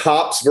big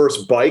cops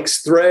versus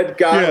bikes thread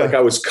guy. Yeah. Like,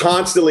 I was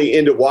constantly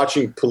into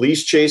watching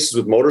police chases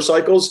with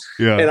motorcycles.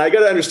 Yeah. And I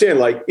got to understand,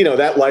 like,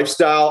 that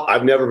lifestyle.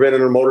 I've never been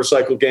in a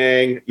motorcycle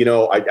gang.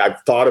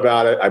 I've thought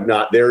about it. I'm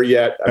not there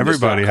yet.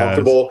 Everybody just not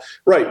comfortable. Has.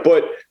 Right.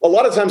 But a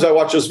lot of times I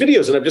watch those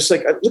videos, and I'm just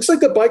like, it looks like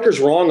the biker's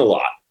wrong a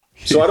lot.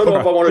 So I don't know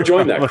if I want to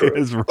join that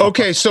crew.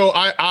 Okay, so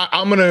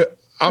I'm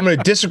gonna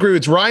disagree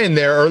with Ryan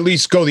there, or at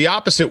least go the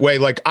opposite way.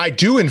 Like, I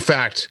do in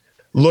fact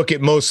look at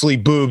mostly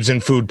boobs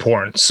and food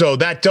porn, so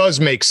that does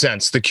make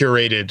sense. The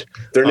curated,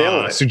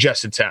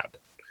 suggested tab.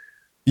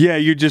 Yeah,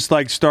 you just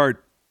like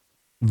start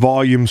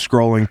volume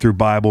scrolling through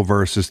Bible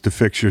verses to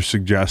fix your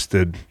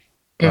suggested.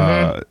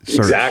 Search.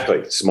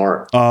 Exactly,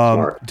 smart.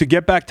 To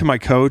get back to my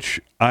coach,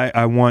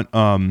 I want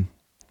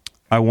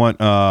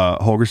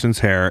Holgerson's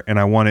hair, and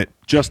I want it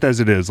just as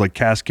it is, like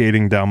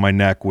cascading down my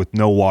neck with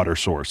no water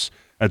source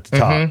at the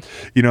top.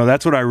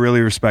 That's what I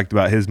really respect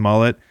about his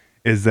mullet,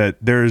 is that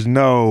there is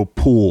no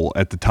pool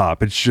at the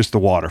top. It's just a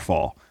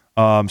waterfall.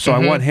 I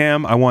want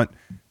him. I want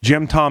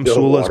Jim Tom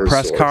Sula's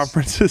press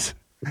conferences.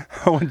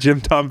 I want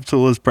Jim Tom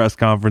Sula's press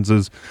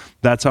conferences.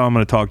 That's how I'm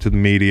going to talk to the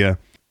media.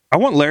 I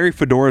want Larry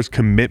Fedora's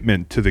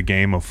commitment to the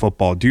game of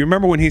football. Do you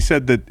remember when he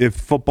said that if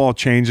football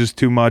changes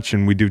too much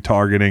and we do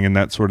targeting and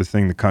that sort of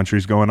thing, the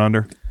country's going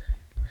under?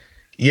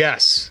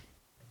 Yes.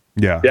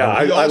 Yeah. Yeah,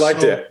 I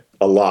liked it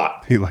a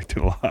lot. He liked it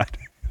a lot.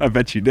 I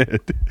bet you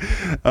did.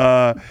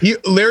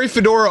 Larry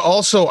Fedora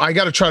also, I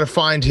got to try to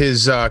find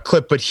his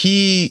clip, but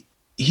he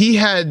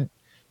had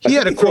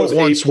a quote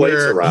once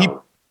where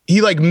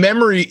he like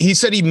he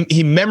said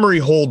he memory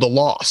holed a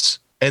loss,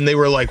 and they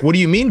were like, "What do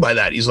you mean by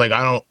that?" He's like,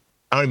 I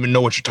don't even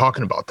know what you're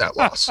talking about, that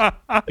loss.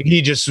 Like,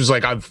 he just was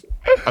like,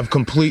 I've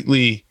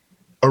completely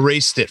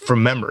erased it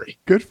from memory.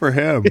 Good for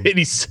him. And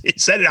he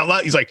said it out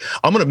loud. He's like,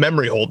 I'm going to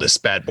memory hold this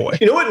bad boy.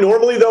 You know what?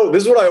 Normally, though,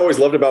 this is what I always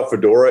loved about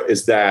Fedora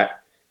is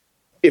that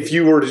if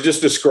you were to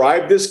just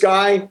describe this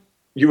guy,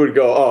 you would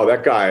go, oh,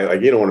 that guy,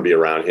 like, you don't want to be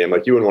around him.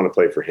 Like, you wouldn't want to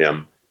play for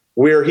him.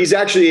 Where he's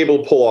actually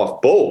able to pull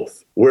off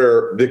both,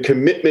 where the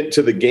commitment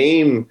to the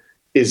game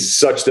is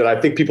such that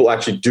I think people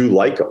actually do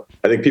like him.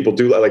 I think people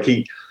do like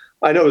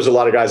I know there's a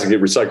lot of guys that get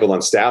recycled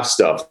on staff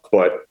stuff,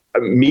 but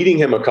meeting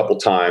him a couple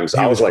times,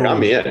 I was like, cool.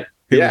 I'm in.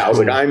 I was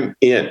like, I'm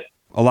in.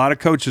 A lot of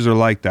coaches are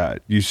like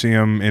that. You see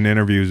them in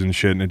interviews and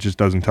shit, and it just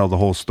doesn't tell the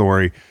whole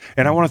story.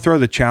 And I want to throw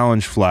the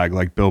challenge flag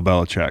like Bill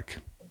Belichick.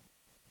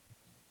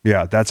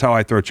 Yeah, that's how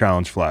I throw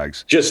challenge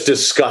flags. Just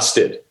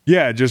disgusted.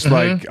 Yeah, just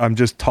like I'm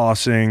just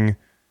tossing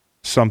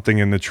something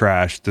in the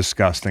trash.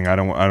 Disgusting. I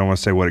don't want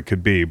to say what it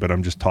could be, but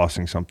I'm just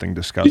tossing something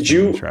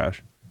disgusting in the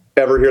trash.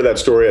 Ever hear that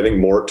story? I think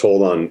Mort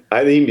told on.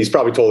 I think he's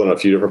probably told on a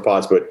few different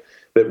pods, but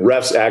that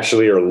refs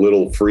actually are a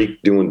little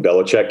freak doing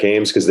Belichick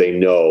games because they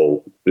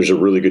know there's a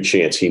really good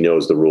chance he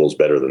knows the rules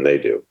better than they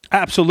do.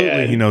 Absolutely,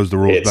 and he knows the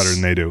rules better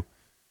than they do.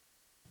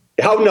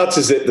 How nuts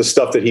is it, the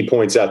stuff that he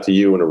points out to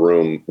you in a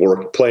room,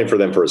 playing for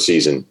them for a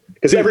season?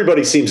 Because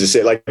everybody seems to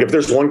say, like, if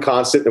there's one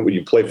constant that when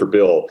you play for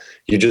Bill,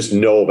 you just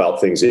know about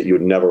things that you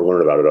would never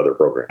learn about at other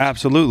programs.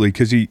 Absolutely,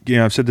 because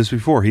I've said this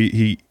before.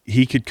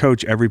 He could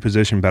coach every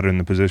position better than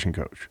the position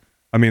coach.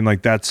 I mean,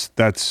 like that's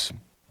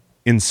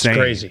insane. It's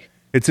crazy.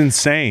 It's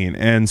insane.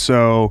 And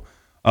so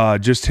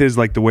just his,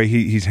 like, the way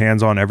he's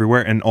hands-on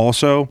everywhere. And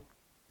also,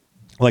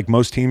 like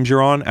most teams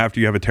you're on, after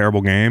you have a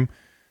terrible game,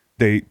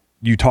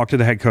 you talk to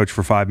the head coach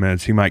for 5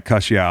 minutes, he might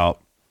cuss you out.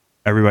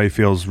 Everybody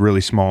feels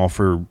really small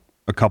for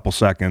a couple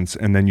seconds,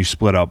 and then you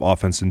split up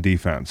offense and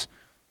defense.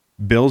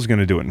 Bill's going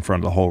to do it in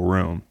front of the whole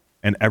room,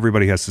 and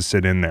everybody has to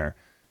sit in there.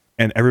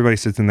 And everybody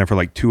sits in there for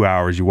like 2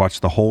 hours. You watch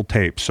the whole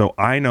tape. So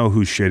I know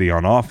who's shitty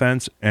on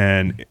offense,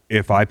 and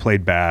if I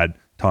played bad,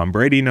 Tom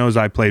Brady knows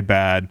I played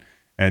bad,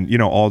 and, you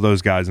know, all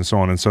those guys and so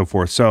on and so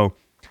forth. So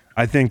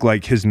I think,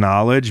 like, his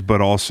knowledge,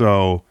 but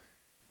also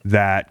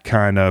that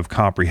kind of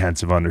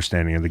comprehensive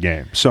understanding of the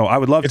game. So I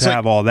would love to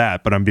have all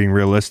that, but I'm being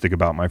realistic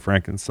about my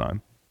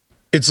Frankenstein.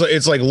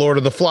 It's like Lord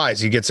of the Flies.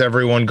 He gets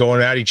everyone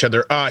going at each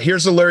other.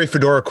 Here's a Larry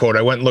Fedora quote.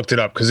 I went and looked it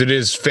up because it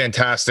is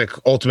fantastic.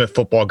 Ultimate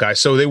football guy.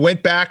 So they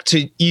went back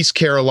to East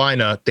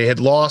Carolina. They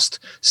had lost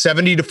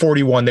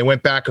 70-41. They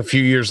went back a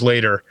few years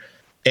later,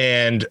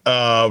 and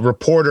a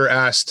reporter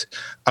asked,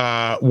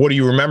 what do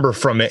you remember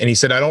from it? And he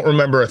said, I don't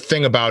remember a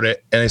thing about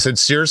it. And I said,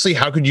 seriously,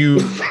 how could you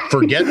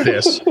forget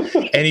this?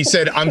 And he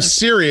said, I'm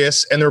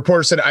serious. And the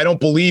reporter said, I don't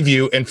believe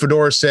you. And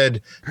Fedora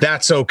said,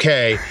 that's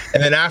okay.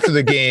 And then after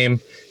the game,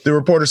 the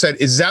reporter said,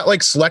 is that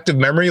like selective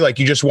memory? Like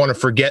you just want to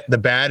forget the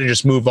bad and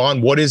just move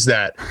on? What is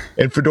that?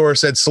 And Fedora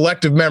said,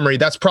 selective memory.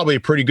 That's probably a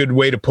pretty good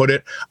way to put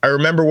it. I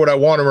remember what I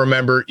want to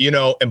remember, you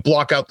know, and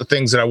block out the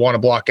things that I want to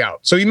block out.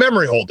 So he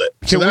memory hold it.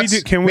 So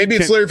maybe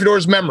it's Larry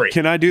Fedora's memory.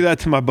 Can I do that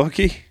to my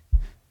bookie?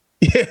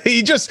 Yeah,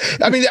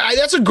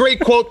 that's a great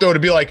quote, though, to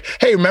be like,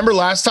 hey, remember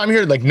last time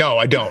here? Like, no,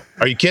 I don't.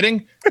 Are you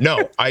kidding?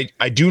 No, I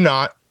do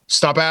not.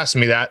 Stop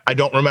asking me that. I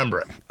don't remember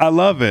it. I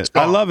love it.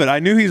 I love it. I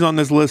knew he's on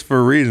this list for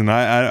a reason.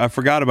 I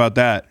forgot about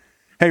that.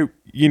 Hey,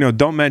 you know,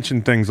 don't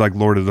mention things like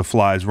Lord of the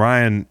Flies.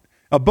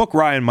 A book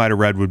Ryan might have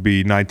read would be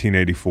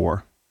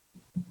 1984.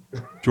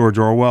 George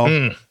Orwell.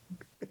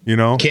 You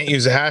know? Can't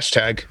use a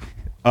hashtag.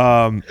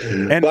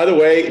 And by the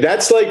way,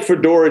 that's like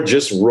Fedora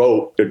just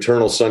wrote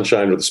Eternal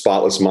Sunshine of the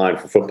Spotless Mind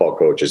for football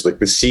coaches, like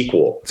the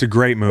sequel. It's a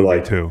great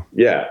movie, too.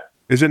 Yeah.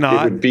 Is it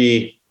not? It would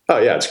be,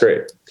 it's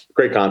great.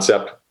 Great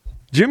concept.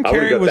 Jim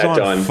Carrey was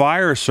on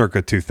fire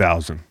circa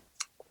 2000.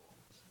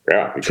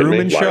 Yeah.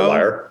 Truman Show.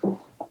 Liar.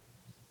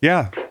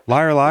 Yeah.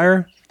 Liar,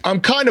 Liar.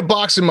 I'm kind of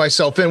boxing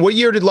myself in. What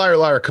year did Liar,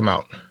 Liar come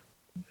out?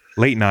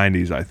 Late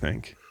 90s, I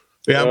think.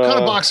 Yeah, I'm kind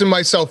of boxing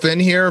myself in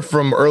here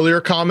from earlier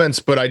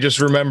comments, but I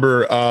just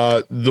remember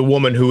the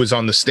woman who was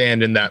on the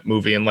stand in that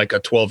movie and like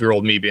a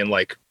 12-year-old me being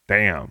like,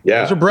 damn.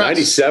 Yeah,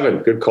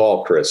 97. Good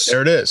call, Chris.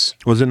 There it is.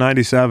 Was it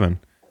 97?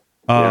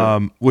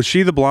 Was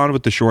she the blonde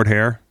with the short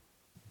hair?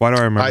 Why do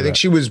I remember I think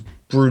she was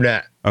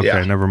brunette.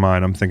 Okay, never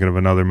mind. I'm thinking of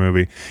another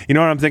movie. You know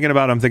what I'm thinking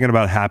about? I'm thinking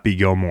about Happy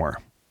Gilmore.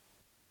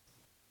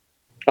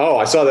 Oh,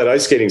 I saw that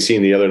ice skating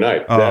scene the other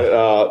night.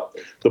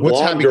 The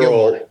blonde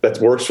girl that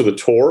works for the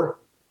tour.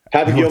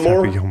 Happy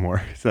Gilmore? Happy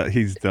Gilmore.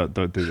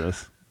 Don't do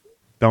this.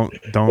 Don't.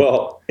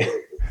 Well,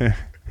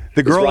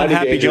 the girl in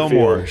Happy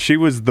Gilmore, she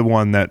was the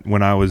one that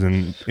when I was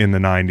in the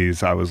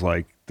 90s, I was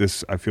like,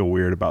 I feel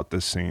weird about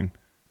this scene.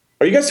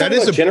 Are you guys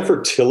talking about Jennifer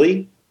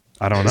Tilly?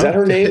 I don't know. Is that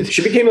her name?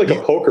 She became like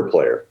a poker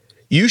player.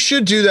 You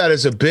should do that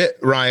as a bit,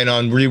 Ryan,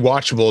 on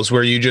rewatchables,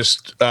 where you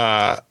just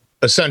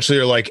essentially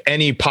are like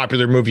any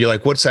popular movie. You're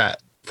like, what's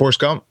that? Forrest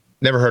Gump?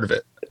 Never heard of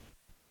it.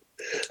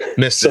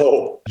 Missed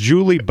it.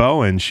 Julie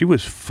Bowen, she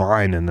was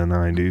fine in the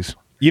 90s.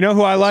 You know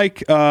who I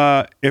like?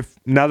 If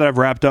now that I've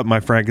wrapped up my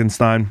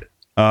Frankenstein,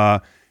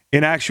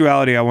 in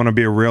actuality, I want to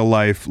be a real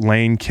life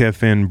Lane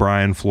Kiffin,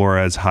 Brian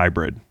Flores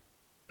hybrid,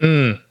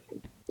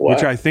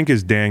 which I think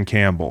is Dan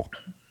Campbell.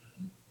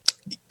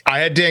 I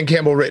had Dan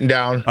Campbell written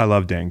down. I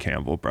love Dan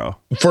Campbell, bro.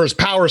 For his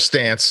power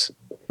stance.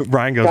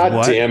 Ryan goes, God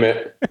what? damn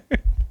it.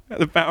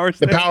 The power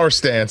stance? The power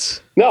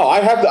stance. No,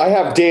 I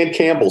have Dan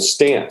Campbell's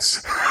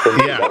stance.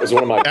 Yeah. That was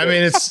one of my I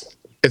mean,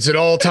 it's an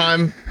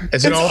all-time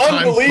photo.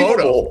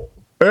 unbelievable.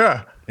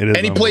 Yeah. It is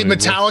And he played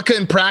Metallica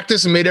in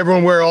practice and made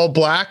everyone wear all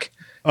black.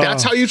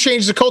 That's how you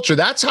change the culture.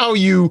 That's how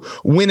you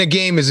win a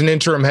game as an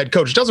interim head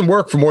coach. It doesn't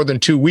work for more than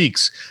 2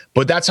 weeks,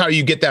 but that's how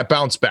you get that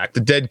bounce back,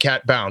 the dead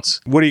cat bounce.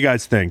 What do you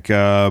guys think?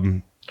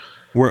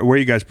 Where are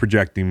you guys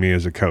projecting me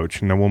as a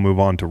coach? And then we'll move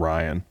on to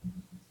Ryan.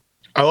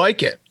 I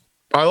like it.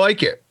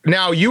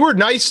 Now, you were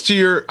nice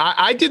to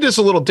I did this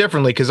a little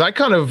differently because I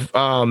kind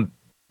of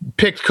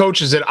picked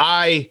coaches that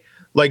I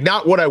like,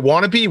 not what I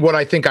want to be, what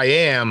I think I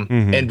am,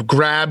 and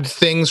grabbed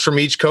things from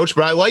each coach.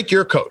 But I like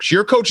your coach.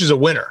 Your coach is a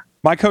winner.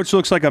 My coach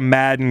looks like a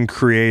Madden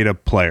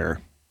creative player.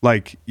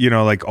 Like,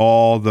 like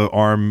all the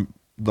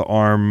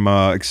arm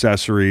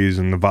accessories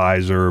and the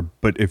visor.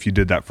 But if you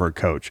did that for a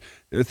coach,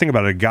 think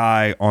about a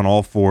guy on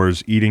all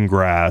fours eating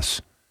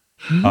grass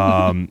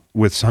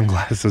with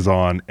sunglasses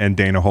on and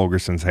Dana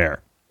Holgerson's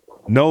hair.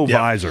 No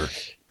visor.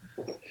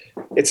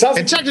 It sounds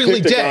and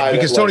technically dead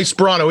because Tony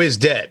Sperano is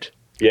dead.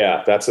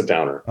 Yeah, that's a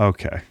downer.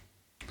 Okay.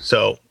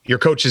 So your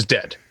coach is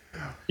dead.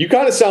 You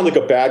kind of sound like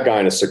a bad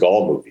guy in a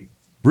Seagal movie.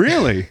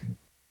 Really?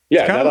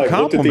 Yeah, now that I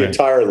looked at the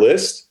entire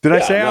list. Did I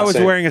say I was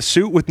wearing a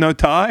suit with no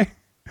tie?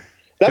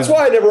 That's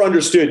why I never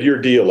understood your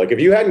deal. Like, if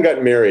you hadn't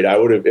gotten married, I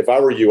would have. If I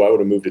were you, I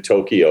would have moved to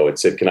Tokyo and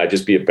said, "Can I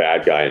just be a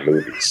bad guy in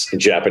movies, in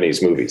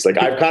Japanese movies?" Like,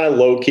 I've kind of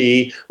low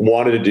key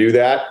wanted to do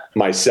that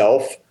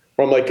myself.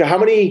 Where I'm like, how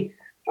many?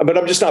 But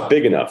I'm just not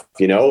big enough,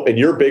 And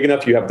you're big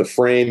enough. You have the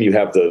frame. You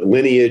have the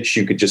lineage.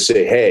 You could just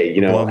say, "Hey,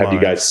 have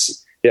you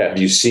guys? Yeah, have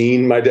you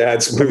seen my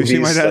dad's movies? Have you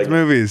seen my dad's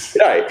movies?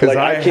 Yeah, because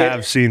I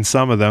have seen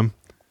some of them.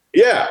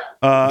 Yeah,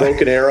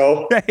 Broken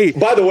Arrow. Hey,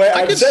 by the way,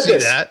 I've said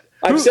this.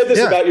 I've said this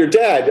about your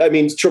dad. I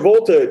mean,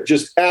 Travolta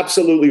just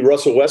absolutely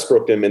Russell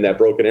Westbrooked him in that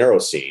Broken Arrow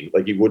scene.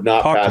 Like, he would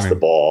not pass the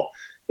ball.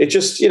 It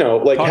just,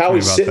 like how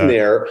he's sitting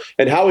there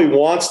and how he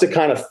wants to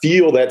kind of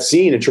feel that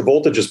scene. And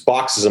Travolta just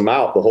boxes him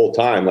out the whole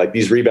time. Like,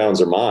 these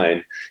rebounds are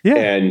mine. Yeah.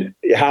 And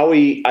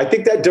I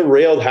think that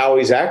derailed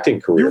Howie's acting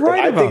career. You're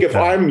right but I think if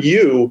I'm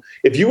you,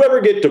 if you ever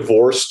get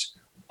divorced,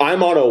 I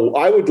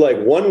would like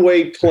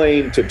one-way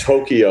plane to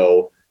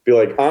Tokyo, be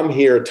like, I'm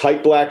here,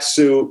 tight black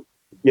suit.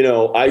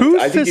 Who's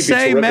I think to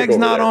say Meg's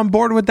not on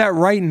board with that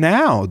right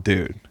now,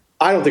 dude?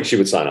 I don't think she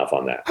would sign off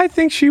on that. I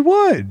think she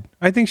would.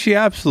 I think she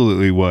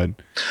absolutely would.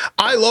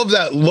 I love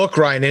that look,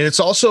 Ryan. And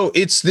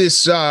it's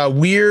this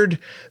weird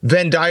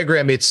Venn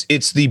diagram.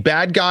 It's the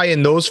bad guy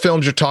in those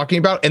films you're talking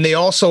about. And they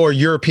also are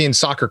European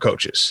soccer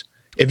coaches.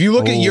 If you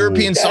look at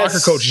European soccer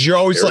coaches, you're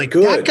always like,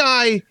 that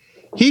guy,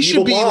 he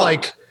should be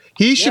like,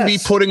 he should be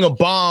putting a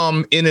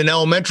bomb in an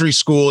elementary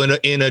school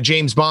in a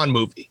James Bond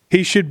movie.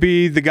 He should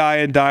be the guy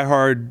in Die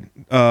Hard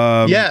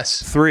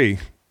 3.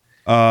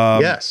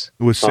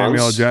 With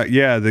Samuel L. Jackson.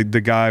 Yeah,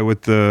 the guy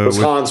with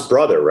Hans'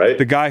 brother, right?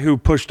 The guy who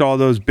pushed all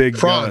those big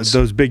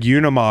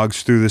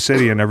Unimogs through the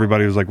city, and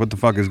everybody was like, "What the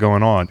fuck is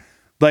going on?"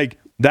 Like,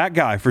 that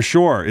guy for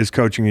sure is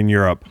coaching in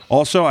Europe.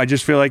 Also, I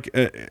just feel like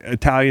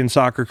Italian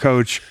soccer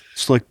coach,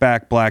 slick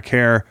back, black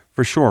hair.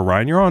 For sure,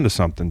 Ryan, you're onto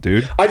something,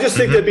 dude. I just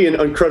think that'd be an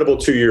incredible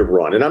 2-year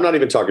run. And I'm not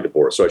even talking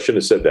divorce, so I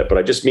shouldn't have said that. But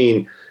I just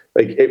mean,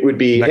 like, it would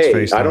be,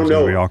 hey, I don't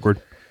know. Be awkward.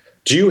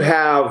 Do you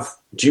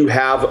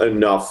have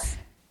enough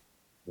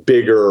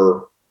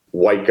bigger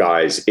white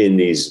guys in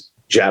these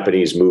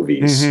Japanese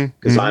movies?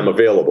 Because I'm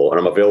available, and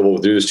I'm available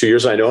to do this 2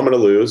 years. I know I'm going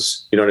to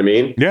lose. You know what I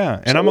mean?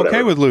 Yeah, and so I'm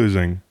okay with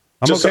losing.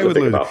 I'm okay with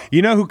losing.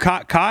 You know who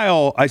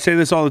Kyle, I say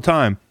this all the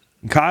time.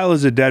 Kyle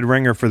is a dead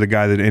ringer for the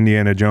guy that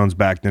Indiana Jones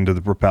backed into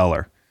the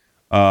propeller.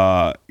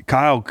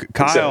 Kyle,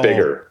 except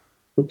bigger.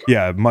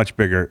 Yeah, much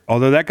bigger.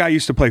 Although that guy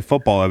used to play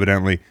football,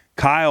 evidently.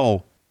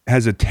 Kyle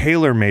has a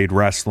tailor-made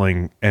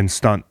wrestling and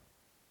stunt,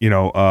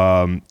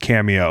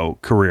 cameo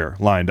career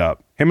lined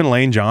up. Him and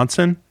Lane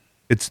Johnson,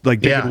 it's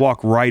like they could walk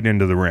right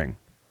into the ring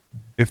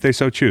if they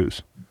so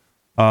choose.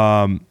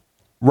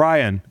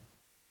 Ryan,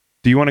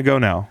 do you want to go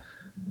now?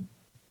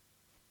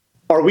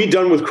 Are we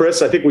done with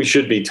Chris? I think we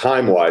should be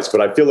time-wise,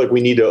 but I feel like we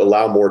need to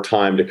allow more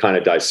time to kind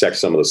of dissect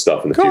some of the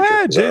stuff in the future. Go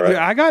ahead. Right?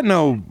 I got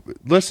no...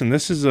 Listen,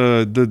 this is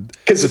all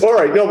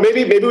right, no,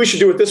 maybe we should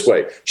do it this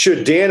way.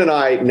 Should Dan and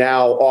I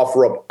now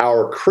offer up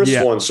our Chris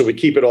one so we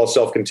keep it all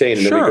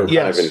self-contained? And then we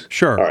go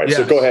Sure. All right,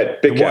 so go ahead.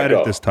 Big Cat, we'll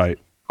edit this tight.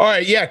 All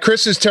right, yeah,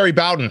 Chris is Terry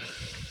Bowden.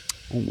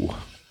 Ooh,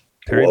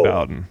 Terry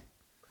Bowden.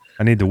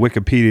 I need to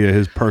Wikipedia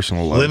his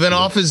personal life. Living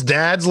off his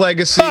dad's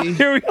legacy.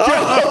 Here we go.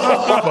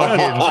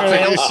 Fucking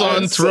fail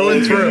son through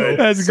and through.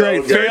 That's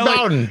great. Terry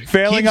Bowden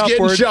failing keeps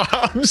upward. getting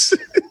jobs.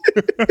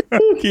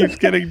 Keeps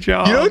getting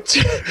jobs.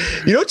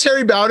 You know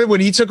Terry Bowden,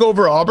 when he took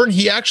over Auburn,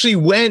 he actually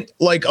went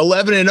like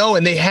 11-0,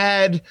 and they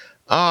had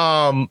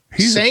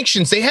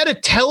sanctions. They had a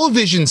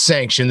television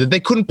sanction that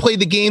they couldn't play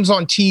the games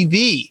on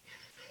TV.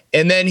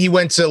 And then he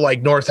went to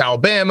like North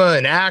Alabama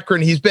and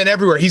Akron. He's been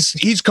everywhere.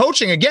 He's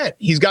coaching again.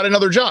 He's got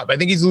another job. I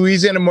think he's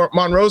Louisiana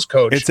Monroe's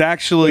coach. It's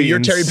actually you're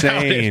insane.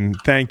 Terry Bowden.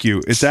 Thank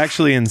you. It's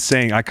actually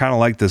insane. I kind of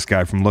like this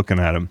guy from looking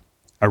at him.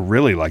 I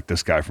really like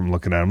this guy from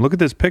looking at him. Look at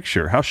this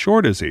picture. How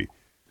short is he?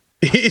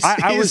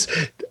 I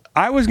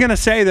was going to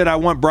say that I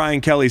want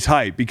Brian Kelly's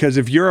height, because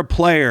if you're a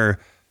player,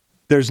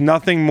 there's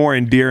nothing more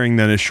endearing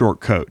than a short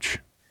coach.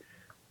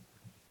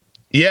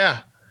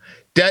 Yeah.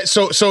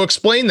 So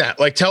explain that.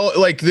 Like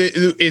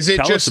is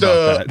it just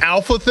a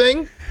alpha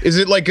thing? Is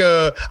it like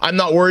I'm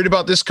not worried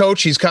about this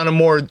coach. He's kind of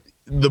more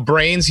the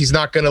brains. He's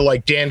not going to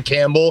like Dan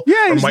Campbell.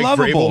 Yeah, or he's Mike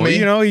lovable. Vrabel me.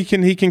 You know, he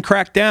can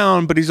crack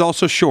down, but he's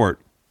also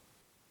short.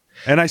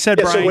 And I said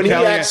Brian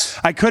Kelly.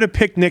 I could have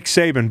picked Nick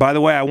Saban. By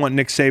the way, I want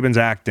Nick Saban's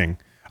acting.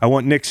 I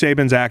want Nick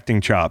Saban's acting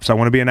chops. I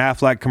want to be in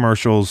Aflac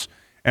commercials,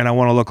 and I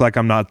want to look like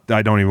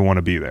I don't even want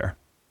to be there.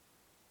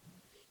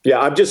 Yeah,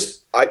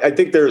 I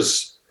think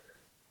there's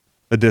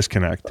a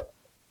disconnect.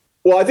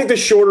 Well, I think the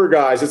shorter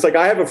guys, it's like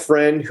I have a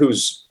friend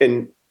who's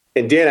and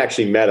Dan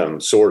actually met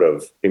him sort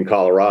of in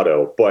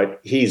Colorado,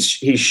 but he's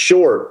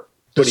short.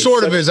 The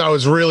sort of is I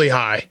was really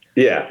high.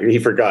 Yeah, he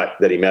forgot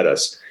that he met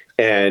us.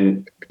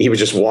 And he was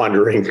just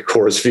wandering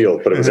Coors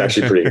Field, but it was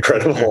actually pretty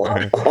incredible.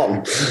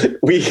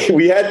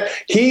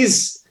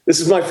 This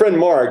is my friend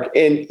Mark,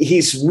 and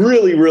he's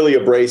really, really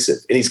abrasive,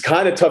 and he's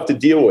kind of tough to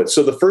deal with.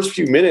 So the first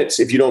few minutes,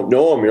 if you don't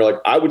know him, you're like,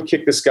 I would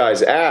kick this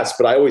guy's ass.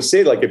 But I always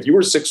say, like, if you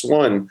were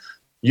 6'1",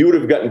 you would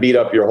have gotten beat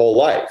up your whole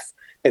life.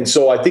 And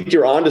so I think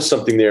you're onto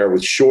something there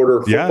with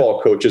shorter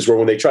football coaches, where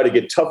when they try to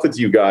get tough with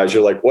you guys,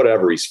 you're like,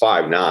 whatever, he's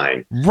 5'9".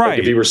 Right. Like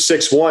if he were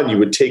 6'1", you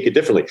would take it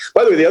differently.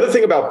 By the way, the other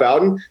thing about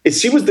Bowden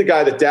is he was the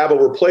guy that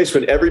Dabo replaced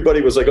when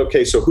everybody was like,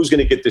 okay, so who's going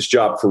to get this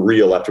job for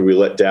real after we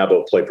let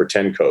Dabo play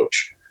pretend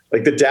coach?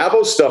 Like the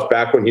Dabo stuff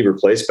back when he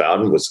replaced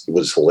Bowden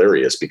was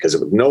hilarious,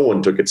 because no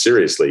one took it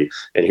seriously.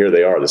 And here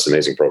they are, this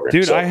amazing program.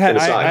 Dude, so,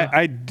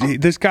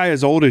 this guy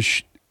is old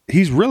as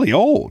he's really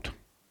old.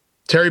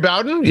 Terry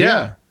Bowden?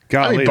 Yeah.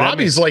 Golly, I mean,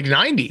 Bobby's like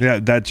 90. Yeah,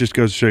 that just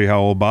goes to show you how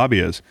old Bobby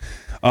is.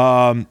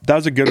 That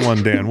was a good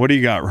one, Dan. What do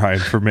you got, Ryan,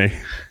 for me?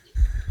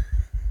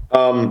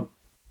 I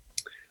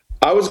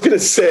was going to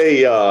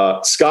say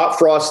Scott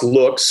Frost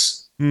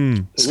looks.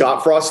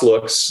 Scott Frost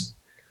looks.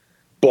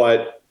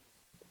 But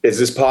as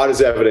this pod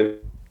is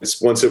evidence,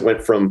 once it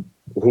went from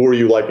who were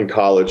you like in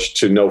college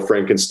to no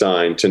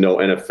Frankenstein to no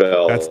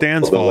NFL. That's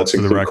Dan's fault, let's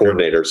include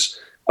coordinators.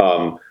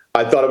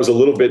 I thought it was a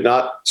little bit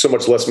not so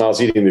much Les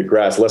Miles eating the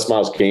grass, Les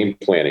Miles game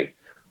planning,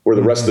 where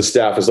the rest of the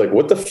staff is like,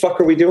 what the fuck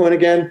are we doing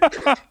again?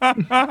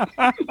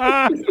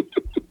 I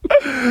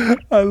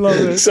love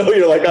it. So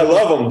you're like, I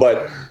love them,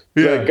 but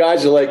the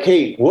guys are like,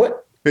 hey,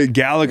 what?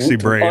 Galaxy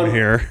brain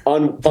here.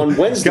 On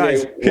Wednesday,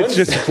 guys, it's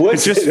just there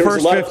was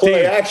first a lot of 15.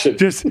 play action.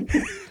 It's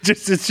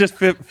just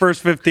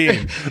first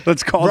 15.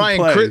 Let's call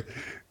Ryan, the play.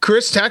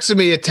 Chris texted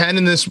me at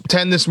 10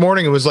 this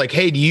morning and was like,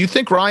 hey, do you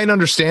think Ryan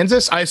understands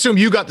this? I assume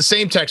you got the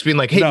same text being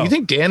like, hey, do you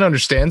think Dan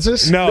understands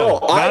this? No,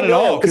 not at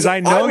all, because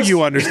I know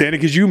you understand it,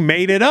 because you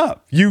made it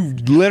up. You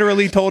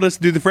literally told us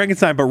to do the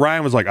Frankenstein, but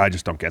Ryan was like, I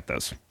just don't get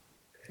this.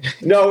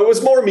 No, it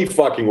was more me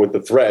fucking with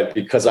the thread,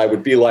 because I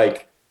would be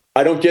like,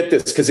 I don't get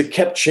this, because it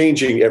kept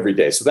changing every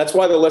day. So that's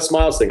why the Les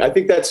Miles thing. I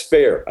think that's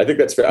fair. I was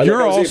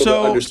able to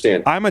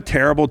understand. I'm a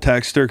terrible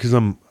texter, because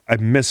I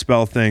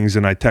misspell things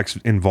and I text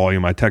in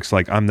volume. I text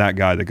like I'm that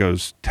guy that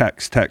goes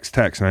text,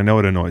 and I know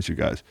it annoys you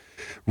guys.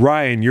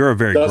 Ryan, you're a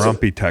very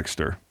grumpy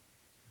texter.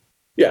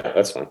 Yeah,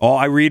 that's fine.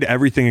 I read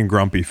everything in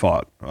grumpy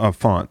font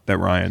that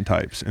Ryan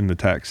types in the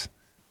text.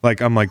 Like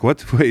I'm like,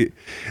 wait,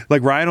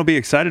 like Ryan will be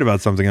excited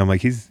about something. I'm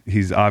like,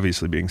 he's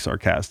obviously being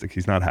sarcastic.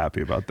 He's not happy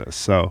about this.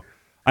 So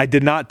I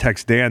did not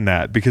text Dan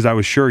that, because I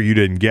was sure you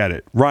didn't get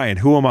it. Ryan,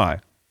 who am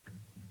I?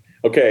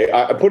 Okay,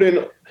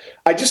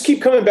 I just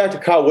keep coming back to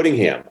Kyle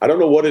Whittingham. I don't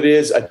know what it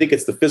is. I think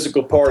it's the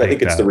physical part. I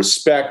think it's the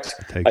respect.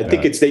 I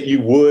think it's that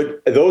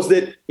those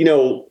that,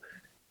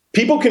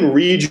 people can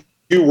read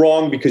you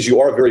wrong because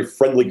you are a very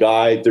friendly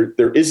guy.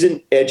 There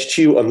isn't edge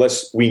to you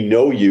unless we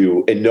know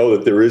you and know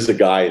that there is a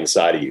guy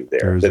inside of you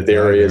there.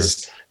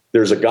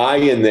 There's a guy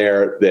in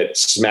there that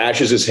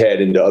smashes his head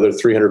into other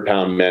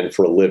 300-pound men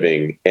for a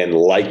living and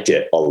liked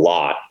it a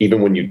lot.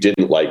 Even when you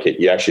didn't like it,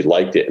 you actually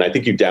liked it. And I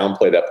think you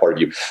downplay that part of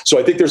you. So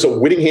I think there's a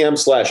Whittingham /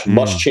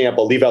 Muschamp.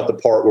 I'll leave out the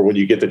part where when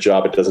you get the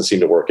job, it doesn't seem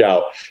to work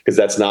out, because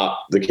that's not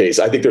the case.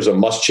 I think there's a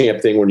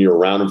Muschamp thing when you're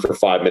around him for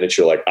 5 minutes.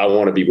 You're like, I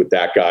want to be with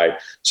that guy.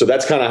 So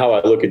that's kind of how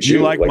I look at you.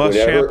 You like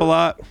Muschamp a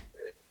lot?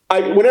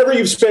 whenever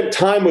you've spent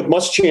time with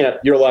Muschamp,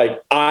 you're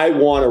like, I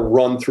want to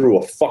run through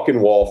a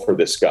fucking wall for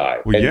this guy.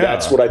 Well, and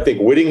that's what I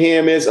think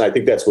Whittingham is. And I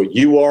think that's what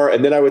you are.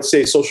 And then I would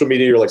say social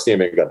media, you're like Stan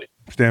Van Gundy.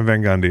 Stan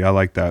Van Gundy. I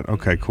like that.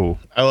 Okay, cool.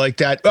 I like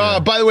that.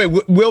 By the way,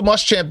 Will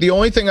Muschamp, the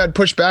only thing I'd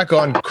push back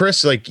on,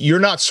 Chris, like, you're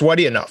not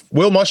sweaty enough.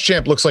 Will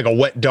Muschamp looks like a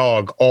wet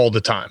dog all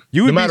the time.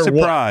 You would be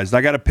surprised.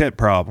 I got a pit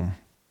problem.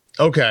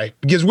 Okay.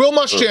 Because Will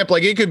Muschamp,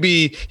 like, he could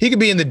be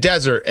in the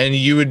desert and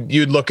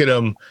you'd look at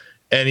him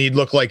and he'd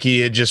look like he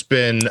had just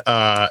been,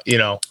 Well,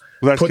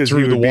 that's put because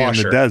through he would the be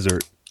washer. in the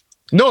desert.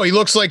 No, he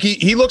looks like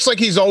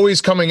he's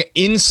always coming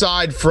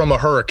inside from a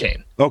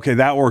hurricane. Okay,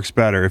 that works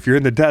better. If you're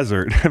in the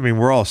desert, I mean,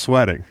 we're all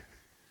sweating.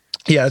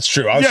 Yeah, that's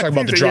true. I was talking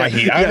about the dry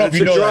heat. I don't know if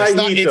you know that. It's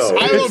not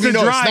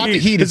the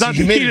heat. It's the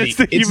humidity.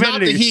 It's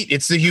not the heat.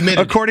 It's the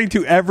humidity. According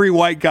to every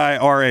white guy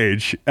our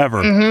age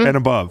ever and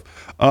above.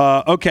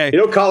 Okay. You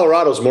know,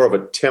 Colorado's more of a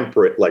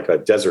temperate, like a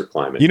desert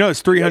climate. You know,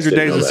 it's 300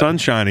 days of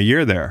sunshine a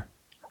year there.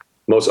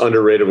 Most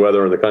underrated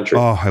weather in the country.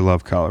 Oh, I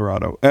love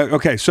Colorado.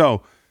 Okay,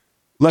 so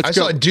let's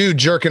go. I saw a dude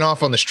jerking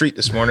off on the street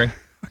this morning.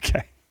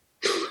 Okay.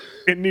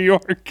 In New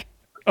York.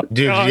 Oh,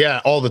 dude, God.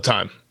 Yeah, all the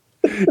time.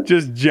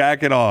 Just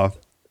jacking off.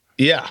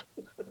 Yeah.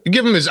 I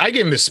gave him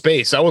his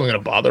space. I wasn't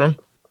going to bother him.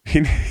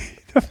 He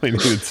definitely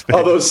needed space.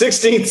 Although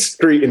 16th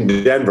Street in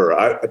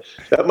Denver,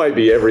 that might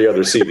be every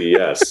other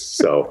CVS.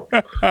 So,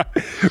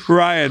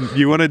 Ryan,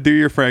 you want to do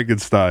your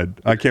Frankenstein?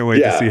 I can't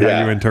wait to see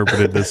how you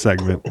interpreted this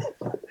segment.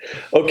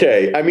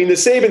 Okay. I mean, the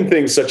Saban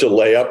thing's such a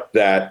layup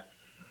that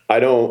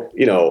I don't,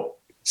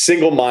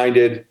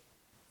 single-minded,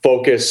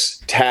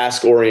 focus,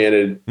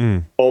 task-oriented,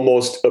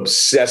 almost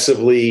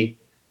obsessively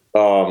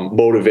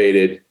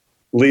motivated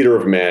leader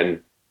of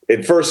men.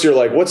 At first, you're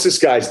like, what's this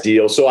guy's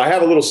deal? So I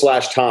have a little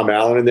 / Tom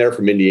Allen in there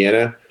from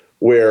Indiana,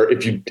 where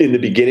if you, in the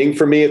beginning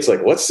for me, it's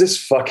like, what's this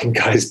fucking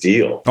guy's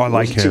deal? Oh, I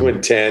like him. Too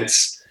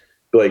intense.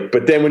 Like,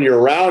 but then when you're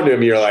around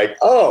him, you're like,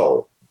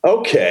 oh,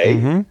 okay.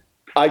 Mm-hmm.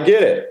 I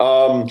get it.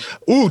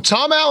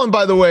 Tom Allen,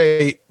 by the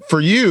way,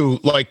 for you,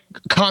 like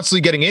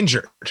constantly getting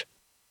injured.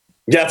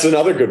 That's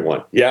another good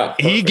one. Yeah.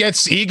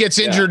 Perfect. He gets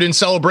injured in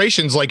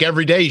celebrations like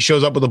every day. He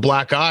shows up with a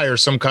black eye or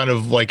some kind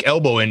of like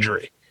elbow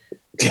injury.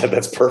 Yeah,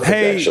 that's perfect.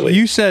 Hey, actually.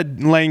 You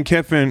said Lane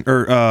Kiffin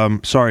or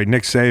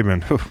Nick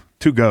Saban.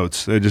 Two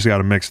goats. They just got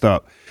them mixed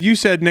up. You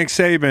said Nick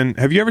Saban.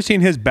 Have you ever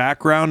seen his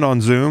background on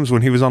Zooms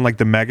when he was on like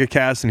the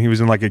MegaCast and he was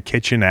in like a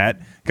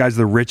kitchenette? Guy's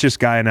the richest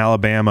guy in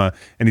Alabama,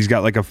 and he's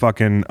got like a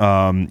fucking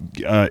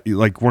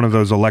like one of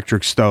those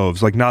electric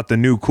stoves, like not the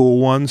new cool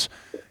ones.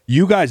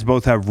 You guys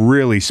both have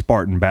really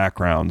Spartan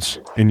backgrounds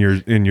in your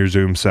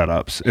Zoom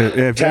setups.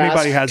 If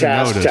anybody hasn't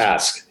noticed.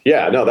 Task.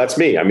 Yeah, no, that's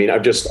me. I mean,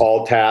 I'm just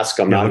all task.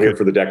 I'm not here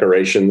for the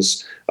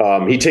decorations.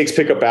 He takes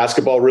pickup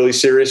basketball really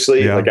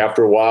seriously. Yeah. Like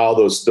after a while,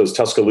 those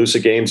Tuscaloosa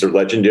games are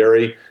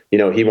legendary.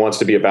 He wants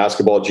to be a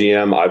basketball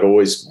GM. I've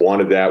always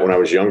wanted that when I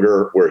was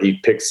younger, where he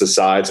picks the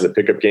sides in the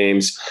pickup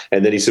games.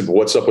 And then he said,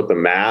 what's up with the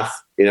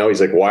math?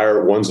 He's like, why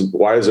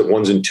is it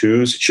ones and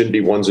twos? It shouldn't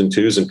be ones and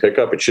twos in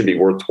pickup. It should be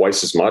worth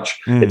twice as much.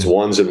 It's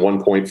ones and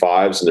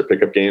 1.5s in their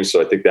pickup games.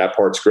 So I think that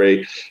part's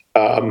great.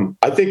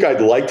 I think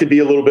I'd like to be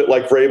a little bit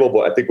like Vrabel,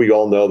 but I think we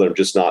all know that I'm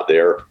just not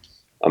there.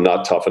 I'm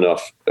not tough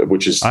enough,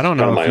 which is I don't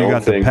know if you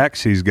got the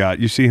pecs he's got.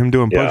 You see him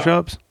doing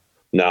push-ups?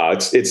 No,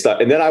 it's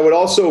not. And then I would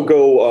also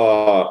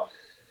go,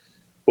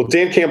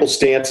 Dan Campbell's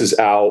stance is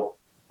out.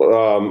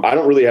 I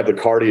don't really have the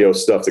cardio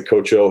stuff that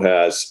Coach O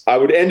has. I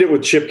would end it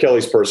with Chip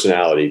Kelly's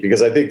personality,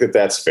 because I think that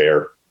that's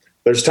fair.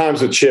 There's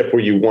times with Chip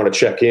where you want to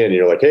check in and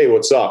you're like, hey,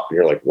 what's up? And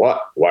you're like,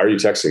 what? Why are you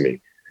texting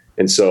me?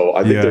 And so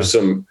I think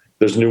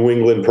there's New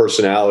England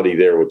personality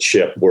there with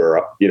Chip, where,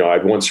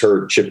 I'd once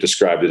heard Chip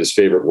described it, his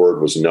favorite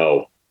word was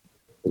no.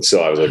 And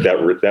so I was like,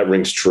 that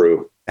rings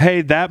true.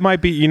 Hey, that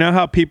might be,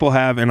 how people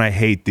have, and I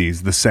hate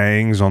these, the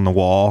sayings on the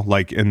wall,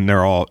 like, and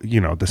they're all,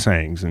 the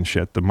sayings and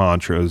shit, the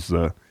mantras,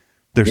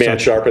 man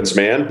sharpens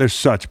man. They're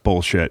such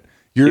bullshit.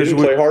 You didn't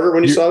play harder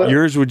when you saw that?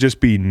 Yours would just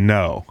be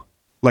no.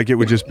 Like, it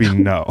would just be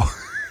no.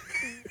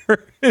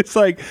 It's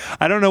like,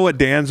 I don't know what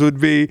Dan's would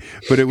be,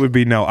 but it would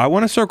be no. I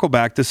want to circle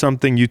back to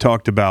something you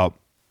talked about,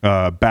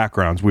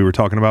 backgrounds. We were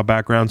talking about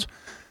backgrounds.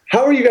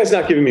 How are you guys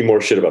not giving me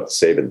more shit about the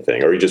Saban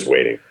thing? Or are you just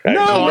waiting?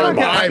 No,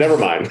 never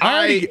mind.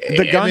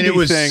 The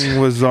Gundy thing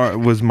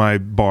was my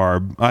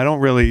barb. I don't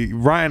really,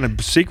 Ryan,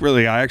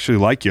 secretly, I actually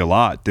like you a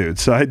lot, dude.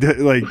 So I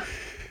like,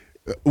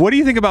 what do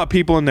you think about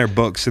people in their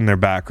books and their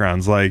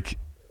backgrounds? Like,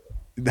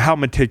 how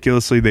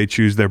meticulously they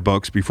choose their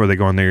books before they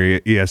go on their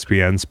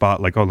ESPN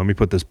spot. Like, oh, let me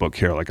put this book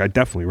here. Like, I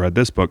definitely read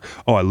this book.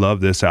 Oh, I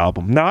love this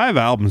album. Now, I have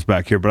albums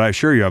back here, but I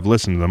assure you I've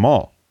listened to them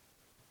all.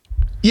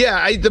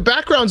 Yeah, the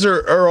backgrounds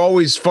are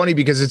always funny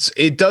because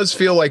it does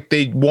feel like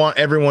they want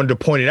everyone to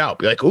point it out.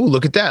 Be like, oh,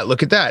 look at that.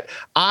 Look at that.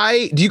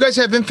 Do you guys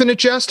have Infinite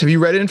Jest? Have you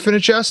read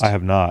Infinite Jest? I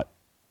have not.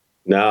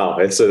 No,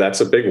 that's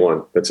a big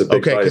one. That's a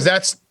big because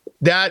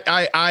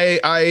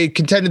I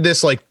contended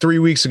this like 3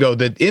 weeks ago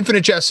that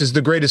Infinite Jest is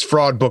the greatest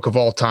fraud book of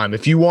all time.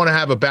 If you want to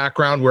have a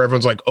background where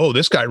everyone's like, oh,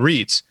 this guy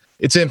reads,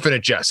 it's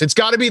Infinite Jest. It's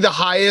got to be the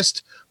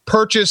highest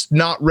purchased,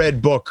 not read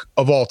book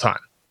of all time.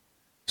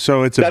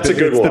 So it's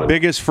the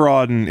biggest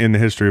fraud in the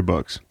history of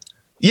books.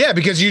 Yeah,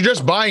 because you're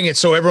just buying it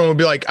so everyone would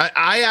be like,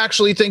 I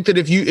actually think that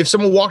if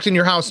someone walked in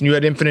your house and you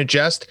had Infinite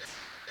Jest,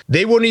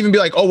 they wouldn't even be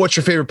like, oh, what's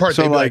your favorite part?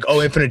 So They'd be like,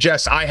 oh, Infinite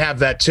Jest, I have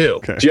that too.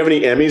 Okay. Do you have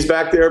any Emmys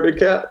back there, Big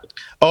Cat?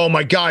 Oh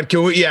my God,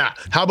 can we? Yeah.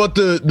 How about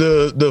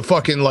the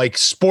fucking like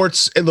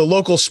sports, the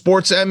local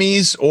sports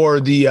Emmys or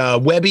the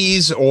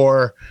Webbies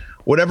or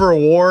whatever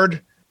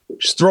award?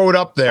 Just throw it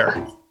up there.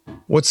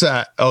 What's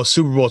that? Oh,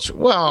 Super Bowl.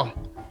 Well,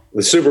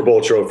 the Super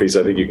Bowl trophies,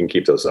 I think you can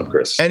keep those up,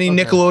 Chris. Any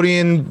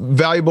Nickelodeon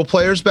valuable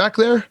players back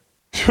there?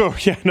 Oh,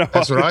 yeah, no.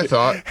 That's what I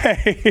thought.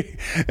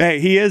 Hey,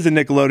 he is a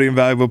Nickelodeon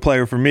valuable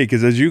player for me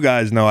because, as you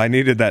guys know, I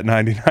needed that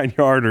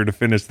 99-yarder to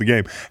finish the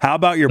game. How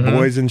about your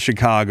boys in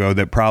Chicago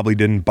that probably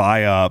didn't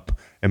buy up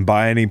and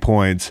buy any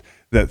points,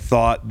 that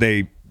thought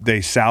they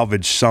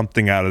salvaged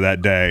something out of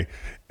that day,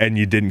 and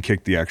you didn't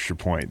kick the extra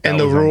point? And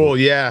the rule,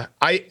 yeah.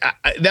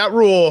 That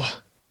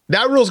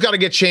rule's got to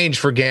get changed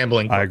for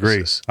gambling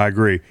purposes. I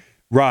agree.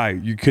 Rye,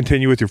 you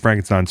continue with your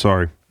Frankenstein.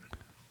 Sorry.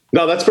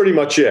 No, that's pretty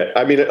much it.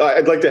 I mean,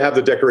 I'd like to have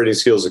the decorating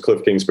skills of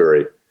Cliff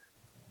Kingsbury,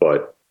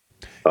 but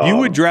you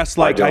would dress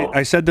like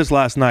I said this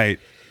last night.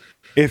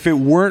 If it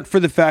weren't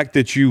for the fact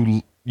that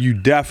you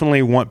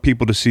definitely want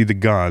people to see the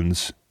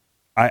guns,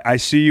 I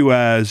see you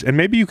as, and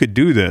maybe you could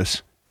do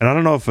this, and I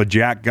don't know if a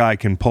Jack guy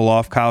can pull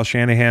off Kyle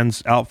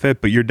Shanahan's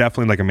outfit, but you're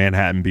definitely like a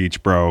Manhattan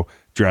Beach bro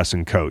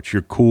dressing coach.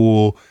 You're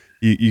cool.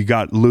 You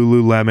got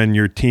Lululemon.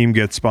 Your team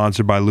gets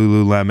sponsored by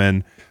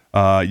Lululemon.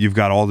 You've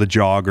got all the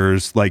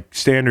joggers. Like,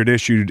 standard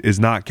issue is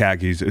not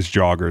khakis, it's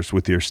joggers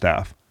with your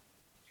staff.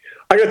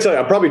 I got to tell you,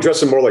 I'm probably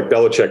dressing more like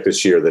Belichick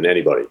this year than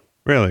anybody.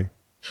 Really?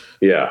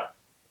 Yeah.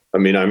 I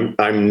mean,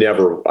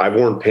 I've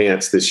worn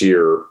pants this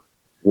year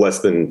less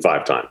than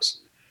 5 times.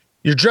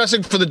 You're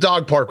dressing for the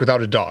dog park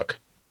without a dog.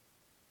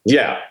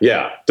 Yeah.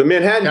 The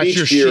Manhattan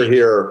Beach gear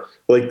here,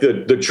 like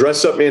the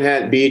dress up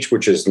Manhattan Beach,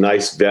 which is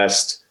nice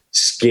vest,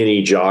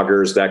 skinny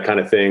joggers, that kind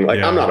of thing.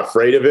 Like, I'm not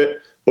afraid of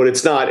it, but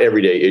it's not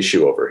everyday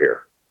issue over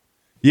here.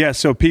 Yeah,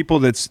 so people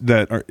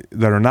that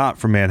are not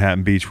from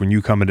Manhattan Beach, when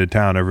you come into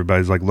town,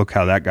 everybody's like, look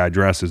how that guy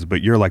dresses,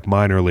 but you're like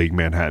minor league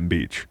Manhattan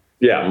Beach.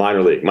 Yeah,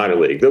 minor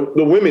league. The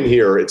women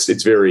here,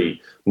 it's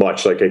very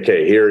much like,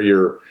 okay, here are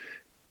your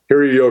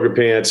yoga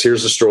pants,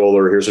 here's a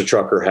stroller, here's a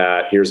trucker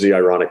hat, here's the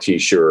ironic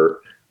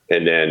t-shirt,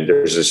 and then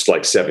there's just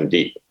like 7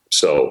 deep.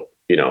 So,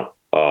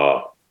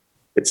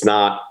 it's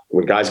not,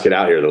 when guys get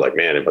out here, they're like,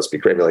 man, it must be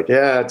crazy. They're like,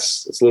 yeah,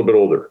 it's a little bit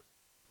older.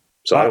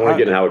 So I don't want to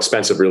get into how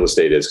expensive real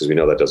estate is, because we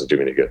know that doesn't do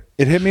any good.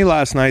 It hit me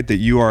last night that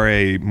you are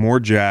a more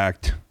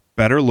jacked,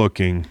 better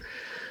looking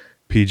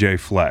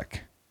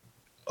Fleck.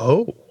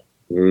 Oh.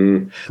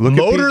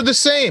 Motor the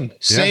same.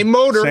 Same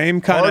motor. Same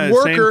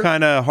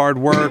kind of hard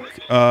work,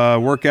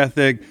 work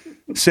ethic.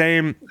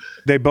 Same.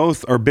 They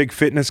both are big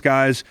fitness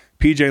guys.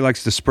 PJ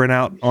likes to sprint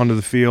out onto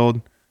the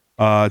field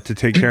to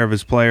take care of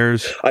his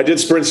players. I did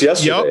sprints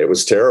yesterday. Yep. It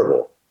was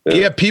terrible.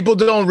 Yeah, people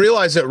don't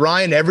realize that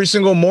Ryan, every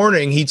single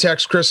morning, he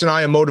texts Chris and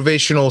I a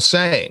motivational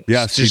saying.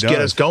 Yes, just get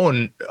us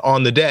going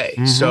on the day.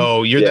 Mm-hmm.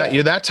 So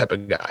you're that type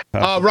of guy.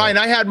 Ryan,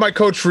 I had my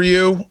coach for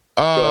you.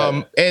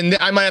 And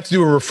I might have to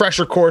do a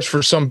refresher course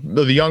for some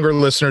of the younger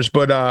listeners,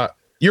 but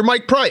you're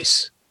Mike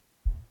Price.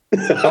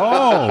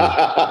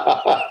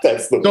 Oh,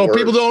 that's the so word.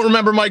 People don't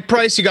remember Mike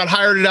Price. He got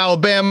hired at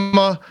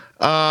Alabama.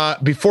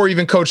 Before he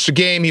even coached the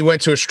game, he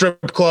went to a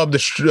strip club.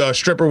 The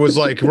stripper was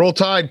like, "Roll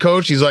Tide,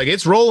 coach." He's like,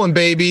 "It's rolling,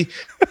 baby."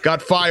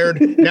 Got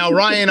fired. Now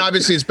Ryan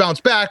obviously has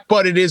bounced back,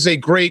 but it is a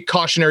great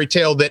cautionary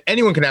tale that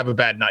anyone can have a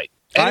bad night.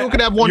 Anyone can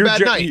have one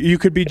bad night. You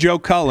could be Joe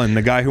Cullen,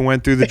 the guy who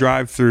went through the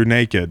drive-through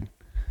naked.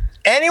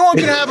 Anyone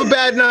can have a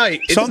bad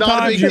night. It's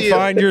Sometimes you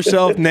find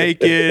yourself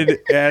naked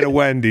at a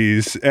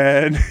Wendy's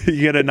and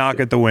you get a knock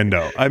at the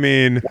window. I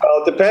mean,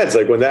 well, it depends.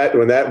 Like when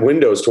that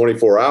window is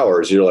 24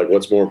 hours, you're like,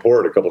 what's more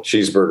important? A couple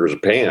cheeseburgers or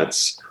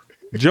pants?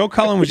 Joe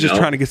Cullen was just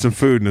trying to get some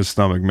food in his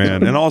stomach,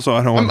 man. And also,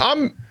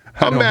 I'm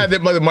mad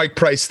that the Mike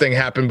Price thing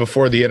happened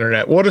before the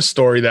internet. What a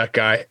story, that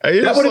guy.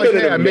 That would have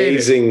been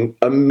an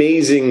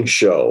amazing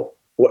show.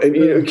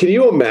 Can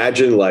you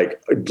imagine like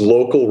a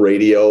local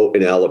radio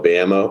in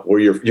Alabama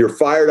where you're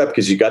fired up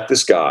because you got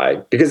this guy?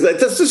 Because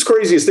that's the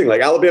craziest thing.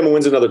 Like, Alabama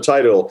wins another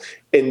title,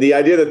 and the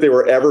idea that they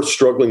were ever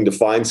struggling to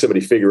find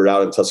somebody figure it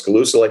out in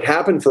Tuscaloosa like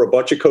happened for a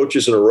bunch of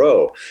coaches in a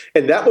row,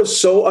 and that was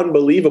so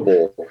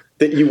unbelievable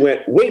that you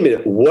went, wait a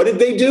minute, what did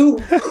they do?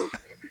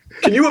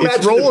 Can you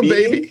imagine rolling,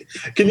 baby?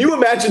 Can you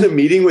imagine the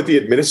meeting with the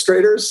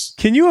administrators?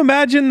 Can you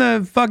imagine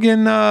the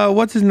fucking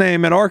what's his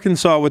name at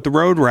Arkansas with the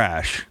road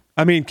rash?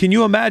 I mean, can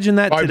you imagine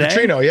that today?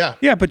 Petrino, yeah.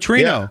 Yeah,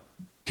 Petrino. Yeah.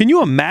 Can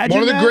you imagine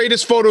one of the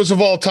greatest photos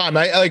of all time?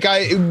 I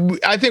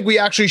think we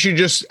actually should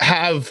just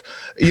have,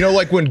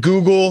 like when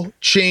Google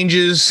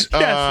changes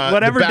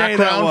whatever the background, day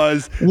that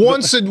was.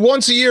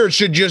 Once a year, it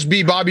should just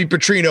be Bobby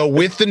Petrino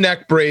with the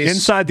neck brace,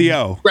 inside the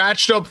O,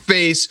 scratched up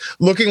face,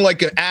 looking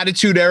like an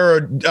Attitude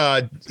Era,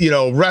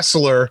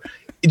 wrestler.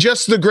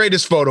 Just the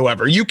greatest photo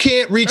ever. You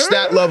can't reach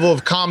that level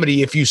of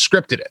comedy if you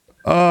scripted it.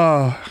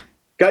 God,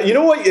 you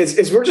know what?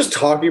 As we're just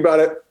talking about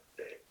it.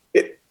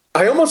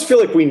 I almost feel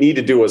like we need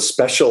to do a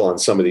special on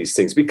some of these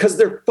things because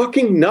they're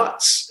fucking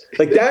nuts.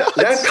 Like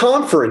that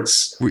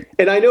conference.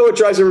 And I know it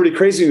drives everybody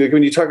crazy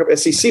when you talk about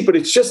SEC, but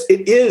it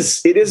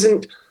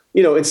isn't,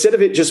 instead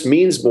of it just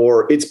means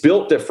more, it's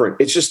built different.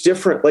 It's just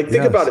different. Like,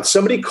 think about it.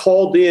 Somebody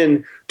called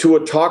in to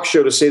a talk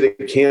show to say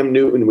that Cam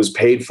Newton was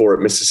paid for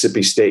at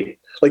Mississippi State.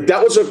 Like,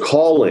 that was a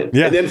call in.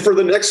 Yeah. And then for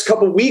the next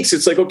couple of weeks,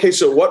 it's like, okay,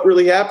 so what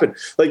really happened?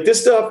 Like,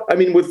 this stuff, I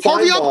mean, with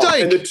Harvey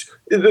Updike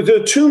and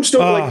the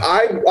tombstone, like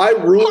I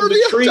ruined Harvey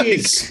the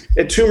trees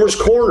Updike at Toomer's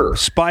Corner.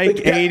 Spike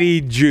like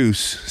 80 juice.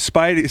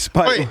 Spike.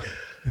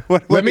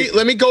 Wait. Let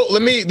me go.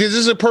 This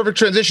is a perfect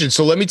transition.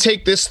 So let me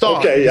take this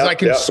thought because I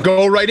can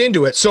go right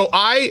into it. So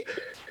I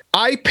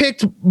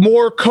picked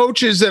more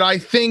coaches that I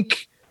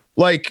think,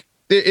 like,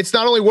 it's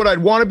not only what I'd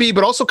want to be,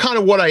 but also kind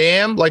of what I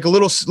am, like a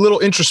little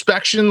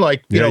introspection,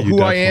 like, who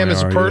I am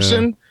as a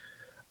person.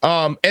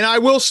 Yeah. And I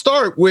will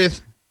start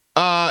with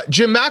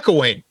Jim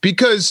McElwain,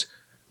 because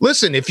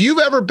listen, if you've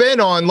ever been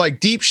on like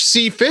deep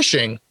sea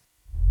fishing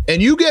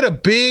and you get a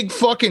big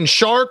fucking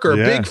shark or a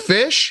big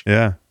fish,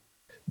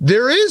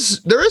 there is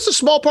a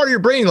small part of your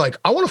brain like,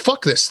 I want to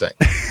fuck this thing.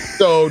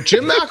 So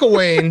Jim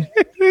McElwain,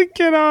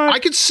 I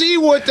could see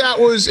what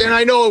that was, and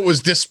I know it was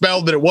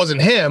dispelled that it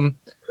wasn't him.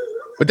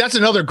 But that's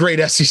another great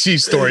SEC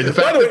story. The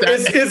fact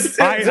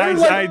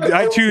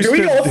I choose. Do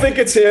we all think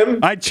it's him?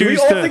 I choose.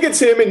 Do we all think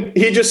it's him, and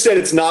he just said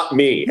it's not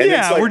me? And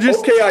it's like, we're just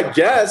okay. I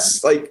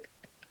guess. Like,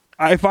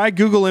 if I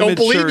Google image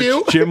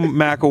search Jim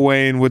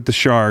McElwain with the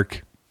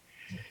shark,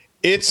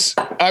 it's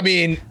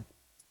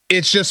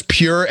just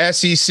pure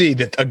SEC.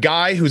 That a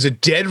guy who's a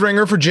dead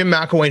ringer for Jim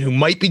McElwain, who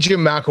might be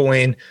Jim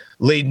McElwain,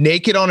 laid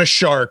naked on a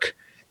shark.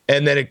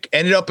 And then it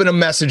ended up in a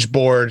message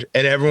board,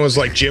 and everyone was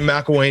like, Jim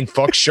McElwain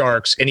fucks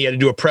sharks. And he had to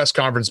do a press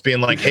conference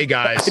being like, hey,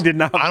 guys, I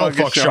don't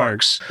fuck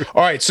sharks.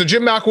 All right, so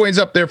Jim McElwain's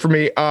up there for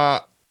me.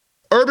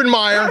 Urban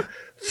Meyer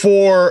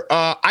for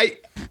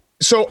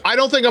so I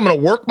don't think I'm going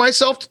to work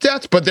myself to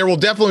death, but there will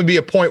definitely be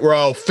a point where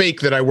I'll fake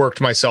that I worked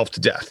myself to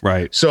death.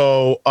 Right.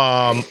 So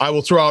I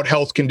will throw out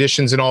health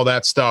conditions and all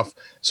that stuff.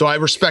 So I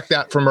respect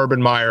that from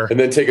Urban Meyer. And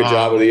then take a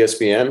job with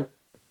ESPN?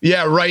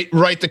 Yeah,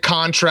 write the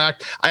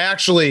contract.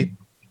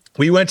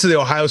 We went to the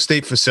Ohio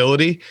State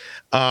facility,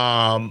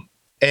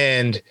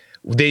 and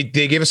they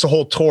gave us a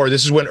whole tour.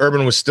 This is when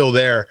Urban was still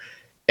there,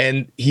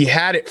 and he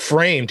had it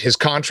framed, his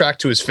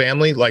contract to his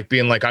family, like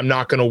being like, I'm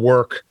not going to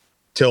work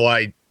till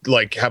I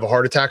like have a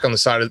heart attack on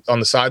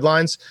the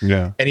sidelines.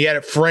 Yeah. And he had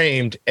it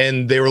framed,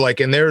 and they were like,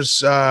 and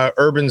there's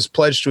Urban's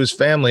pledge to his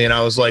family. And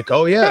I was like,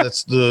 oh yeah,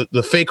 that's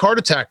the fake heart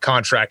attack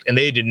contract. And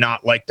they did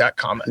not like that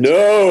comment.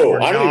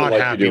 No, I don't not even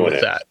like happy with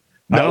that.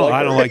 I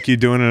don't like you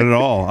doing it at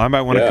all. I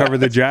might want to cover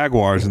the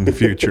Jaguars in the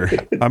future.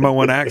 I might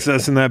want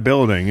access in that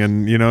building.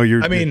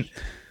 And,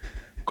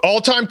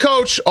 all-time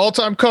coach.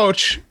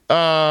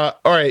 All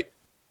right.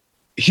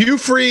 Hugh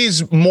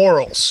Freeze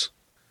morals.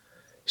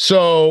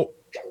 So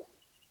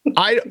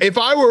if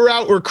I were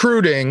out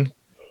recruiting,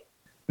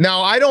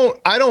 now I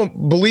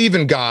don't believe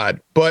in God,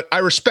 but I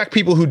respect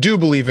people who do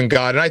believe in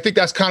God. And I think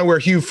that's kind of where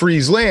Hugh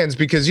Freeze lands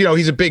because,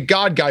 he's a big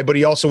God guy, but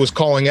he also was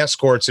calling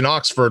escorts in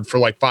Oxford for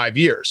like 5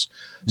 years.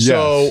 Yes.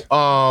 So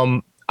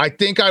I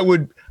think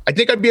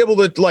I'd be able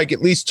to like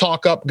at least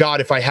talk up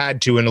God if I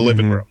had to in a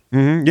living room.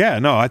 Mm-hmm. Yeah,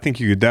 no, I think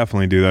you could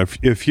definitely do that.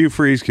 If Hugh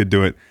Freeze could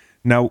do it.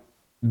 Now,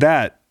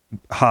 that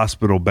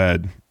hospital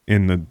bed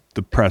in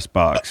the press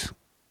box.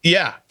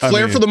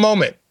 Flair for the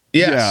moment.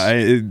 Yes.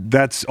 Yeah,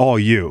 that's all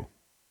you.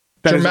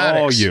 That is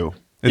all you.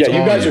 It's you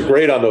guys are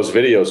great on those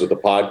videos with the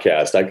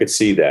podcast. I could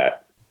see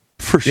that.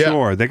 For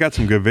sure. They got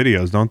some good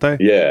videos, don't they?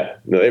 Yeah.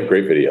 No, they have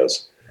great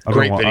videos.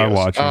 Great videos. I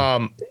watch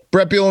them.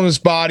 Brett Bielema's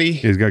body.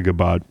 He's got a good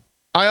bod.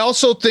 I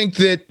also think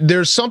that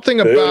there's something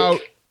about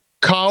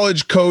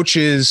college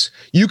coaches.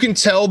 You can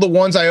tell the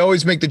ones, I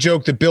always make the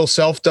joke that Bill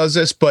Self does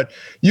this, but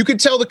you can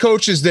tell the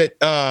coaches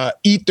that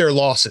eat their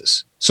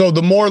losses. So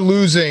the more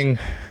losing,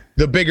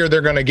 the bigger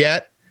they're going to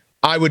get.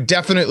 I would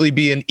definitely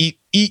be an eat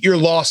your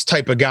loss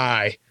type of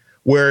guy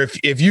where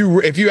if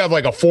you have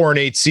like a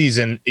 4-8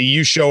 season,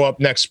 you show up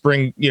next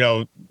spring,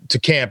 to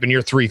camp and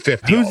you're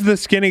 350. Who's the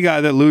skinny guy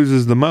that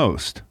loses the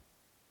most?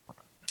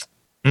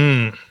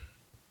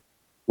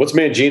 What's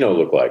Mangino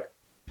look like?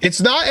 It's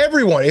not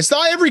everyone. It's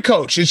not every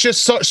coach. It's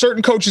just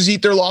certain coaches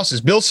eat their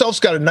losses. Bill Self's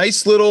got a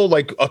nice little,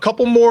 like a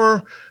couple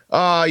more,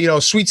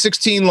 Sweet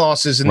 16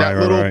 losses, and that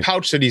little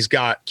pouch that he's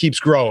got keeps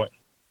growing.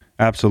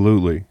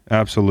 Absolutely.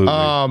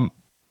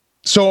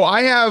 So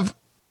I have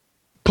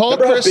Paul.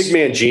 Remember how big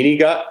Mangini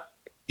got?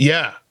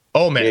 Yeah.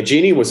 Oh man,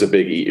 Mangini was a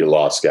big eat your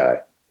loss guy,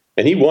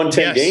 and he won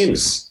 10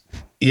 games.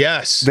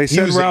 Yes. They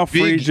said Ralph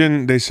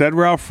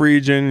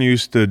Friedgen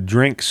used to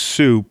drink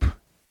soup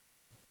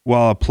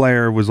while a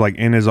player was like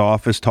in his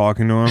office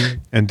talking to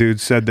him, and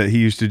dude said that he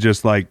used to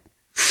just like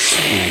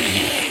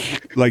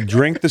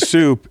drink the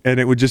soup and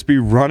it would just be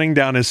running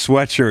down his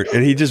sweatshirt,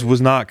 and he just was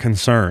not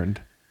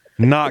concerned.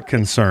 Not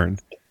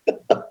concerned.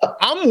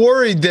 I'm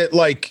worried that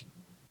like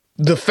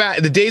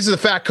the days of the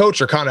fat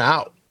coach are kind of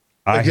out.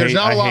 Like, there's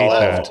not a lot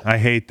left. I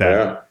hate that.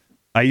 Yeah.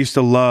 I used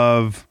to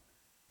love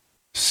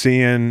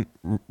seeing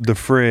the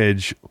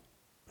fridge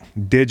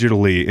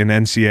digitally in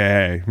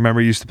NCAA.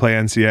 Remember, you used to play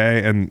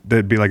NCAA, and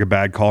there'd be like a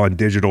bad call, and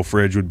Digital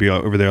Fridge would be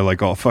over there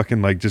like all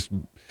fucking like just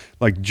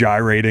like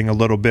gyrating a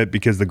little bit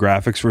because the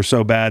graphics were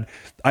so bad.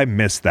 I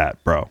miss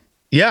that, bro.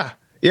 Yeah.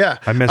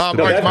 I missed it.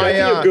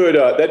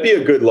 That'd be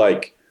a good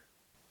like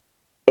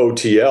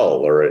OTL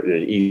or an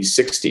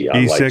E60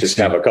 on like just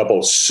have a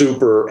couple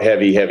super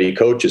heavy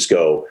coaches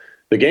go,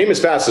 the game has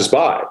passed us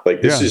by.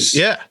 Like this is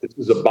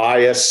a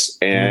bias.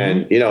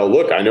 And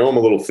look, I know I'm a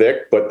little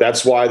thick, but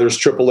that's why there's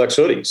XXX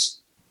hoodies.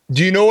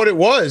 Do you know what it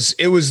was?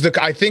 It was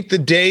I think the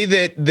day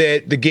that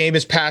the game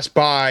has passed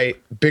by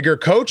bigger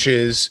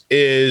coaches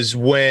is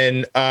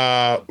when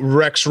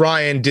Rex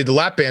Ryan did the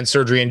lap band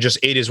surgery and just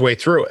ate his way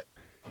through it.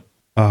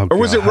 Oh, or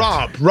was it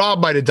Rob? Rob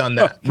might have done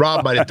that.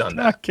 Rob might have done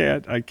that.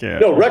 I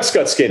can't. No, Rex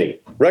got skinny.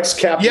 Rex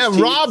capped. Yeah,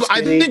 Rob.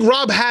 I think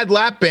Rob had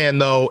lap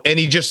band though, and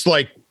he just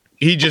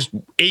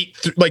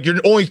ate. Like you're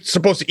only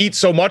supposed to eat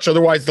so much,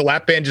 otherwise the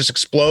lap band just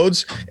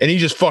explodes, and he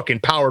just fucking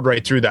powered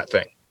right through that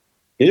thing.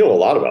 You know a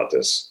lot about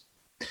this.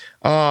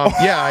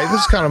 Yeah,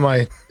 this is kind of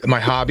my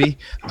hobby.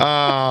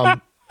 All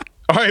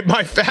right,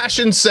 my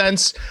fashion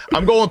sense.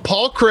 I'm going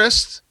Paul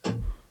Chryst,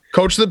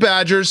 coach of the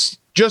Badgers.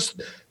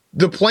 Just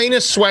the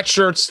plainest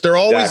sweatshirts. They're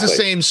always the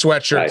same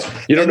sweatshirts.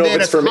 Right. You don't know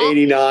if it's from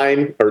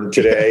 '89 or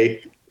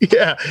today.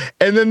 Yeah,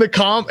 and then the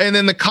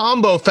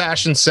combo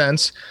fashion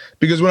sense,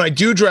 because when I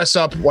do dress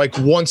up like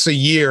once a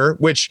year,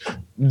 which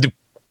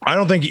I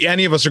don't think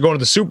any of us are going to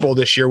the Super Bowl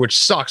this year, which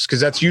sucks because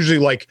that's usually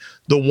like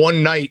the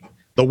one night,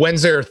 the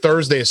Wednesday or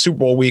Thursday of Super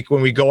Bowl week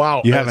when we go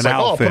out. You have an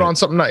outfit. Oh, put on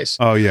something nice.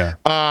 Oh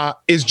yeah.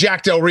 Is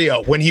Jack Del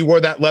Rio when he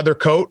wore that leather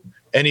coat.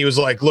 And he was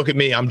like, look at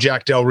me, I'm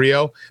Jack Del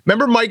Rio.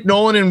 Remember Mike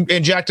Nolan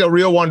and Jack Del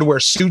Rio wanted to wear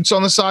suits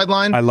on the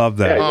sideline? I love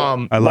that.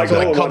 I love that.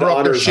 Like cover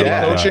up their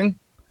shitty coaching.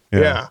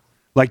 Yeah.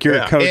 Like you're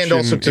a coach and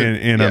also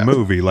in a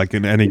movie, like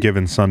in any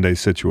given Sunday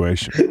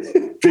situation.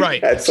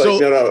 Right. That's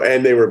like,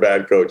 and they were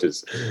bad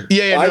coaches.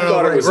 Yeah, I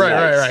thought it was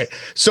right.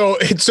 So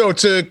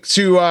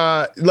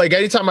to like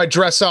anytime I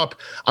dress up,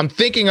 I'm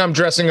thinking I'm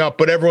dressing up,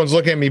 but everyone's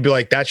looking at me be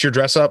like, that's your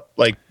dress up?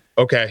 Like,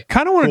 okay.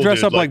 Kind of want to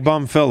dress up like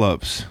Bum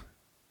Phillips.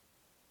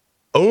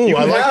 Oh,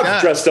 I like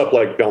that. Dressed up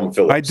like Bum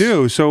Phillips. I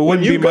do. So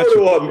when you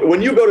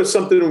go to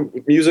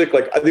something music,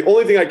 like the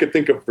only thing I could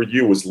think of for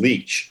you was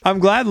Leach. I'm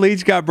glad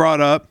Leach got brought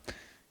up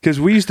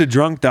because we used to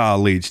drunk dial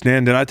Leach.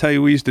 Dan, did I tell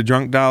you we used to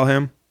drunk dial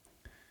him?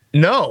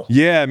 No.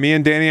 Yeah, me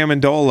and Danny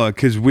Amendola,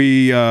 because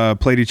we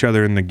played each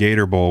other in the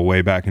Gator Bowl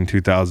way back in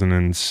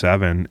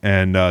 2007,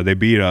 and they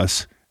beat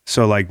us.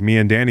 So like me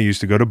and Danny used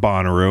to go to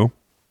Bonnaroo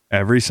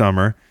every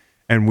summer.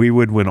 And we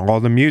would, when all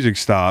the music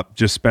stopped,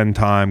 just spend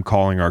time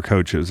calling our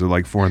coaches at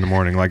like 4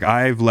 a.m. Like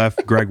I've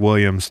left Greg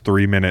Williams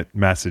 3-minute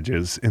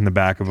messages in the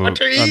back of an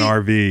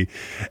RV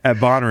at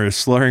Bonnaroo,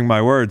 slurring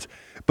my words.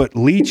 But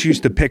Leach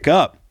used to pick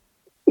up.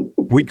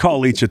 We'd call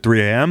Leach at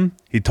 3 a.m.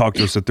 He'd talk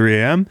to us at 3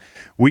 a.m.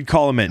 We'd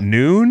call him at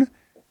noon.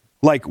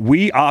 Like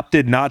we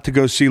opted not to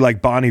go see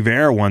like Bon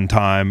Iver one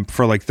time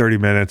for like 30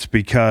 minutes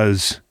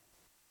because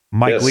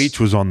Mike Leach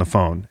was on the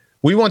phone.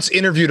 We once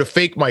interviewed a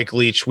fake Mike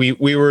Leach. We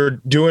were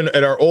doing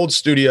at our old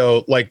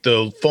studio, like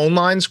the phone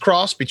lines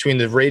crossed between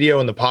the radio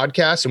and the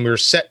podcast, and we were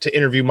set to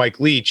interview Mike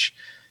Leach,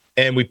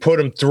 and we put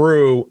him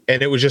through,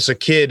 and it was just a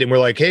kid, and we're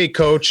like, hey,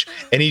 coach,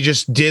 and he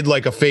just did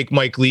like a fake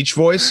Mike Leach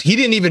voice. He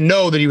didn't even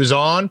know that he was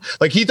on.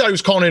 Like he thought he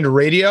was calling into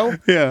radio.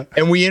 Yeah.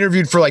 And we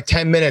interviewed for like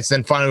 10 minutes,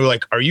 then finally we're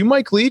like, are you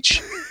Mike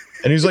Leach?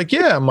 And he's like,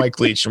 yeah, I'm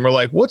Mike Leach. And we're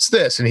like, what's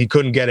this? And he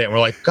couldn't get it. And we're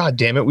like, God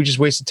damn it, we just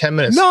wasted 10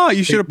 minutes. No,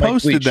 you should have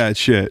posted that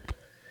shit.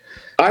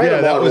 I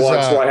had him on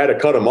once where I had to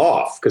cut him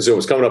off because it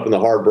was coming up in the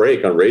hard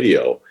break on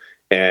radio.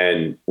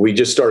 And we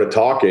just started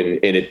talking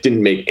and it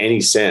didn't make any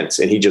sense.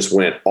 And he just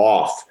went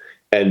off.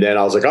 And then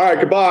I was like, all right,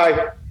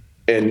 goodbye.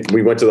 And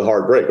we went to the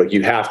hard break. Like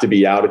you have to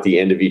be out at the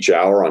end of each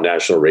hour on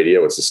national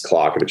radio. It's this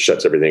clock and it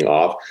shuts everything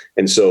off.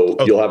 And so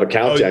you'll have a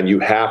countdown. You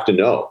have to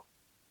know.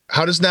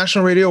 How does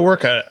national radio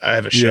work? I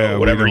have a show,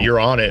 whatever. You're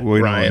on it, we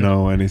Ryan. Don't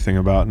know anything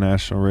about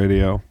national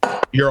radio.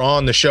 You're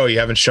on the show. You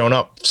haven't shown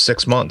up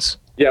 6 months.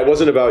 Yeah, it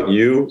wasn't about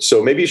you.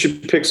 So maybe you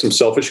should pick some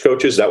selfish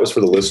coaches. That was for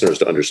the listeners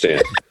to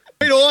understand.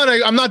 Wait, hold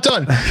on. I'm not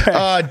done.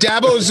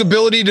 Dabo's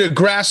ability to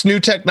grasp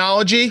new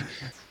technology.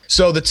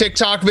 So the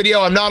TikTok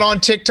video, I'm not on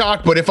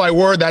TikTok, but if I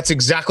were, that's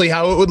exactly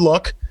how it would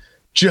look.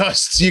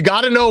 Just, you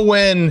got to know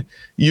when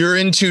you're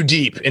in too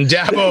deep. And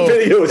Dabo. That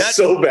video is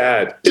so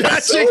bad.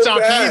 That so TikTok,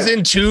 bad. He's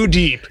in too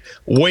deep.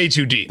 Way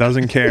too deep.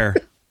 Doesn't care.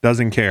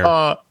 Doesn't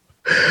care.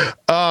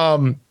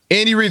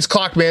 Andy Reid's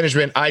clock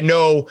management, I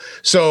know.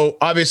 So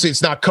obviously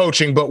it's not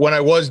coaching, but when I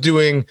was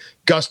doing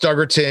Gus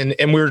Duggerton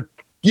and we were,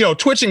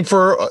 twitching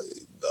for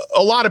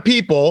a lot of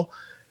people,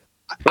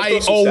 I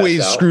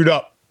always screwed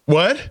up.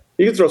 What?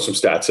 You can throw some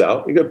stats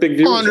out. You got big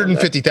viewers.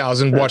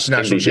 150,000 watch the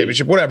national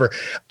championship, whatever.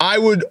 I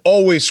would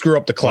always screw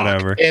up the clock.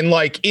 Whatever. And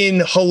like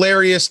in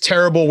hilarious,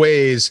 terrible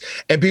ways.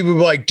 And people would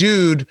be like,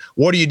 dude,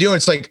 what are you doing?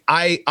 It's like,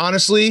 I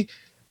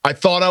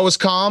thought I was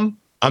calm.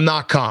 I'm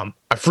not calm.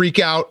 I freak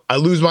out. I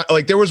lose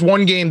there was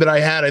one game that I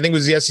had, I think it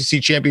was the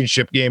SEC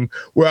championship game,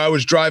 where I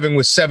was driving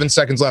with 7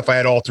 seconds left. I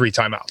had all 3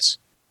 timeouts.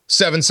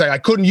 7 seconds. I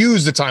couldn't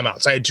use the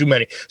timeouts. I had too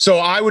many. So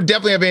I would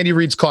definitely have Andy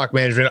Reid's clock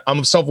management.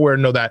 I'm self-aware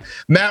to know that.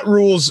 Matt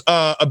Rule's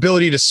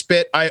ability to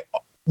spit. I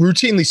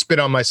routinely spit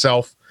on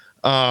myself.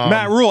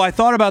 Matt Rule, I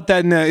thought about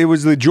that. It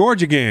was the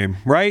Georgia game,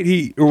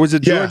 right? Was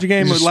it Georgia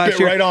game last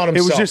year? Right on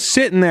himself. It was just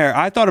sitting there.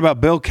 I thought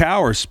about Bill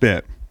Cowher's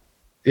spit.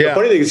 Yeah. The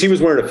funny thing is, he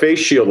was wearing a face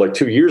shield like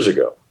 2 years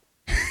ago.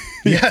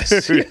 Yes,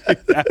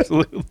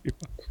 absolutely.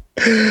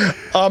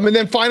 And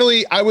then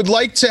finally, I would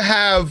like to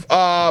have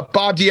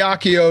Bob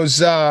Diaco's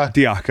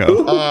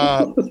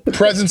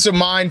presence of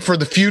mind for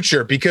the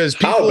future, because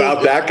how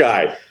about that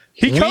guy?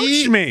 He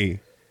coached me.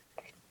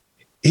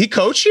 He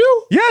coached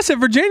you? Yes, at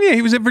Virginia.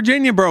 He was at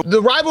Virginia, bro.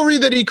 The rivalry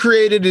that he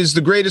created is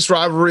the greatest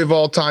rivalry of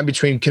all time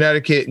between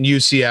Connecticut and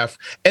UCF.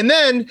 And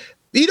then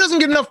he doesn't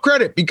get enough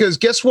credit, because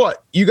guess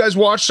what? You guys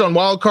watched on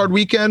Wild Card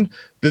Weekend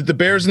that the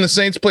Bears and the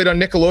Saints played on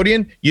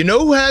Nickelodeon. You know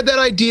who had that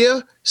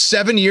idea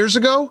 7 years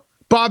ago?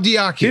 Bob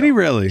Diaco. Did he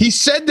really? He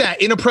said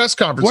that in a press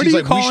conference. What are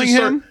you calling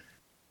him?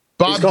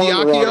 Bob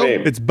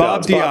Diaco? It's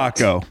Bob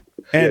Diaco.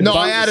 And no,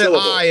 I added an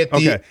I at the.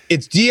 Okay.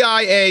 It's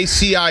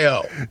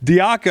Diacio.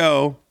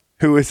 Diaco,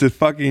 who is a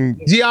fucking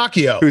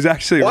Diacio, who's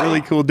actually a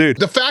really cool dude.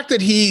 The fact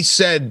that he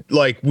said,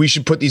 like, we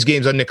should put these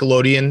games on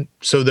Nickelodeon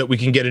so that we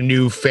can get a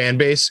new fan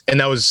base, and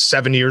that was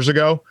 7 years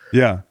ago.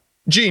 Yeah.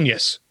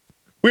 Genius.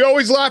 We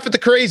always laugh at the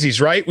crazies,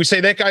 right? We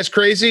say that guy's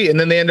crazy, and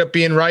then they end up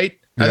being right.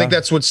 Yeah. I think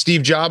that's what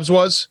Steve Jobs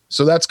was.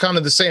 So that's kind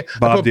of the same.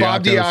 Bob I put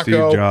Bob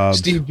Diaco,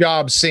 Steve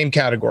Jobs, same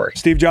category.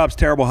 Steve Jobs,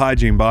 terrible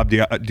hygiene. Bob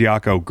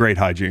Diaco, great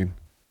hygiene.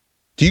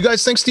 Do you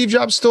guys think Steve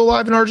Jobs is still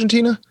alive in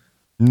Argentina?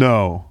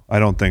 No, I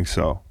don't think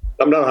so.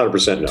 I'm not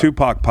 100% no.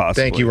 Tupac,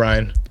 possibly. Thank you,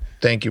 Ryan.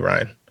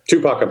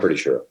 Tupac, I'm pretty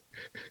sure.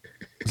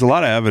 There's a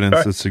lot of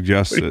evidence that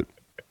suggests it.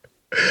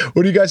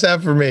 What do you guys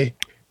have for me?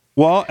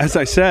 Well, as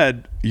I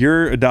said,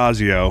 you're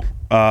Adazio,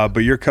 but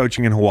you're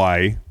coaching in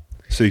Hawaii,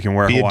 so you can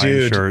wear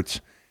Hawaiian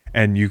shirts,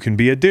 and you can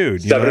be a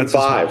dude.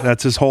 7'5".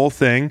 That's his whole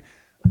thing.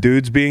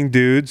 Dudes being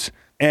dudes,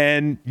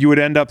 and you would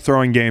end up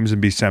throwing games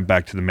and be sent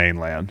back to the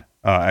mainland.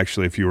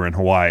 Actually, if you were in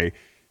Hawaii,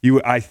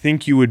 I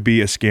think you would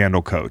be a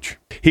scandal coach.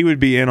 He would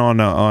be in on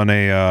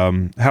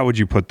a how would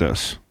you put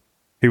this?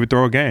 He would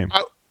throw a game.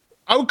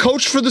 I would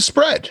coach for the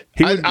spread.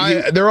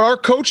 There are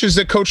coaches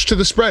that coach to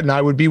the spread, and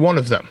I would be one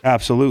of them.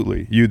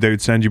 Absolutely. They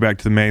would send you back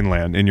to the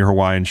mainland in your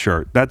Hawaiian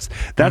shirt. That's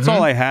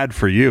all I had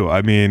for you.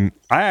 I mean,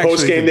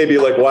 post game they'd be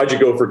like, "Why'd you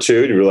go for 2?"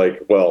 And you'd be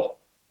like, "Well,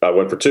 I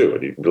went for 2."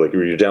 And you'd be like,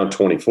 "You're down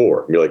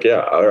 24." And you're like,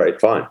 "Yeah, all right,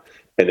 fine."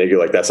 And they'd be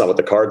like, "That's not what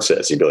the card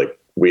says." You'd be like,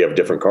 "We have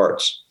different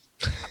cards."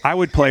 I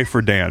would play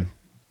for Dan.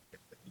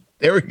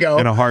 There we go.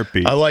 In a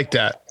heartbeat. I like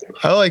that.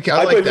 I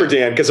played for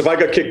Dan, because if I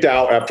got kicked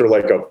out after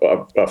like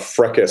a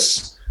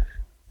fracas,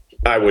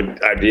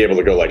 I'd be able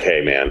to go like,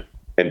 "Hey, man,"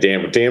 and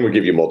Dan would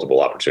give you multiple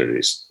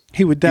opportunities.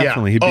 He would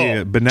definitely. He'd be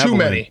a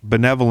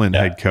benevolent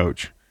head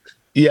coach.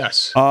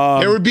 Yes.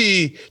 There would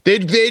be.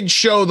 They'd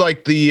show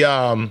like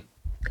the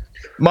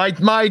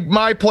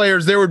my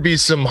players. There would be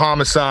some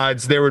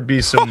homicides. There would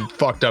be some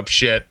fucked up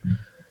shit.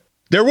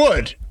 There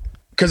would.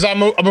 Because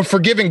I'm a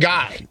forgiving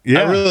guy.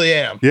 Yeah. I really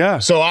am. Yeah.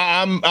 So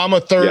I'm a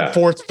third,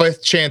 fourth,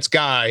 fifth chance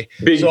guy.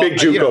 Big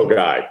JUCO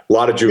guy. A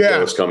lot of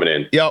JUCOs coming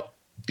in. Yep.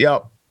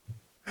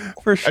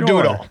 For sure. I do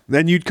it all.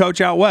 Then you'd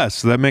coach out west.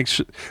 So that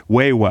makes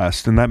way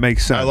west, and that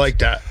makes sense. I like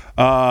that.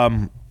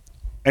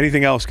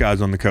 Anything else, guys,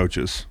 on the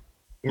coaches?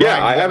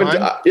 Yeah, I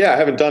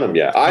haven't done them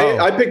yet.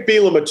 I picked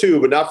Bielema too,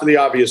 but not for the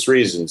obvious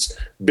reasons.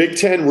 Big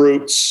Ten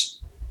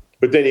roots,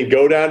 but then he'd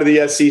go down to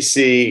the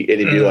SEC and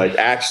he'd be like,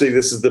 "Actually,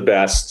 this is the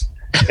best."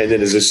 And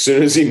then as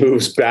soon as he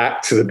moves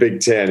back to the Big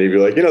Ten, he'd be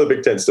like, "The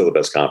Big Ten's still the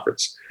best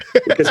conference."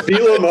 Because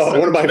Bielema,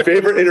 one of my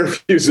favorite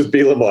interviews with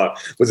Bielema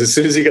was as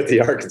soon as he got the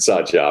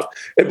Arkansas job.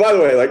 And by the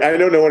way, like, I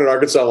know no one in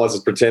Arkansas wants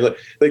to pretend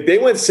like they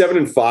went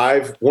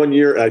 7-5 one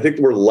year, and I think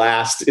they were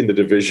last in the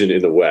division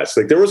in the West.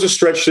 Like, there was a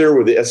stretch there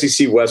where the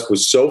SEC West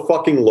was so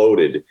fucking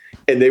loaded,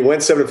 and they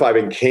went 7-5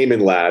 and came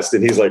in last.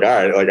 And he's like, "All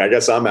right, like, I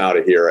guess I'm out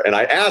of here." And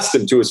I asked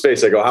him to his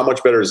face, I go, "How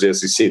much better is the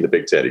SEC in the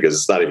Big Ten?" He goes,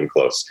 "It's not even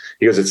close."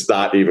 He goes, "It's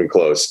not even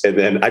close." And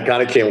then I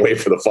kind of can't wait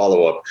for the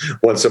follow-up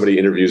once somebody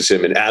interviews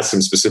him and asks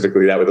him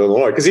specifically that with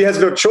Illinois, because he has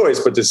no choice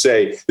but to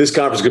say this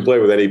conference could play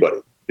with anybody.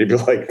 He'd be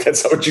like,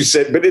 "That's not what you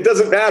said," but it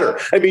doesn't matter.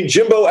 I mean,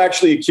 Jimbo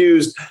actually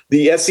accused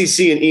the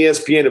SEC and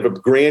ESPN of a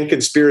grand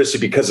conspiracy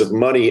because of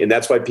money, and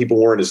that's why people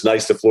weren't as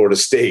nice to Florida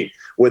State,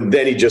 when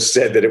then he just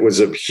said that it was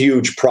a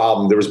huge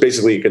problem. There was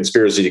basically a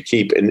conspiracy to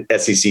keep an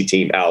SEC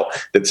team out,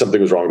 that something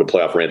was wrong with the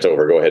playoff. Rant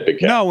over. Go ahead, Big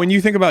Cat. No, when you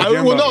think about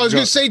Jimbo, I was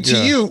going to say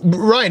to you,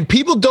 Ryan,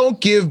 people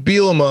don't give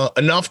Bielema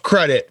enough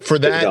credit for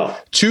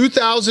that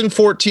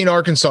 2014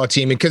 Arkansas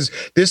team, because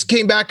this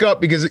came back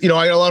up because, I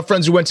got a lot of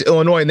friends who went to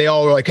Illinois, and they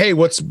all were like, "Hey,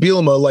 what's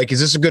Bielema like?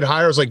 Is this a good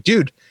hire?" I was like,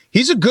 "Dude,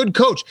 he's a good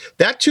coach."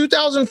 That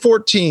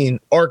 2014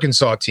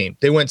 Arkansas team,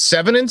 they went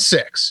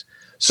 7-6.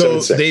 So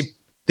 7-6.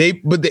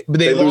 they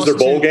lose their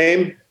bowl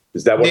game.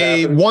 Is that what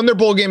happened? They won their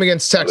bowl game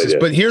against Texas,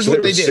 but here's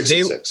what they did.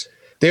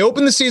 They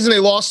opened the season. They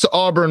lost to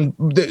Auburn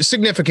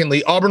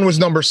significantly. Auburn was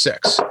number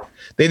 6.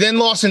 They then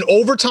lost in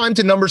overtime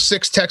to number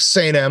 6 Texas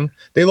A&M.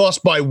 They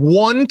lost by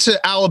 1 to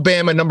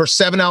Alabama, number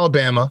 7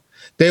 Alabama.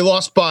 They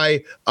lost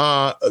by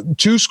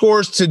 2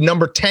 scores to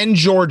number 10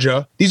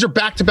 Georgia. These are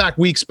back-to-back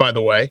weeks, by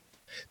the way.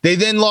 They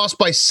then lost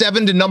by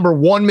 7 to number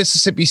 1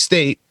 Mississippi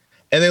State,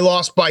 and they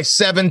lost by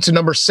 7 to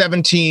number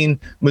 17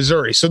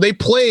 Missouri. So they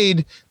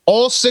played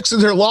all 6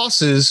 of their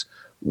losses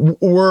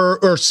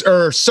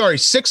sorry,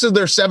 6 of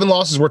their 7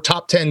 losses were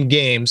top 10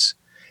 games,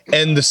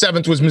 and the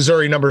 7th was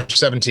Missouri, number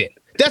 17.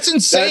 That's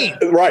insane.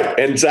 Right.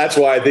 And that's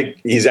why I think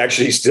he's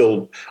actually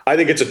I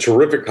think it's a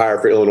terrific hire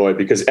for Illinois,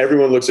 because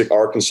everyone looks like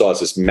Arkansas is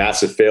this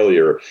massive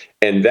failure.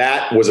 And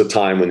that was a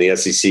time when the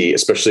SEC,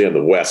 especially on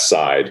the West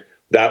side,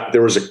 that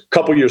there was a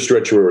couple year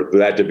stretch where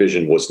that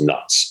division was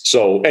nuts.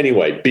 So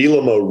anyway,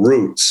 Bielema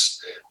roots,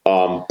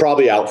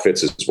 probably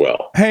outfits as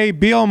well. Hey,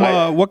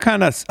 Bielema, what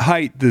kind of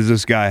height does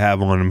this guy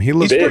have on him? He's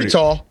pretty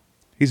tall.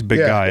 He's a big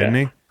guy, isn't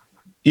he?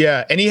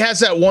 Yeah, and he has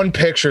that one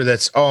picture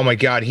that's, oh my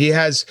God, he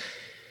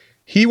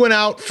went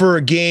out for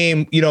a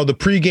game, the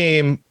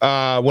pregame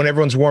when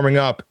everyone's warming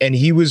up, and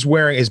he was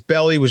wearing, his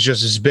belly was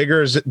just as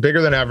bigger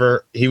than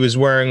ever. He was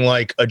wearing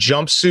like a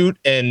jumpsuit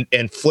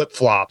and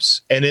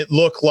flip-flops, and it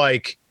looked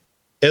like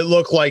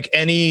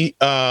any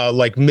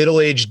like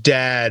middle-aged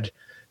dad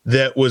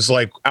that was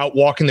like out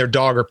walking their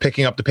dog or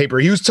picking up the paper.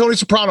 He was Tony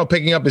Soprano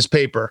picking up his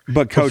paper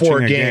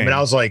before a game, and I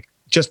was like,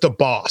 just a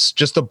boss.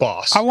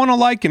 I want to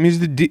like him.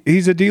 He's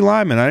a D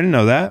lineman. I didn't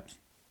know that.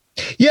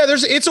 Yeah,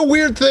 it's a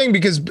weird thing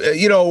because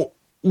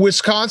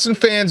Wisconsin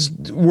fans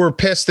were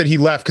pissed that he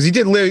left because he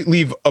did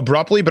leave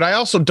abruptly, but I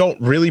also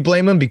don't really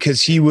blame him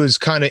because he was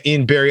kind of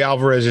in Barry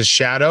Alvarez's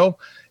shadow.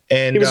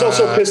 And he was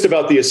also pissed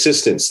about the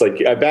assistants. Like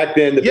back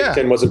then, the Big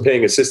Ten wasn't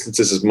paying assistants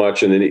as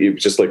much, and then he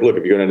was just like, "Look,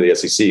 if you go down to the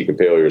SEC, you can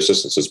pay all your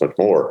assistants as much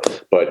more."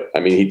 But I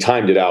mean, he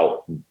timed it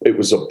out. It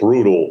was a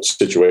brutal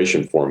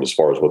situation for him as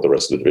far as what the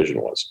rest of the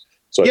division was.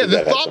 So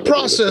the thought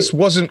process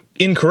wasn't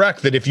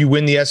incorrect that if you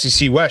win the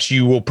SEC West,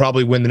 you will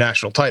probably win the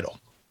national title.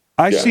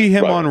 I see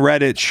him on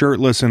Reddit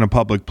shirtless in a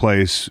public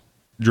place,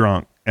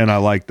 drunk, and I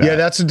like that. Yeah,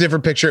 that's a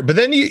different picture. But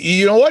then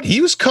you know what? He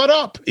was cut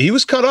up. He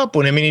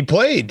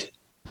played.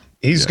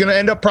 He's going to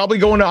end up probably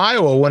going to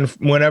Iowa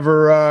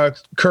whenever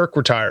Kirk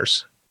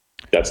retires.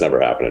 That's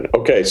never happening.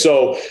 Okay,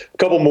 so a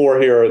couple more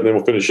here, and then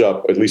we'll finish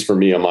up, at least for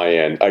me on my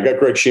end. I got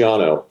Greg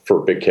Schiano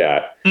for Big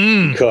Cat,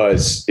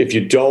 because if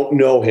you don't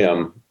know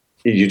him,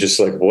 you just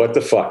like, what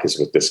the fuck is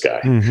with this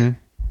guy? Mm-hmm.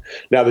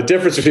 Now, the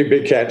difference between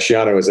Big Cat and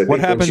Schiano is, I think, what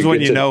happens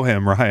when you know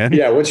him, Ryan?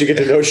 Yeah, once you get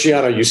to know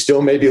Schiano, you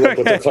still may be like,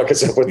 what the fuck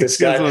is up with this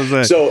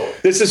guy? So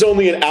this is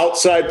only an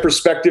outside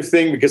perspective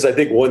thing, because I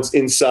think once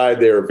inside,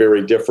 they're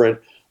very different.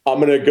 I'm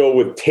going to go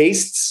with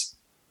tastes,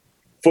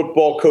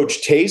 football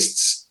coach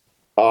tastes.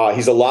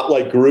 He's a lot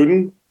like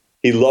Gruden.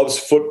 He loves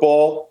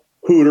football,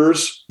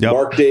 Hooters,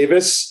 Mark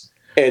Davis.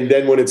 And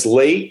then when it's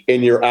late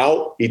and you're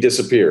out, he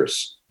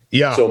disappears.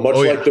 Yeah. So much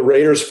like the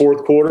Raiders'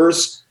 fourth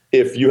quarters,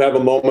 if you have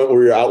a moment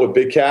where you're out with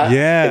Big Cat,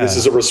 and this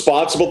is a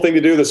responsible thing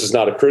to do. This is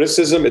not a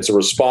criticism. It's a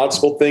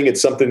responsible thing. It's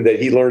something that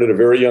he learned at a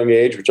very young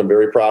age, which I'm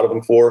very proud of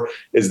him for,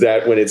 is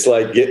that when it's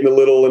like getting a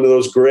little into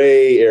those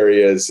gray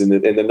areas in the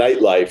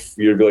nightlife,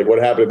 you'd be like, what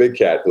happened to Big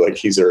Cat? Like,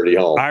 he's already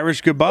home.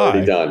 Irish goodbye.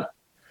 Already done.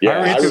 Yeah,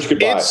 Irish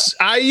goodbye.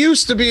 I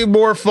used to be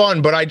more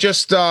fun, but I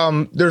just,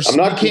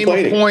 became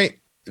a point.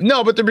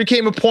 No, but there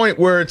became a point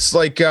where it's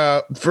like,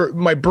 for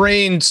my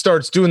brain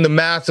starts doing the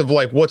math of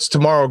like, what's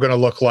tomorrow going to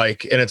look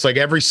like? And it's like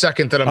every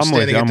second that I'm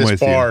standing at this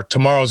bar,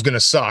 tomorrow's going to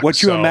suck.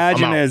 What you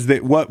imagine is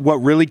that what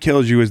really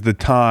kills you is the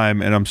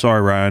time. And I'm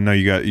sorry, Ryan, I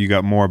know you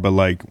got more, but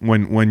like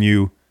when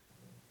you're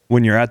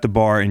at the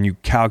bar and you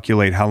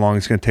calculate how long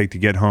it's going to take to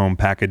get home,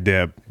 pack a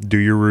dip, do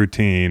your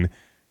routine,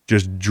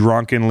 just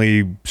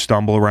drunkenly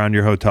stumble around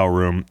your hotel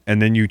room,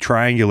 and then you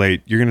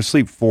triangulate, you're going to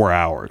sleep 4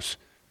 hours.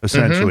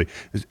 Essentially.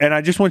 Mm-hmm. And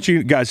I just want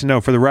you guys to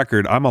know, for the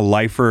record, I'm a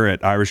lifer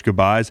at Irish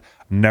Goodbyes.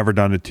 I've never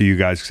done it to you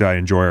guys because I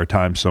enjoy our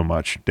time so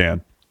much,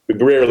 Dan. We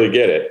rarely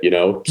get it,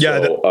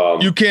 Yeah, so,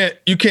 you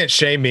can't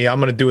shame me. I'm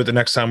going to do it the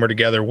next time we're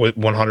together with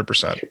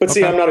 100%. But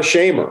see, I'm not a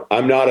shamer.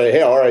 I'm not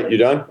hey, all right, you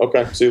done?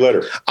 Okay, see you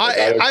later.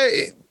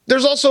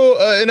 There's also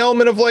an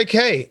element of like,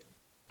 hey,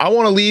 I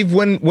want to leave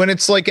when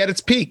it's like at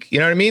its peak. You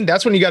know what I mean?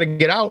 That's when you got to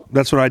get out.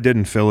 That's what I did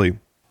in Philly.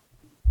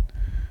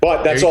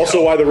 But that's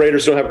also why the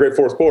Raiders don't have great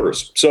fourth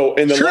quarters. So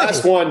in the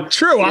last one,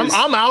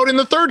 I'm out in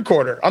the third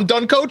quarter. I'm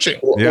done coaching.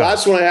 The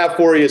last one I have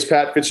for you is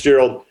Pat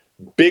Fitzgerald,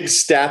 big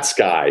stats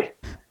guy.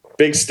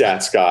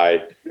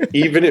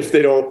 Even if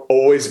they don't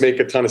always make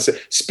a ton of sense.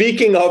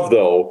 Speaking of,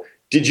 though,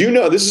 did you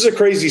know this is a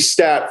crazy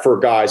stat for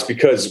guys,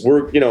 because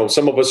we're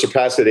some of us are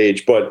past that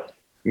age, but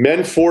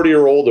men 40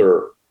 or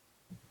older,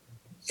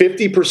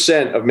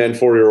 50% of men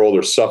 40 or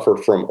older suffer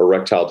from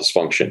erectile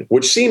dysfunction,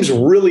 which seems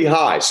really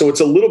high. So it's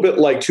a little bit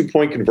like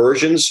 2-point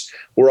conversions,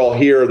 where I'll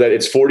hear that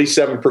it's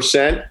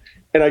 47%.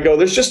 And I go,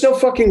 there's just no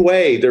fucking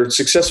way they're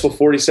successful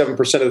 47%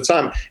 of the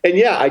time. And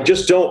yeah, I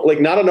just don't,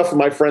 like, not enough of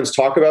my friends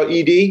talk about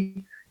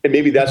ED. and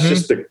maybe that's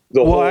just the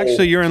whole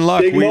actually, you're in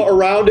luck. stigma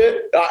around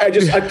it.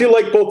 I feel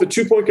like both the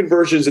 2-point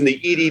conversions and the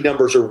ED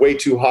numbers are way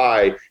too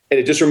high. And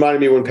it just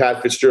reminded me when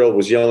Pat Fitzgerald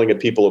was yelling at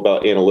people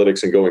about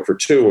analytics and going for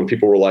 2, and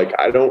people were like,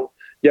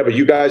 yeah, but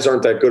you guys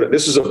aren't that good.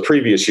 This is a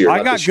previous year.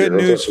 I got good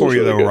news for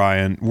you, though,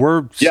 Ryan.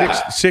 We're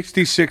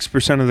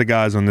 66% of the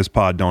guys on this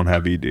pod don't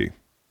have ED.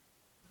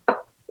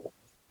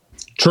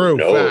 True.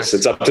 No,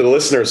 it's up to the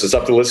listeners. It's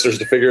up to the listeners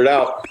to figure it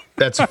out.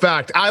 That's a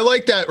fact. I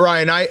like that,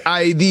 Ryan.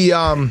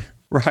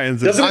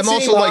 Ryan's. I'm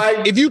also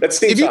like, if you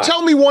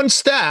tell me one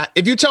stat,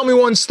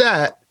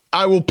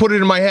 I will put it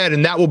in my head,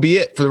 and that will be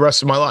it for the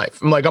rest of my life.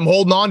 I'm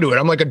holding on to it.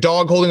 I'm like a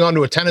dog holding on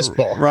to a tennis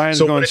ball. Ryan's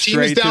so going when a team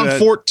is straight down to that,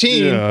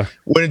 14,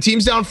 when a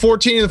team's down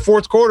 14 in the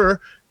fourth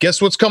quarter,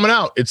 guess what's coming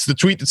out? It's the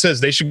tweet that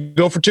says they should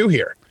go for 2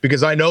 here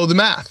because I know the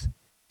math.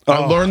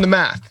 I learned the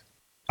math.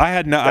 I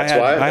had no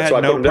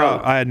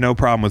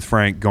problem with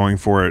Frank going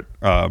for it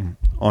on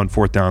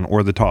fourth down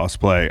or the toss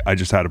play. I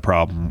just had a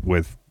problem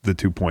with the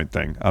 2-point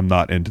thing. I'm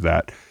not into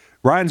that.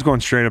 Ryan's going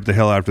straight up the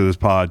hill after this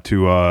pod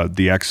to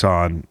the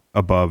Exxon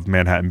above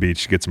Manhattan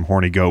Beach to get some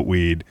horny goat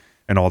weed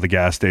and all the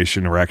gas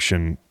station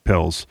erection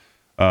pills.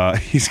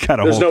 He's got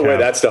a There's whole no way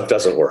that stuff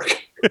doesn't work.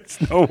 It's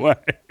no way.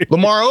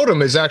 Lamar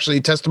Odom is actually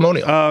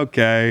testimonial.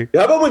 Okay.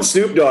 How about when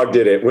Snoop Dogg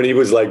did it, when he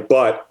was like,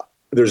 but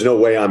there's no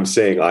way I'm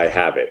saying I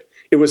have it.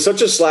 It was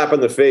such a slap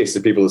in the face to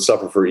people that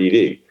suffer for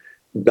ED.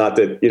 Not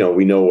that,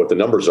 we know what the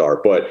numbers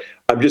are, but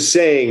I'm just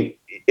saying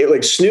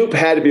Snoop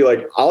had to be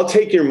like, I'll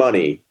take your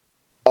money.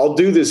 I'll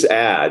do this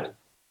ad,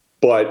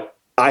 but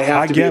I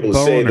have to be able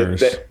to say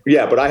that.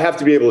 Yeah, but I have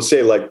to be able to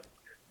say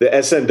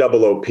the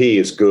SNOOP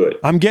is good.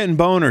 I'm getting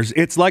boners.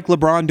 It's like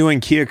LeBron doing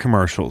Kia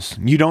commercials.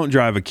 You don't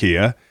drive a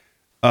Kia.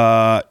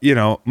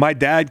 My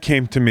dad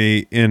came to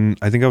me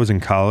I think I was in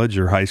college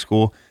or high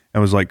school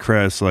and was like,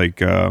 Chris, I think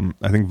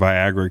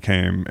Viagra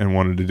came and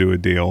wanted to do a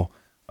deal.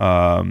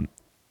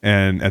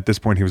 And at this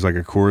point he was like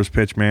a Coors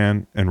pitch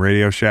man and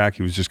Radio Shack.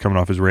 He was just coming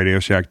off his Radio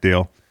Shack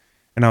deal.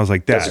 And I was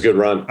like, that's a good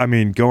run. I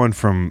mean, going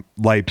from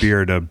light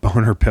beer to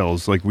boner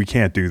pills, we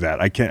can't do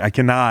that. I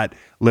cannot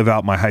live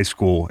out my high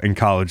school and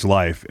college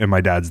life and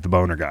my dad's the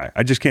boner guy.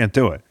 I just can't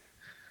do it.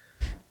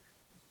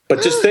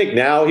 But just think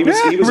now, he was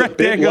a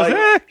big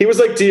he was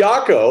like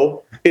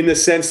Diaco in the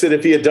sense that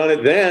if he had done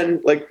it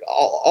then,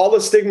 all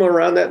the stigma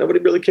around that, nobody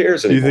really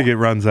cares anymore. You think it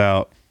runs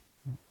out?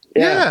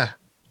 Yeah.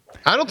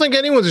 I don't think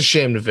anyone's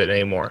ashamed of it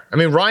anymore. I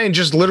mean, Ryan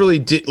just literally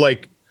did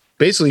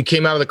basically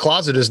came out of the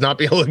closet as not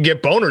being able to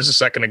get boners a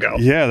second ago.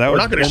 Yeah, that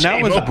was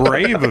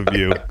brave of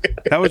you.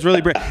 That was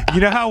really brave. You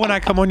know how when I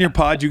come on your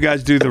pod, you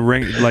guys do the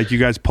ring, you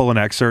guys pull an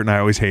excerpt, and I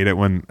always hate it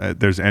when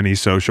there's any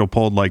social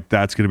pulled.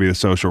 That's going to be the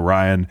social.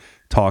 Ryan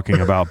talking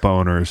about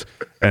boners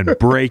and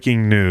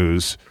breaking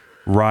news.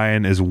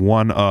 Ryan is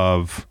one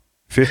of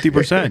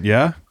 50%.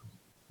 Yeah.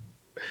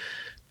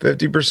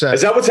 50%.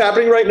 Is that what's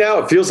happening right now?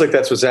 It feels like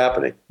that's what's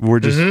happening.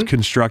 We're just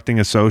constructing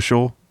a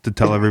social to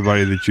tell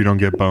everybody that you don't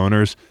get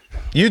boners.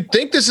 You'd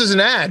think this is an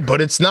ad,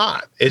 but it's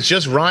not. It's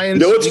just Ryan.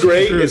 What's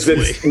great is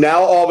that now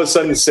all of a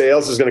sudden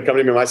sales is going to come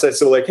to me on my side.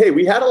 So hey,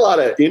 we had a lot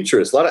of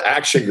interest, a lot of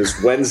action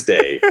this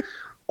Wednesday.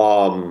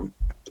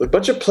 A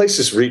bunch of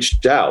places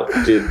reached out.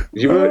 Did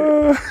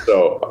you?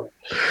 So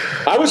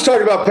I was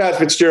talking about Pat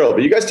Fitzgerald,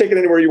 but you guys take it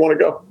anywhere you want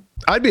to go.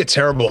 I'd be a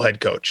terrible head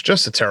coach,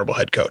 just a terrible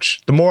head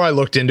coach. The more I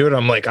looked into it,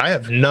 I'm like, I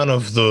have none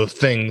of the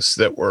things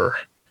that were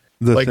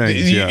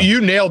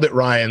you nailed it,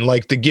 Ryan.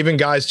 The giving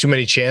guys too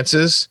many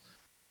chances.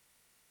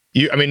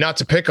 Not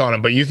to pick on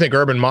him, but you think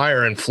Urban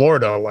Meyer in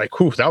Florida,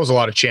 that was a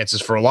lot of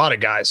chances for a lot of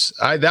guys.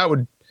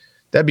 That'd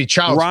be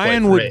child's play.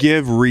 Ryan would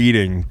give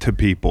reading to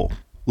people,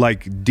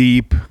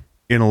 deep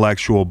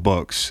intellectual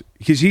books,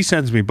 because he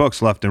sends me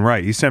books left and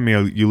right. He sent me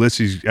a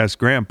Ulysses S.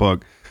 Grant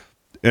book.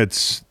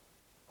 It's,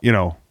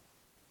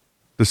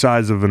 the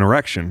size of an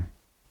erection.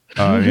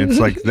 It's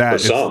like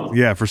that. For some.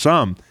 Yeah, for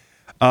some.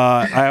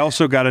 I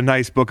also got a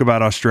nice book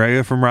about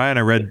Australia from Ryan.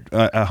 I read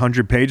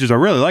 100 pages. I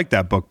really like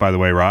that book, by the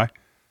way, Ryan.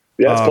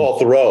 Yeah, it's Paul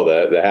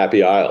Thoreau, the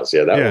Happy Isles.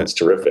 Yeah, that one's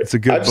terrific. It's a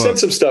good book. I've sent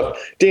some stuff.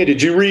 Dan,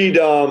 did you read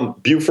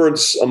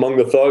Buford's Among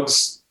the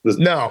Thugs?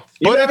 No,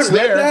 but it's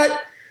there.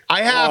 That?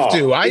 I have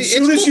to.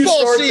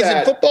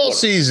 It's football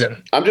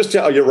season. I'm just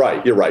telling you,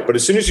 you're right. But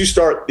as soon as you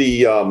start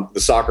the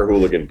Soccer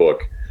Hooligan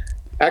book,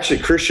 actually,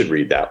 Chris should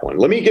read that one.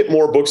 Let me get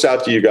more books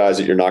out to you guys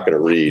that you're not going to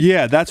read.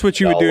 Yeah, that's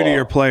what you would do to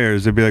your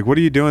players. They'd be like, what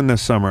are you doing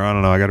this summer? I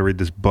don't know. I got to read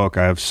this book.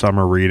 I have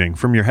summer reading.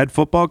 From your head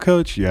football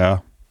coach? Yeah.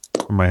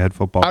 From my head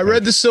football coach.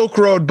 Read the Silk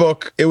Road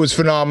book. It was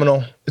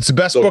phenomenal. It's the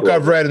best book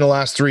I've read in the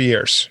last 3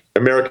 years.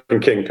 American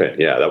Kingpin.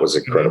 Yeah, that was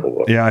an incredible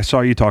book. Yeah, I saw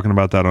you talking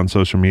about that on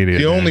social media.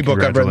 The only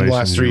book I've read in the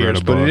last 3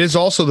 years, but it is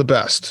also the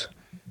best.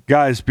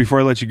 Guys,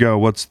 before I let you go,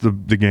 what's the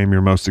game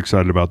you're most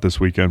excited about this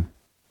weekend?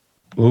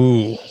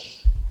 Ooh.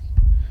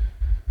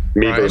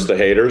 Me versus the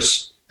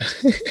haters.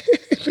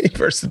 Me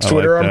versus the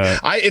Twitter.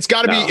 It's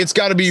got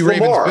to be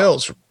Ravens Lamar.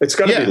 Bills. It's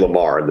got to be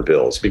Lamar and the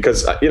Bills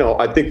because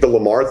I think the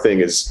Lamar thing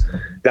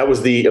that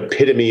was the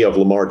epitome of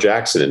Lamar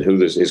Jackson and who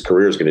his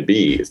career is going to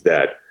be. Is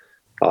that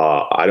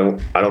I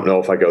don't know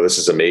if I go, this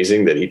is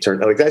amazing that he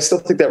turned. Like, I still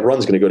think that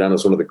run's going to go down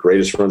as one of the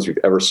greatest runs we've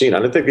ever seen. I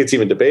don't think it's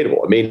even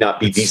debatable. It may not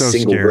be the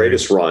single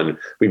greatest run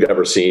we've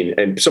ever seen.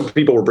 And some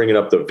people were bringing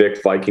up the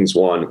Vic Vikings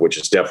one, which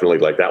is definitely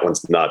like, that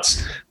one's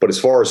nuts. But as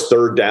far as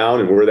third down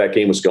and where that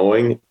game was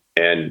going,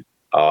 and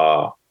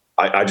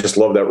I just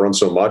love that run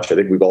so much. I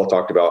think we've all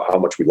talked about how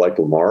much we like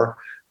Lamar.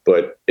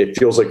 But it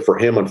feels like for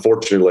him,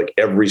 unfortunately, like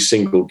every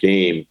single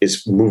game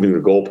is moving the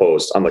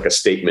goalpost on like a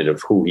statement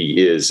of who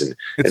he is and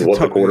what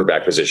the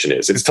quarterback position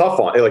is. It's tough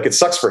on, like, it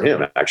sucks for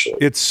him, actually.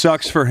 It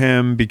sucks for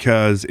him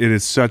because it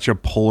is such a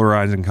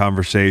polarizing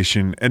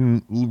conversation.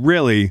 And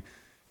really,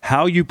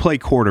 how you play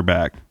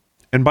quarterback,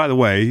 and by the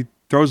way, he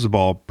throws the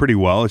ball pretty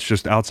well. It's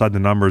just outside the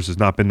numbers has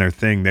not been their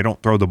thing. They don't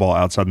throw the ball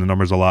outside the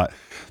numbers a lot.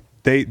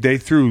 They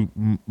threw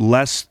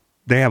less.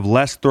 They have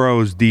less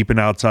throws deep and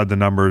outside the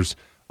numbers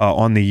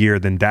on the year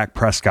than Dak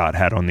Prescott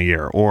had on the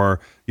year,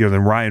 or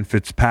than Ryan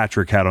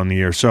Fitzpatrick had on the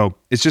year. So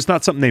it's just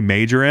not something they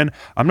major in.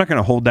 I'm not going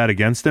to hold that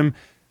against him.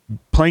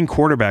 Playing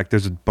quarterback,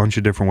 there's a bunch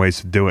of different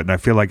ways to do it, and I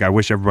feel like I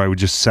wish everybody would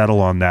just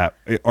settle on that.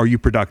 Are you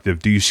productive?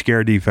 Do you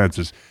scare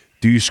defenses?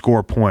 Do you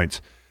score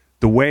points?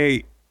 The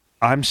way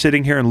I'm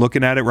sitting here and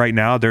looking at it right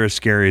now, they're as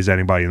scary as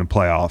anybody in the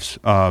playoffs,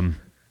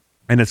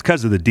 and it's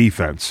because of the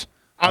defense.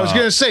 I was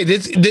going to say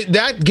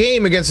that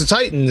game against the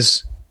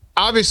Titans.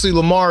 Obviously,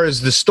 Lamar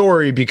is the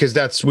story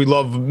because we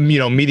love,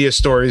 media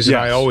stories, and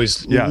I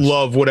always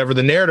love whatever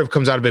the narrative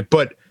comes out of it.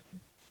 But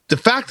the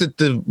fact that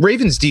the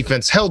Ravens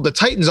defense held the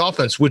Titans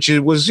offense, which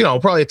it was,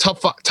 probably a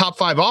top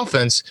five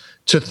offense,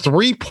 to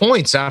 3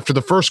 points after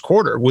the first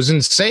quarter was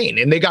insane.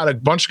 And they got a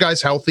bunch of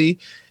guys healthy.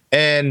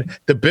 And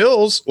the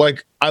Bills,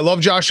 like, I love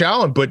Josh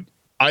Allen, but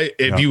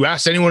if you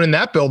asked anyone in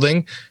that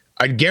building,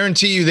 I'd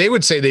guarantee you they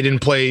would say they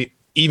didn't play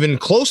even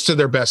close to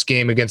their best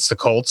game against the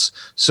Colts.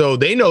 So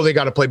they know they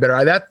got to play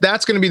better.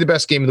 That's going to be the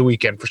best game of the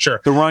weekend for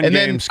sure. The run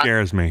game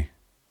scares me.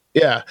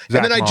 Yeah.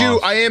 Zach and then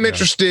I am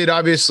interested,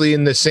 obviously,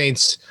 in the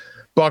Saints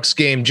Bucks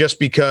game just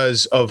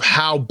because of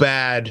how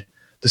bad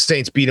the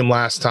Saints beat them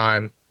last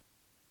time.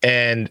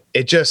 And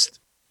it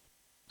just,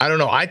 I don't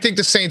know. I think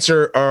the Saints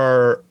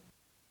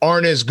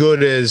aren't as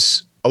good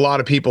as a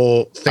lot of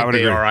people think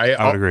they are.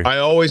 I would agree. I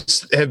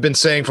always have been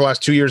saying for the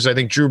last 2 years, I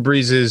think Drew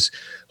Brees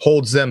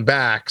holds them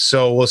back.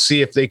 So we'll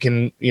see if they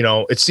can,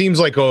 it seems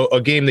like a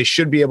game they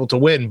should be able to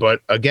win.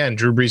 But again,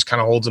 Drew Brees kind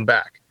of holds them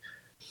back.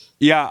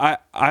 Yeah,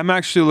 I'm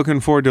actually looking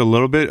forward to a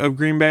little bit of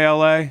Green Bay,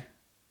 LA.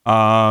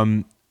 I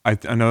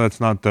know that's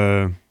not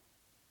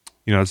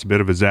it's a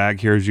bit of a zag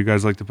here, as you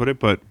guys like to put it.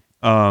 But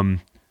I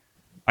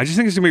just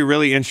think it's going to be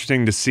really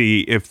interesting to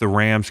see if the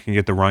Rams can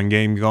get the run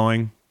game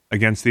going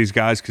against these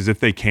guys, because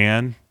if they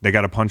can, they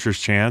got a puncher's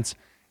chance.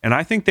 And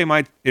I think they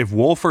might, if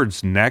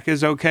Wolford's neck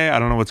is okay, I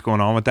don't know what's going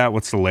on with that.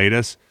 What's the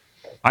latest?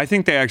 I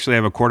think they actually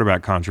have a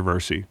quarterback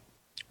controversy.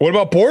 What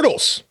about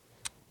Bortles?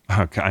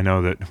 Okay, I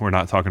know that we're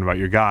not talking about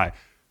your guy.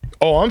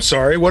 Oh, I'm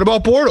sorry. What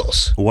about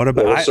Bortles? What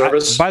about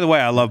service? By the way,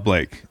 I love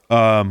Blake.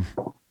 Doesn't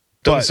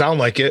sound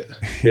like it.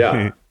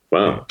 Yeah.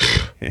 Wow.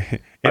 I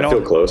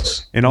feel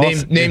close.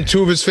 Name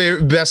two of his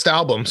best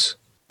albums.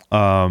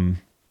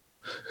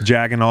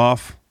 Jagging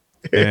Off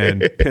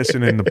and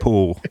Pissing in the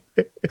Pool.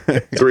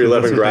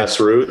 311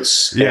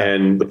 Grassroots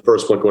and the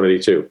first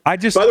Blink-182. By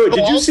the way,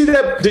 did you see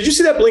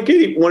that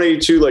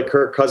Blink-182 like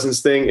Kirk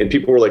Cousins thing? And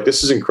people were like,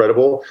 "This is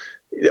incredible."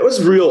 It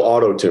was real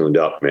auto-tuned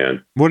up,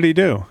 man. What did he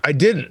do? I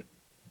didn't.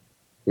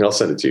 I'll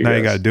send it to you. Now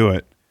you got to do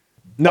it.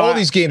 No, all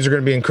these games are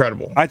going to be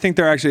incredible. I think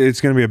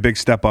it's going to be a big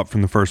step up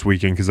from the first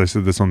weekend, because I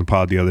said this on the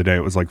pod the other day.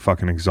 It was like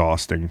fucking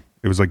exhausting.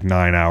 It was like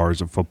 9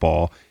 hours of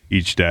football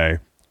each day.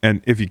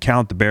 And if you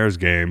count the Bears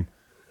game,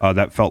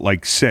 that felt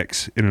like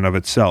 6 in and of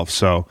itself.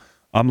 So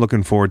I'm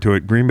looking forward to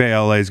it. Green Bay,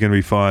 LA is going to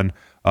be fun.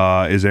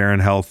 Is Aaron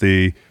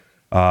healthy?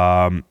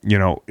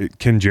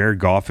 Can Jared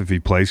Goff, if he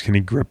plays, can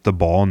he grip the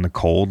ball in the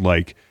cold?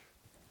 Like,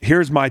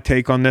 here's my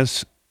take on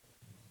this.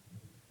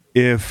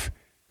 If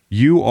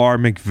you are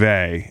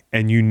McVay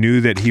and you knew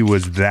that he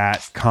was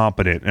that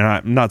competent, and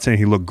I'm not saying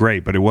he looked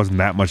great, but it wasn't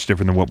that much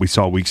different than what we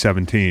saw week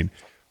 17,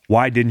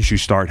 why didn't you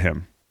start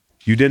him?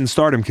 You didn't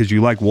start him because you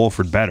like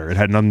Wolford better. It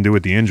had nothing to do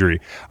with the injury.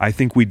 I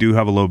think we do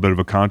have a little bit of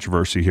a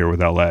controversy here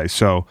with LA.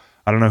 So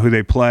I don't know who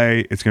they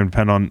play. It's going to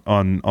depend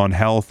on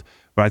health,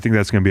 but I think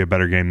that's going to be a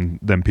better game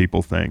than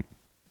people think.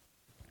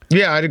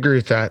 Yeah, I'd agree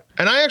with that.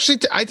 And I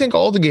think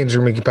all the games are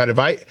going to be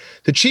competitive.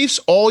 The Chiefs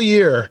all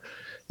year,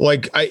 we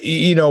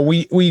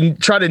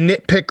try to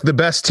nitpick the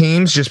best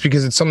teams just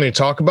because it's something to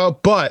talk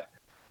about, but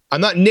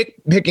I'm not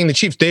nitpicking the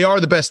Chiefs. They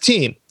are the best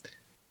team.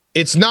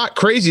 It's not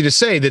crazy to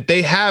say that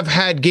they have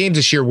had games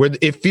this year where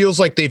it feels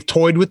like they've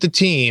toyed with the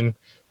team,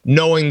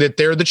 knowing that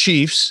they're the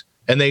Chiefs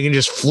and they can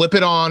just flip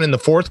it on in the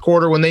fourth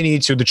quarter when they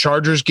need to. The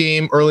Chargers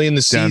game early in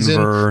the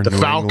season, the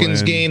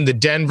Falcons game, the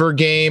Denver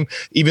game,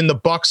 even the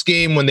Bucks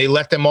game when they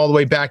let them all the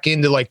way back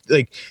into like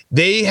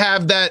they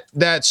have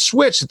that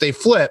switch that they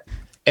flip,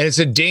 and it's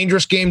a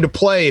dangerous game to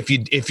play if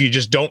you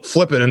just don't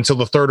flip it until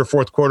the third or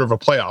fourth quarter of a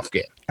playoff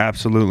game.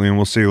 Absolutely, and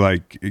we'll see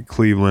like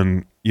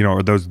Cleveland.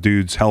 Are those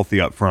dudes healthy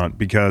up front?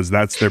 Because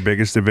that's their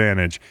biggest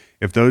advantage.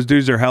 If those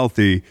dudes are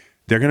healthy,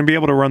 they're going to be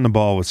able to run the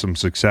ball with some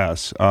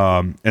success,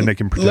 and they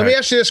can protect. Let me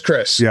ask you this,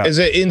 Chris. Yeah. Is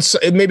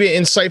it maybe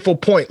an insightful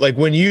point? Like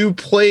when you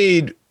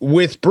played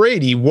with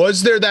Brady,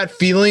 was there that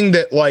feeling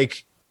that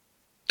like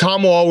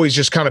Tom will always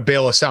just kind of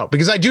bail us out?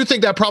 Because I do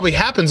think that probably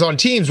happens on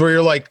teams where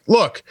you're like,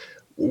 look,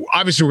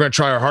 obviously we're going to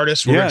try our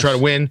hardest. We're going to try to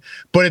win.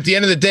 But at the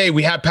end of the day,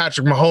 we have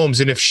Patrick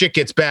Mahomes, and if shit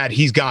gets bad,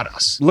 he's got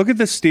us. Look at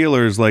the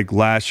Steelers like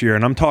last year,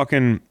 and I'm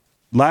talking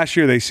last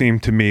year they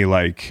seemed to me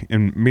like,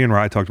 and me and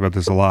Rye talked about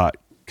this a lot,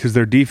 because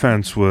their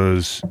defense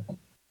was,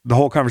 the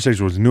whole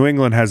conversation was New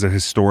England has a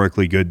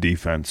historically good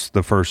defense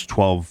the first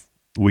 12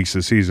 weeks of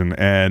the season.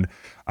 And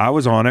I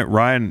was on it.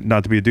 Ryan,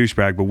 not to be a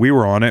douchebag, but we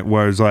were on it,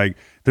 was like,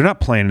 they're not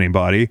playing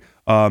anybody.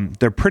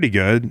 They're pretty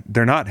good.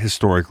 They're not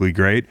historically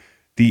great.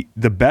 The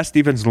best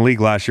defense in the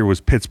league last year was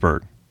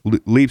Pittsburgh,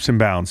 leaps and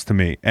bounds to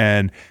me.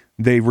 And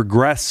they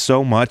regressed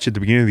so much at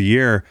the beginning of the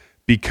year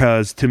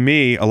because, to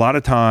me, a lot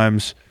of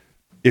times,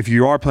 if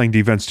you are playing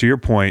defense, to your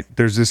point,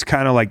 there's this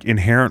kind of like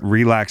inherent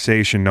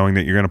relaxation knowing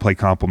that you're going to play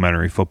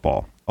complementary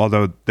football,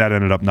 although that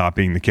ended up not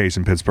being the case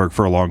in Pittsburgh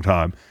for a long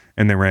time,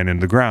 and they ran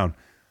into the ground.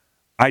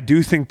 I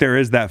do think there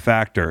is that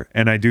factor,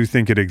 and I do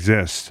think it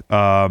exists.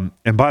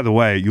 And by the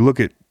way, you look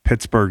at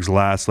Pittsburgh's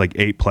last like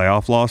 8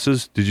 playoff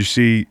losses. Did you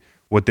see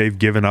what they've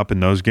given up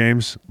in those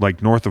games?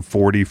 Like north of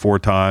 40 4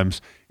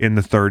 times, in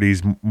the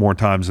 30s more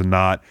times than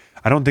not.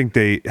 I don't think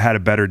they had a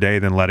better day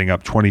than letting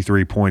up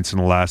 23 points in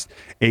the last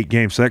 8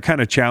 games. So that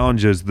kind of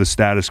challenges the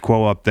status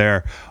quo up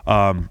there.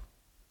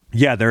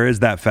 Yeah, there is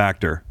that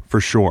factor for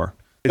sure.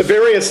 The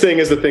variance thing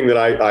is the thing that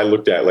I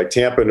looked at. Like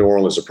Tampa and New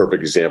Orleans are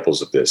perfect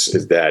examples of this,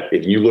 is that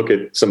if you look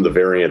at some of the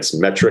variance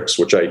metrics,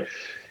 which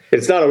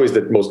it's not always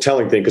the most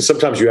telling thing, because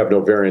sometimes you have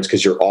no variance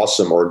because you're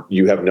awesome, or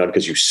you have none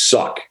because you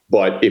suck.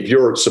 But if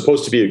you're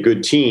supposed to be a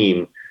good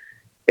team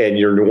and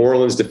you're New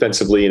Orleans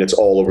defensively and it's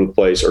all over the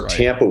place, or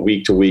Tampa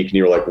week to week, and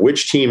you're like,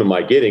 which team am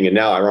I getting? And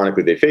now,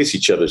 ironically, they face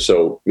each other.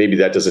 So maybe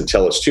that doesn't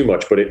tell us too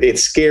much, but it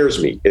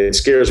scares me. It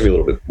scares me a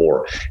little bit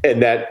more.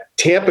 And that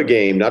Tampa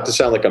game, not to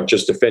sound like I'm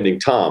just defending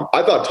Tom,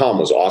 I thought Tom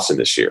was awesome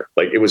this year.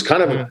 Like it was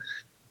kind of,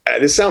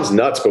 this sounds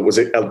nuts, but was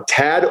it a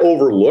tad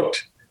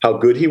overlooked how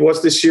good he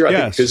was this year? I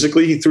think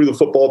physically he threw the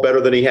football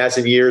better than he has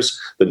in years.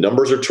 The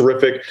numbers are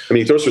terrific. I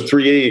mean, he throws for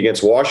 380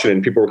 against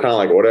Washington. People were kind of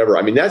like, whatever.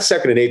 I mean, that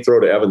 2nd and 8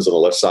 throw to Evans on the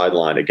left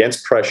sideline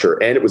against pressure,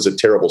 and it was a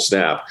terrible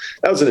snap.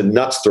 That was a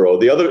nuts throw.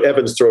 The other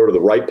Evans throw to the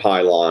right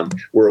pylon,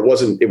 where it was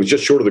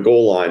just short of the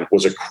goal line,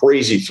 was a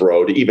crazy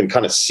throw to even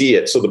kind of see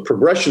it. So the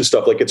progression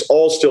stuff, like it's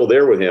all still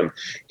there with him.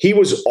 He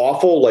was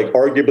awful, like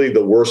arguably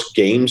the worst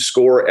game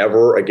score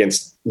ever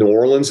against New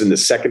Orleans in the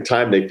second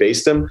time they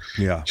faced him.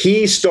 Yeah.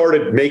 He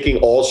started making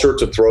all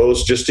sorts of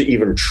throws just to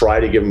even try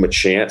to give him a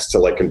chance to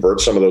like convert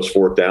some of those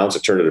 4th downs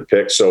to turn into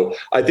picks. So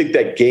I think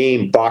that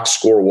game, box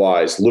score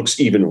wise, looks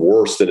even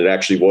worse than it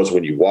actually was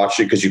when you watched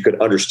it, because you could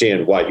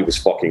understand why he was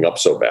fucking up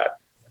so bad.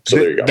 So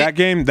there you go. That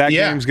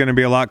game's going to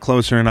be a lot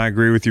closer, and I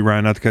agree with you,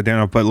 Ryan, not to cut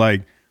down, but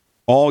like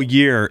all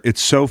year,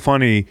 it's so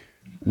funny.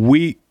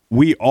 We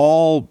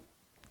all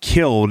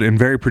killed, and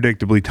very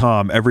predictably,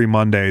 Tom, every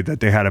Monday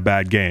that they had a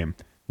bad game.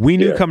 We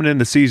knew coming into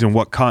the season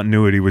what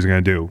continuity was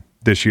going to do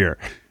this year.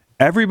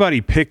 Everybody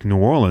picked New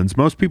Orleans.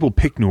 Most people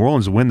picked New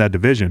Orleans to win that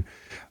division.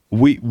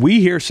 We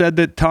here said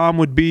that Tom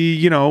would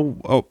be,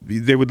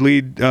 they would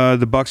lead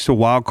the Bucs to a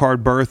wild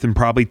card berth and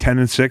probably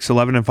 10-6,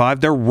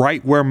 11-5. They're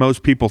right where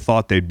most people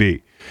thought they'd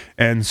be.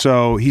 And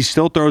so he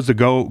still throws the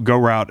go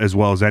route as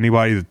well as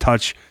anybody. The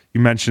touch,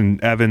 you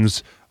mentioned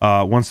Evans,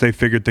 once they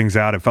figured things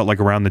out, it felt like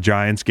around the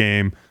Giants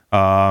game,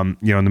 in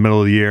the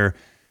middle of the year.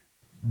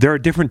 They're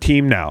a different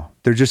team now.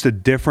 They're just a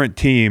different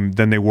team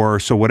than they were.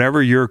 So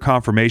whatever your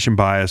confirmation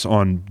bias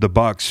on the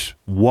Bucs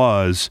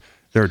was,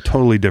 they're a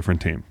totally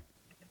different team.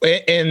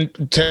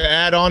 And to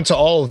add on to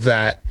all of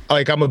that,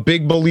 like I'm a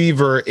big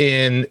believer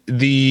in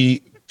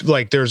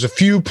there's a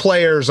few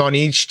players on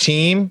each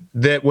team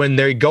that when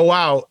they go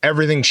out,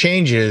 everything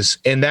changes.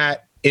 And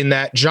that in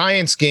that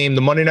Giants game,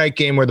 the Monday night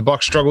game where the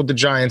Bucs struggled the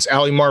Giants,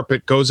 Ali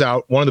Marpet goes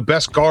out, one of the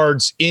best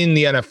guards in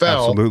the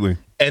NFL. Absolutely.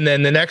 And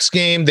then the next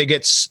game, they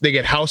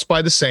get housed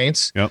by the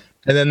Saints. Yep.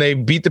 And then they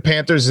beat the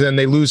Panthers, and then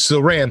they lose to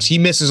the Rams. He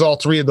misses all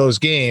 3 of those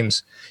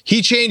games.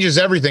 He changes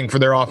everything for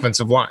their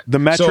offensive line.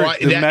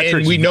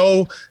 And we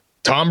know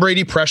Tom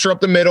Brady, pressure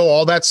up the middle,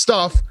 all that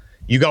stuff.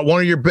 You got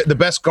one of the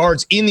best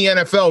guards in the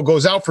NFL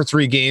goes out for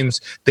 3 games.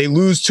 They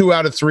lose 2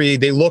 out of 3.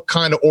 They look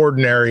kind of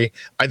ordinary.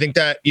 I think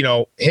that,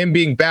 him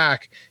being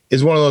back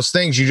is one of those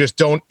things you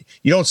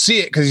don't see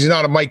it because he's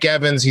not a Mike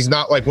Evans. He's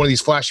not like one of these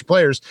flashy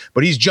players,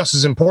 but he's just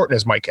as important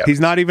as Mike Evans. He's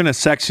not even a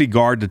sexy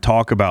guard to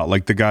talk about,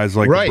 like the guys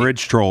like the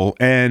Bridge Troll.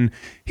 And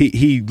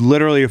he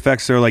literally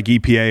affects their like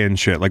EPA and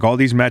shit. Like all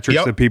these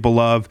metrics that people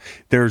love.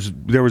 There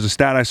was a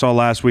stat I saw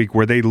last week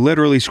where they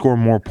literally score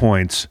more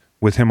points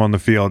with him on the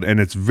field, and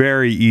it's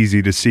very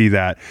easy to see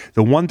that.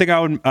 The one thing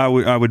I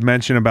would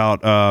mention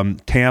about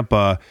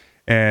Tampa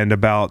and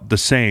about the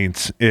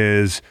Saints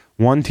is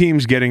One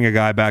team's getting a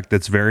guy back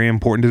that's very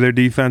important to their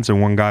defense, and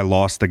one guy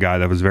lost a guy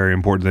that was very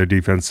important to their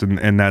defense,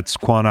 and that's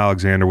Quan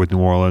Alexander with New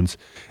Orleans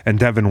and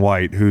Devin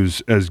White,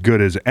 who's as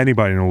good as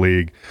anybody in the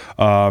league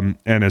and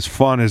as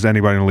fun as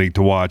anybody in the league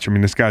to watch. I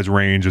mean, this guy's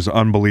range is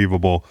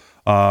unbelievable.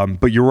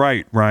 But you're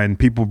right, Ryan.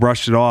 People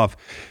brushed it off.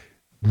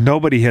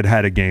 Nobody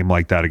had a game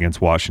like that against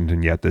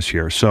Washington yet this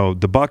year. So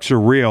the Bucs are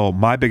real.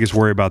 My biggest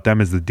worry about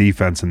them is the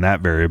defense and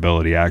that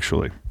variability,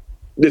 actually.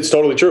 It's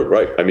totally true,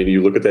 right? I mean,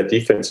 you look at that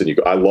defense and you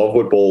go, I love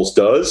what Bowles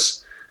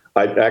does.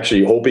 I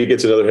actually hope he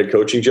gets another head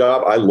coaching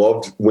job. I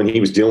loved when he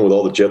was dealing with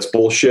all the Jets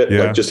bullshit,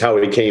 like just how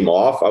he came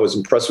off. I was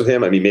impressed with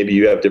him. I mean, maybe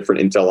you have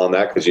different intel on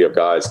that because you have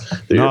guys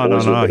that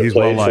no. He's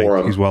well liked. For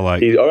him. He's well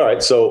liked. All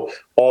right, so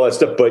all that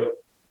stuff,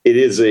 but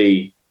it's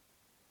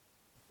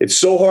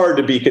so hard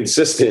to be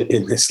consistent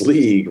in this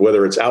league,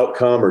 whether it's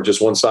outcome or just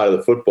one side of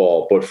the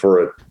football. But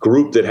for a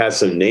group that has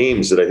some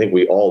names that I think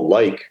we all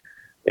like,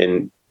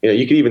 and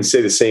you can even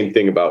say the same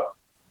thing about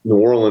New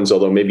Orleans,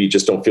 although maybe you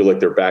just don't feel like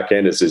their back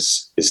end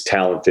is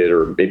talented,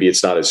 or maybe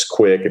it's not as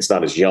quick, it's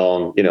not as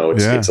young.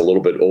 It's a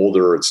little bit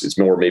older. It's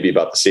more maybe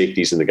about the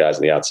safeties and the guys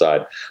on the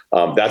outside.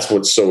 That's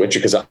what's so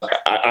interesting, because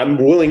I'm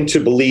willing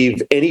to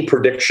believe any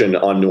prediction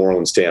on New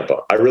Orleans Tampa.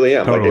 I really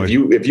am. Totally.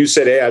 Like if you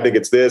said, hey, I think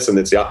it's this and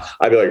it's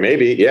I'd be like,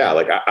 maybe, yeah.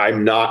 Like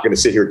I'm not going to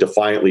sit here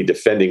defiantly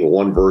defending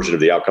one version of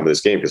the outcome of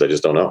this game because I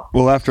just don't know.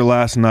 Well, after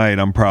last night,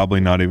 I'm probably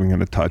not even going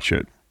to touch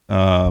it.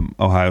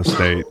 Ohio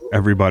State,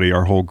 everybody,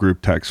 our whole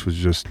group text was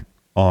just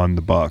on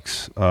the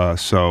Bucs.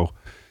 So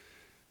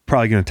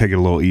probably going to take it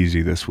a little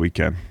easy this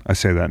weekend. I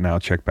say that now.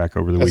 Check back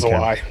over the weekend.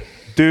 That's a lie.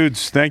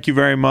 Dudes, thank you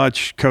very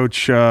much,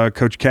 Coach Cat,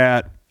 Coach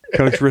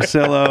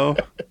Russillo.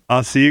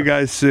 I'll see you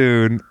guys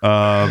soon,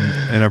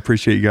 and I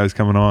appreciate you guys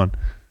coming on.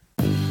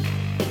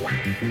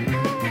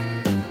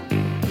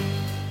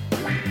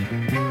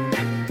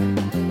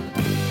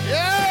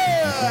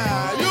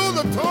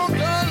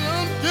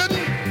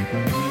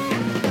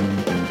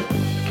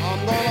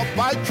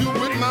 Bite you